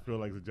 Nah, I feel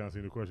like it's a John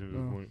Cena question at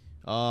this point.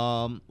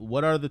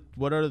 What are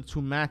the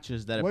 2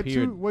 matches that What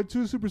appeared what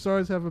 2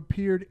 superstars have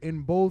appeared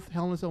in both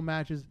Hell in a Cell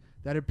matches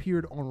that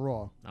appeared on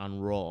Raw? on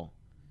Raw?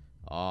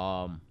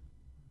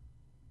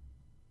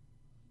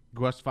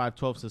 Gruss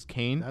 512 says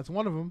Kane. That's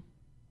one of them.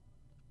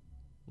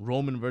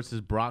 Roman versus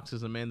Brock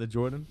says Amanda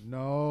Jordan.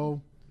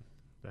 No.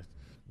 That's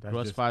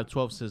Gruss just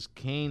 512 says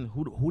Kane.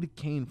 Who did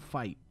Kane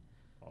fight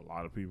a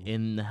lot of people.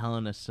 in the Hell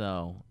in a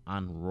Cell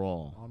on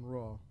Raw? On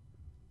Raw.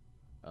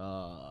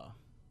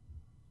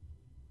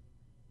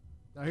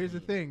 Now here's the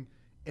thing.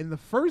 In the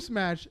first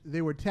match,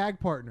 they were tag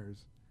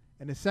partners.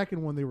 In the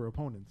second one, they were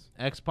opponents.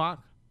 X-Pac.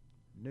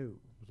 No.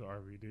 It's a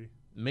RVD.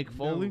 Mick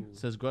Foley No.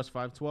 says Gruss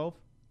 512.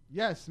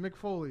 Yes, Mick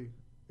Foley.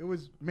 It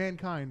was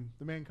Mankind,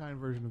 the Mankind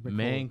version of Mick Foley.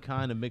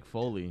 Mankind and Mick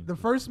Foley. The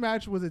first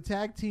match was a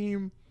tag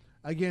team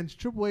against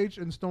Triple H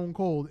and Stone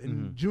Cold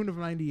in Mhm. June of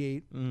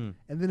 '98, Mm.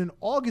 and then in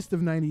August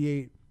of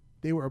 '98,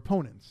 they were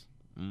opponents.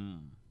 Mm.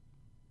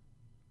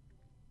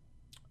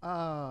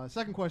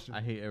 Second question: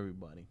 I hate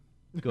everybody.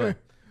 Go ahead.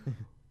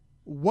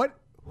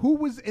 Who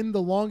was in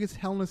the longest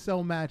Hell in a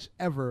Cell match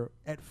ever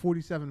at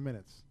 47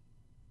 minutes?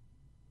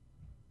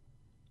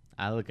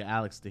 I look at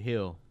Alex the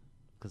Hill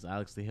because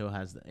Alex the Hill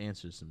has the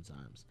answers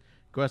sometimes.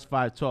 Gruss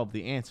 512.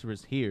 The answer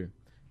is here.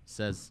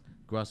 Says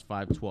Gruss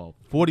 512.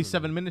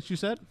 47 minutes. You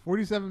said.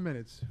 47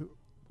 minutes.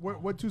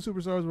 What 2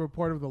 superstars were a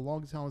part of the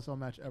longest Hell in a Cell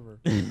match ever?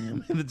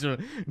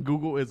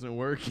 Google isn't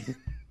working.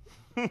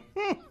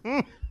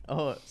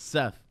 Oh,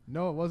 Seth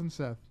No, it wasn't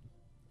Seth.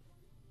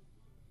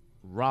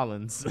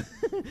 Rollins.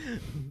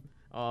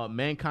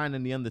 Mankind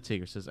and the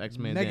Undertaker says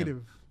X-Man.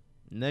 Negative.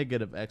 Dam.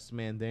 Negative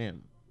X-Man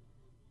Dam.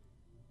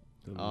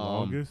 The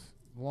longest?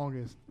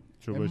 Longest.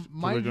 Triple And H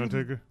mind you,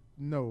 Undertaker?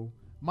 No.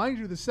 Mind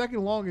you, the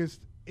second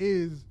longest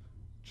is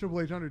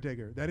Triple H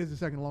Undertaker. That is the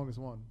second longest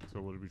one.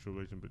 So would it be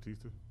Triple H and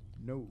Batista?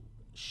 No.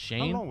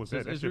 Shane. How long was that?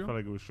 says That shit Israel? felt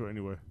like it was short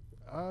anyway.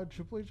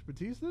 Triple H,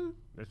 Batista.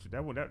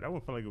 That one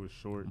felt like it was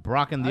short.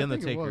 Brock and the I think it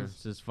Undertaker was.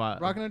 says 5.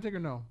 Brock and Undertaker,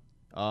 no.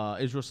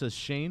 Israel says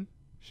Shane.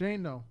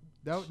 Shane, no.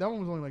 That one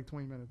was only like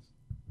 20 minutes.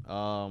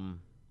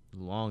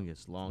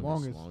 Longest.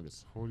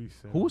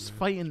 47. Who was minutes.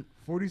 fighting?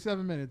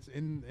 47 minutes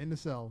in the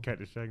cell.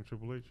 Cactus Jack and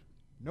Triple H?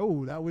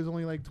 No, that was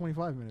only like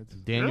 25 minutes.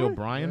 Daniel Really?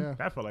 Bryan. Yeah.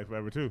 That felt like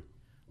forever too.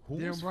 Who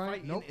Daniel was Bryan?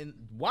 fighting?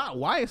 Nope.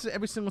 Why is it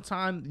every single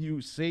time you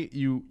say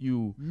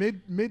you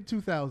Mid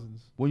 2000s.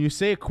 when you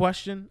say a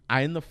question,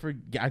 I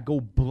go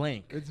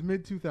blank. It's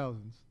mid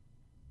 2000s.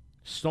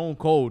 Stone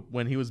Cold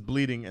when he was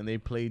bleeding and they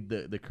played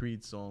the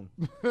Creed song.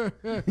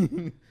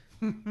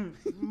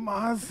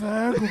 My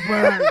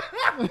sacrifice.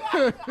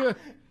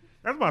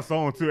 That's my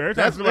song too. Every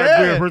time That's somebody it.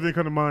 bring a person that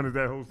come to mind is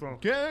that whole song.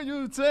 Can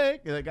you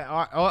take? Like,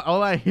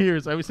 all I hear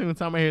is every single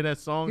time I hear that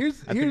song, I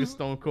think it's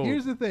Stone Cold.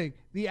 Here's the thing: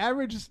 the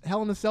average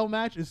Hell in a Cell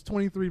match is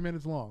 23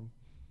 minutes long.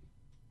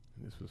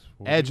 This was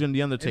 40. Edge and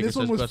the And Undertaker this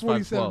one says was Quest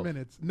 47 512.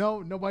 minutes.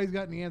 No, nobody's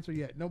gotten the answer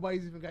yet.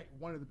 Nobody's even got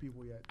one of the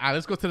people yet. All right,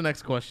 let's go to the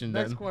next question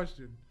Next then.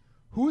 question: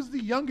 who's the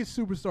youngest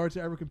superstar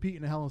to ever compete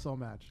in a Hell in a Cell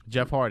match?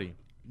 Jeff Hardy.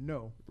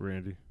 No,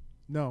 Randy.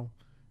 no.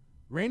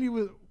 Randy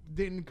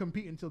didn't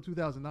compete until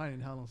 2009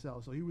 in Hell in a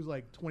Cell, so he was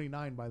like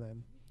 29 by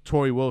then.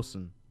 Tori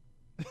Wilson.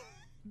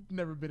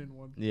 Never been in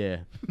one. Yeah.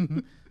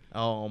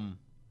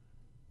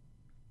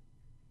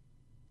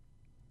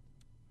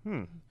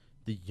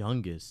 The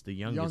youngest.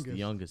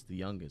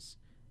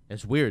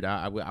 It's weird.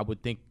 I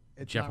would think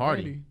It's Jeff not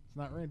Hardy. Randy. It's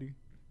not Randy.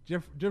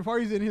 Jeff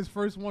Hardy's in his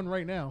first one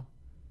right now.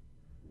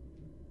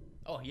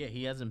 Oh yeah,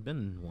 he hasn't been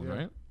in one,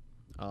 Yeah.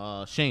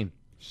 right? Shane.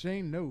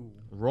 Shane, no.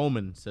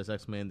 Roman says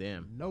X-Man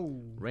Damn.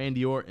 No.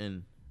 Randy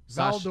Orton.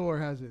 Valdor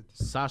has it.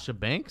 Sasha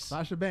Banks.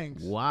 Sasha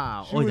Banks.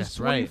 Wow. She Oh, was that's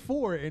right.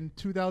 24 in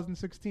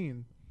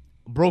 2016.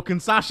 Broken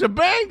Sasha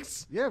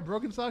Banks. Yeah,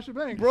 broken Sasha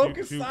Banks.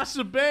 Broken She-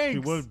 Sasha Banks. She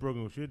was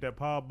broken. She hit that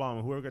power bomb.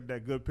 And whoever got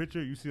that good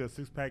picture, you see her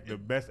six pack, the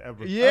best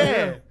ever.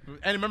 Yeah.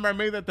 And remember, I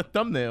made that the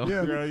thumbnail.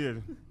 Yeah. Yeah,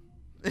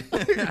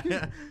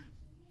 yeah.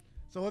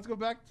 So let's go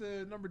back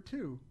to number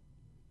 2.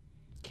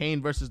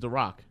 Kane versus The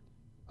Rock.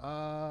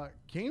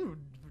 Kane,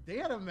 they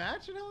had a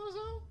match in Hell in a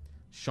Cell?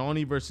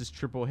 Shawnee versus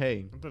Triple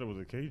H. I thought it was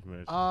a cage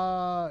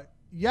match.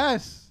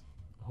 Yes.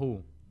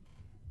 Who?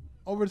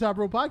 Over the Top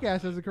Rope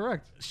Podcast has it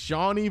correct.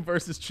 Shawnee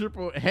versus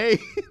Triple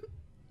H.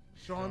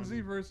 Sean Z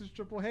versus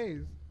Triple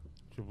Hayes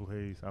Triple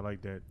Hayes. I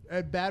like that.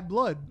 at Bad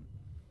Blood.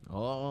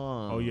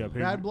 Oh. Oh, yeah.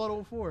 Bad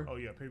Blood 04. Oh,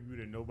 yeah. Pay-per-view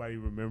that nobody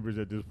remembers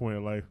at this point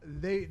in life.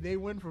 They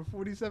win for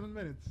 47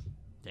 minutes.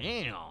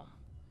 Damn.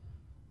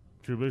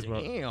 Triple H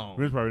Damn.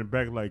 probably in the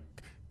back like,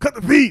 cut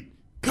the feet!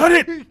 Cut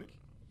it!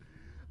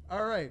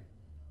 All right.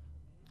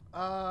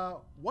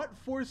 What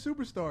 4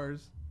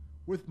 superstars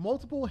with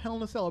multiple Hell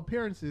in a Cell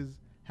appearances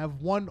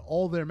have won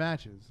all their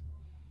matches?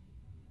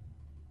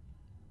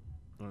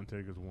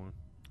 Undertaker's one.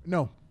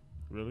 No,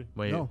 Really?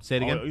 Wait, No. say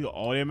it again.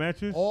 All their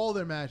matches? all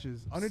their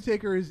matches.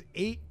 Undertaker is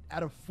 8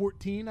 out of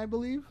 14, I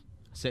believe.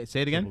 Say it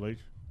again. Triple H.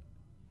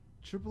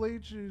 Triple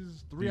H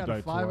is 3 He's out of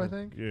like 5, I 12.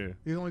 think. Yeah.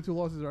 His only 2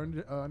 losses are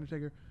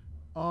Undertaker.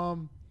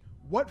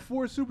 What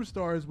 4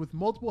 superstars with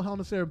multiple Hell in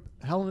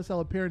a Cell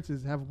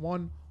appearances have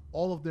won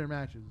all of their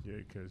matches? Yeah,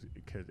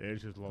 because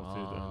Edge just lost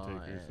his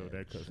Undertaker, so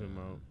that cuts him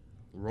out.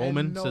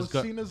 Roman And no, says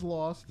Cena's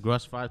lost.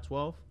 Gruss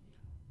 512.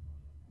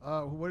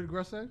 What did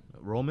Gruss say?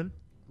 Roman.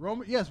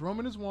 Roman. Yes,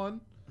 Roman is 1.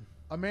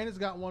 Amanda's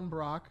got 1.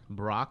 Brock.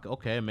 Brock.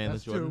 Okay, Amanda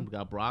That's Jordan. 2. We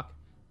got Brock.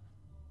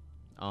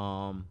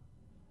 Not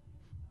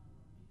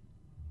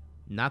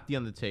the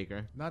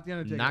Undertaker. Not the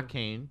Undertaker. Not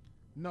Kane.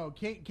 No,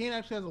 Kane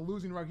actually has a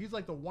losing record. He's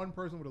like the one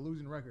person with a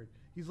losing record.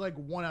 He's like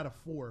 1 out of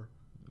 4.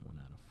 1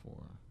 out of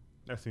 4.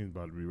 That seems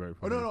about to be right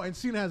for Oh me. no, and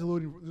Cena has a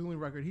losing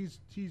record. He's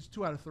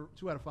 2 out of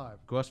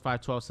 5. Gruss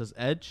 512 says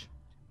Edge.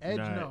 Edge,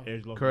 Nah, no.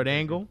 Edge lost Kurt Undertaker.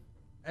 Angle.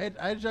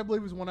 Edge, I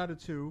believe, is 1 out of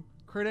 2.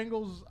 Kurt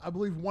Angle's, I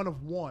believe, 1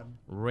 of 1.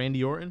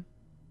 Randy Orton.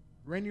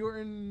 Randy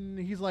Orton,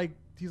 he's like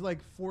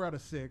 4 out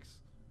of 6.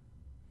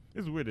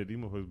 It's weird that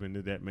Demo has been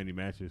in that many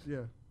matches. Yeah.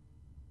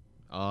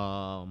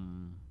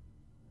 I'm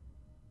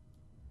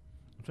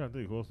trying to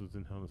think who else is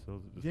in Hell in a Cell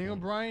at this Daniel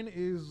point. Bryan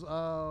is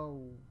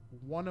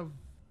 1 of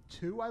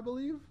 2, I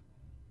believe,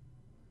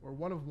 or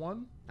 1 of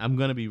 1. I'm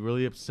gonna be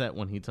really upset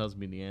when he tells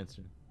me the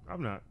answer.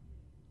 I'm not,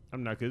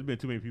 because there's been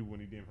too many people when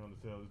he did Hell in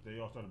a Cell. They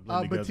all started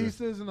blending together.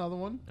 Batista is another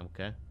one,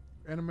 Okay.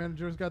 and a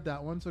manager's got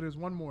that one. So there's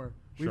one more.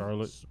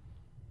 Charlotte.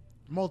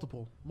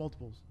 Multiples.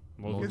 Multiple.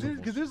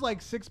 Because there's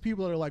like 6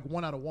 people that are like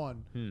 1 out of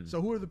 1.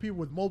 So who are the people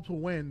with multiple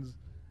wins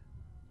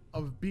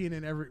of being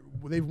in every?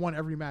 They've won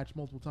every match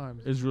multiple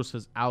times. Israel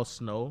says Al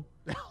Snow.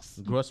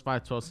 Gruss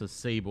 512 says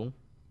Sable.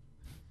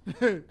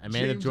 Amanda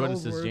James Jordan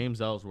says Ellsworth.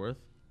 James Ellsworth.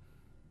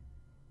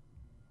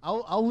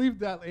 I'll leave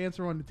that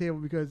answer on the table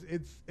because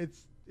it's an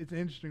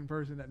interesting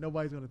person that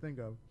nobody's going to think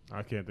of.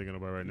 I can't think of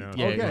nobody right now.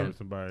 Yeah, I'm yeah. thinking of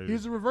somebody.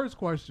 Here's a reverse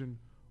question.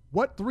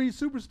 What 3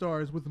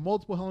 superstars with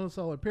multiple Hell in a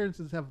Cell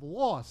appearances have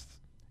lost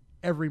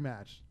every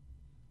match?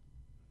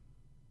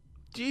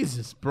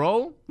 Jesus,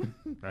 bro.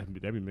 That'd be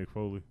Mick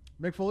Foley.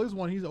 Mick Foley's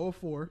won. He's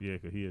 0-4. Yeah,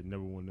 because he had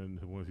never won none of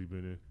the ones he's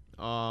been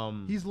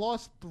in. He's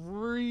lost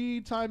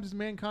 3 times as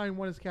Mankind,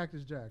 won as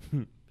Cactus Jack.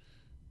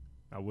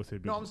 I would say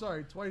big. No, I'm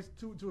sorry. Twice,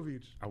 two of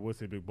each. I would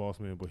say Big Boss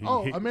Man, but he.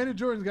 Amanda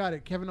Jordan's got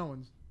it. Kevin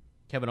Owens.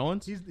 Kevin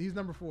Owens? He's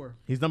number 4.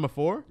 He's number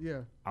 4? Yeah.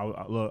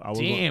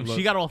 Damn,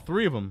 she got all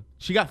 3 of them.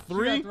 She got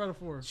 3? She got 3 out of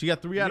 4. She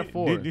got 3 out of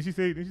 4. Did she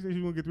say she was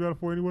going to get 3 out of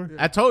 4 anywhere?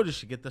 Yeah. I told you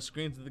she get the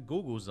screens of the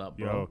Googles up,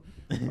 bro.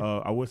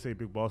 Yo, I would say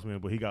Big Boss Man,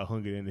 but he got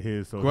hungry into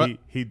his, so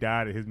he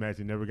died in his match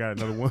and never got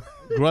another one.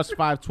 Gruss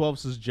 512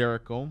 says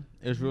Jericho.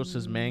 Israel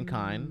says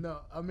Mankind.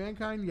 No,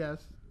 Mankind,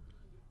 yes.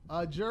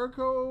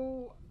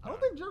 Jericho, I don't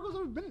think Jericho's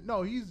ever been.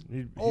 No, he's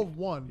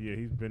 0-1. Yeah,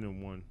 he's been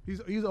in one. He's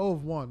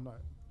 0-1.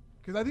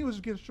 Because I think it was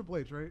against Triple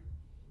H, right?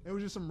 It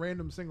was just some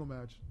random single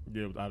match.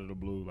 Yeah, it was out of the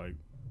blue. Like,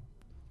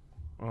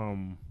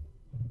 been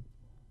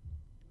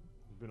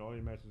all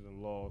your matches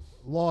and lost.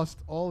 Lost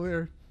all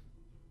their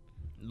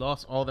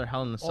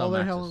Hell in the Cell all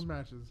their matches. Hell in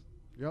matches.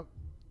 Yep,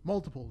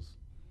 multiples.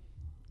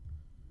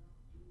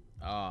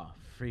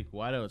 Freak.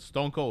 Why do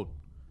Stone Cold?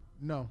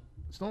 No,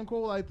 Stone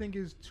Cold I think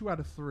is 2 out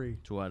of 3.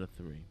 2 out of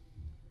 3.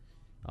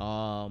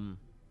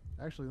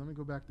 Actually, let me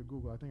go back to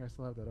Google. I think I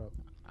still have that up.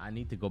 I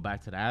need to go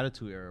back to the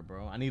Attitude Era,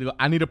 bro. I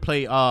need to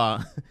play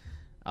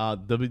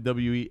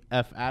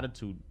WWF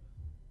Attitude.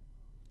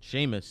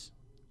 Sheamus,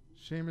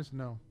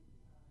 no.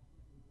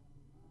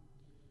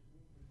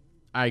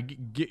 All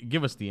right,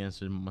 give us the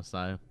answer,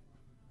 Messiah.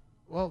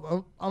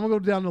 Well, I'm gonna go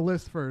down the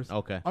list first.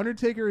 Okay.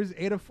 Undertaker is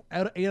 8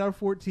 out of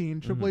 14.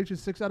 Triple H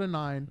is 6 out of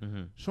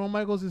 9. Shawn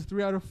Michaels is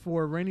 3 out of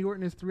 4. Randy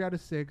Orton is 3 out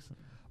of 6.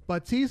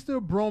 Batista,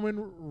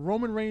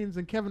 Roman Reigns,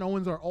 and Kevin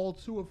Owens are all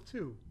 2 of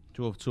 2.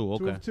 2 of 2.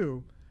 Okay. 2 of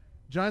 2.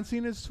 John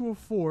Cena is 2 of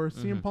 4.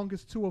 CM Punk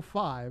is 2 of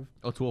 5.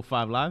 Oh,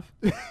 205 live.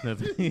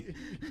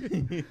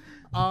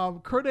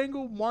 Kurt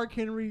Angle, Mark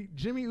Henry,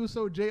 Jimmy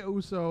Uso, Jey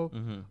Uso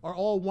are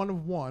all 1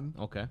 of 1.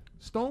 Okay.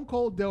 Stone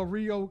Cold, Del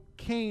Rio,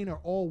 Kane are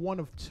all 1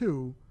 of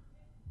 2.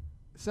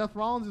 Seth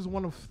Rollins is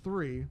 1 of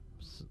 3.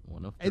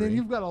 1 of 3. And then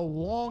you've got a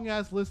long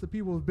ass list of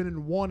people who've been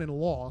in 1 and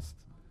lost.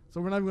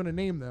 So we're not even going to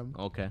name them.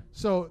 Okay.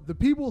 So the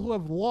people who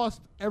have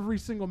lost every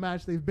single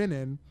match they've been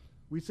in,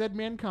 we said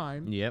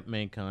Mankind. Yep,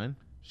 Mankind.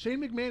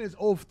 Shane McMahon is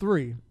 0 of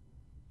 3.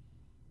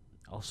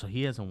 Oh, so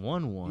he hasn't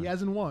won one. He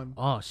hasn't won.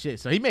 Oh shit!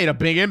 So he made a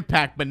big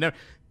impact, but never.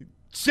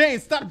 Shane,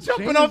 stop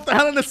jumping off the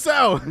Hell in the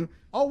Cell.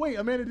 Oh wait,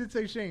 Amanda did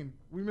say Shane.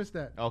 We missed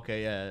that.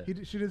 Okay, yeah.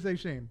 She did say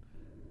Shane.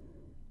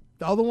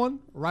 The other one,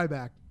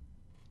 Ryback,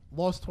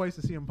 lost twice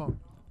to CM Punk.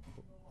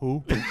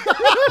 Who?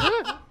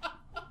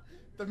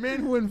 The man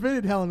who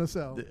invented Hell in a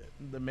Cell.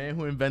 The man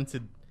who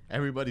invented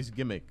everybody's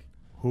gimmick.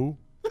 Who?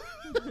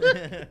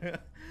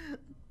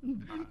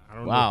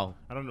 Wow.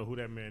 I don't know who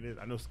that man is.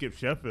 I know Skip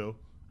Sheffield.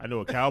 I know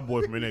a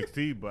cowboy from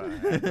NXT, but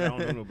I don't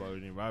know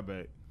nobody named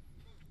Ryback.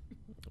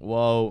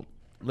 Well,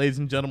 ladies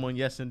and gentlemen,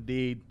 yes,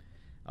 indeed.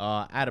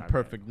 At a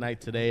perfect night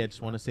today. I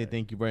just want to say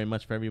thank you very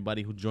much for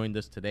everybody who joined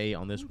us today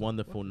on this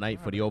wonderful night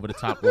for the Over the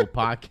Top Rope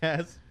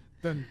podcast.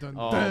 Dun, dun,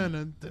 dun,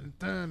 dun, dun,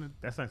 dun.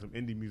 That's like some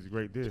indie music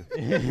right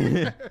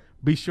there.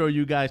 Be sure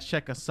you guys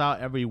check us out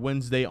every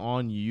Wednesday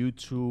on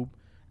YouTube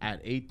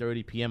at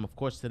 8:30 p.m. Of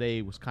course,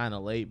 today was kind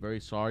of late. Very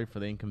sorry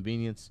for the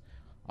inconvenience.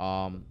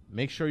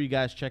 Make sure you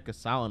guys check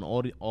us out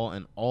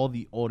on all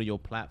the audio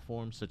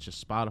platforms such as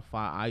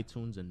Spotify,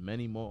 iTunes, and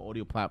many more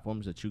audio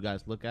platforms that you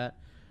guys look at.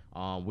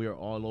 We are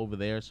all over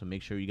there, so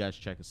make sure you guys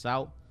check us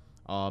out.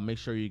 Make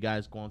sure you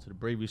guys go onto the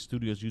Bravery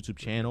Studios YouTube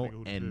channel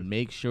and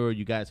make sure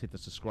you guys hit the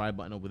subscribe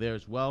button over there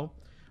as well.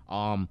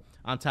 On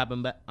top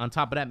of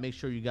that, make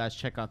sure you guys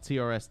check out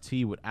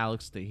TRST with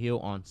Alex the Heel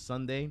on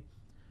Sunday.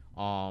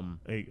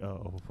 Hey,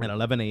 at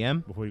 11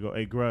 a.m. Before you go,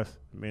 hey, Gruss,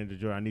 Manager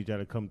Joe, I need y'all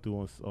to come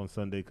through on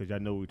Sunday because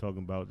y'all know what we're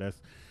talking about.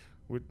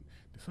 For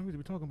some reason,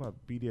 we're talking about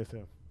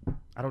BDSM.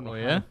 I don't know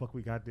how the fuck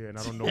we got there, and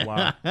I don't know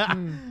why.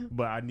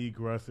 But I need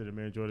Gruss and the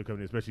Manager Joe to come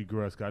in, especially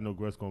Gruss, because I know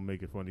Gruss going to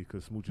make it funny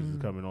because Smooches is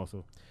coming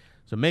also.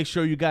 So make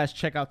sure you guys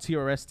check out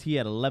TRST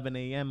at 11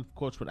 a.m., of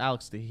course, with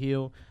Alex the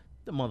Heel,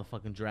 the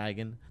motherfucking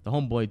Dragon, the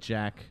homeboy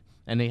Jack,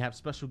 and they have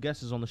special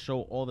guests on the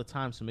show all the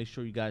time, so make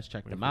sure you guys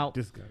check them out.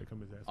 This guy to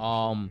come his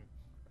ass.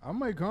 I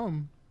might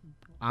come.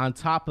 On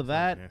top of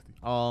that,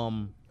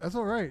 that's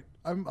all right.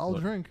 I'll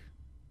drink.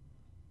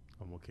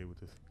 I'm okay with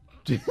this.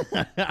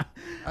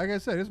 Like I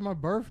said, it's my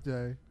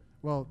birthday.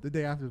 Well, the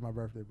day after is my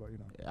birthday, but you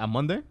know. On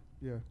Monday?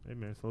 Yeah. Hey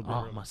man,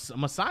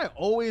 Messiah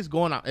always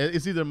going out.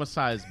 It's either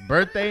Messiah's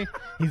birthday,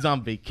 he's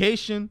on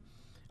vacation.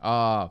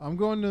 I'm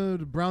going to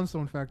the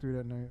Brownstone factory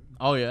that night.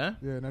 Oh yeah?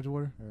 Yeah, Natural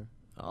Water. Yeah.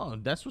 Oh,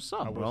 that's what's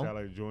up, bro. I wish I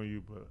like join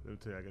you, but let me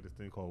tell you, I got this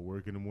thing called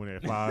work in the morning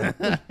at 5.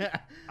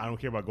 I don't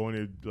care about going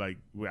there like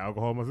with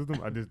alcohol in my system.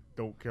 I just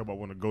don't care about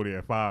wanting to go there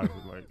at 5.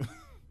 Like.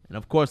 And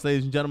of course,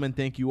 ladies and gentlemen,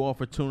 thank you all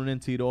for tuning in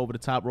to the Over the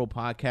Top Rope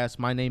podcast.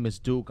 My name is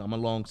Duke. I'm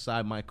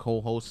alongside my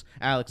co-host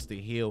Alex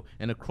the Heel,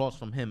 and across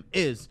from him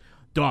is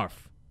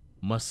Darth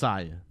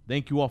Messiah.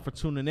 Thank you all for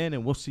tuning in,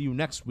 and we'll see you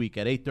next week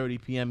at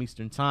 8:30 p.m.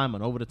 Eastern Time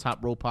on Over the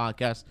Top Rope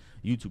podcast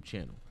YouTube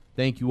channel.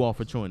 Thank you all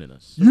for joining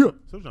us. Yeah.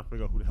 So I'm trying to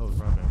figure out who the hell is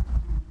Ryback.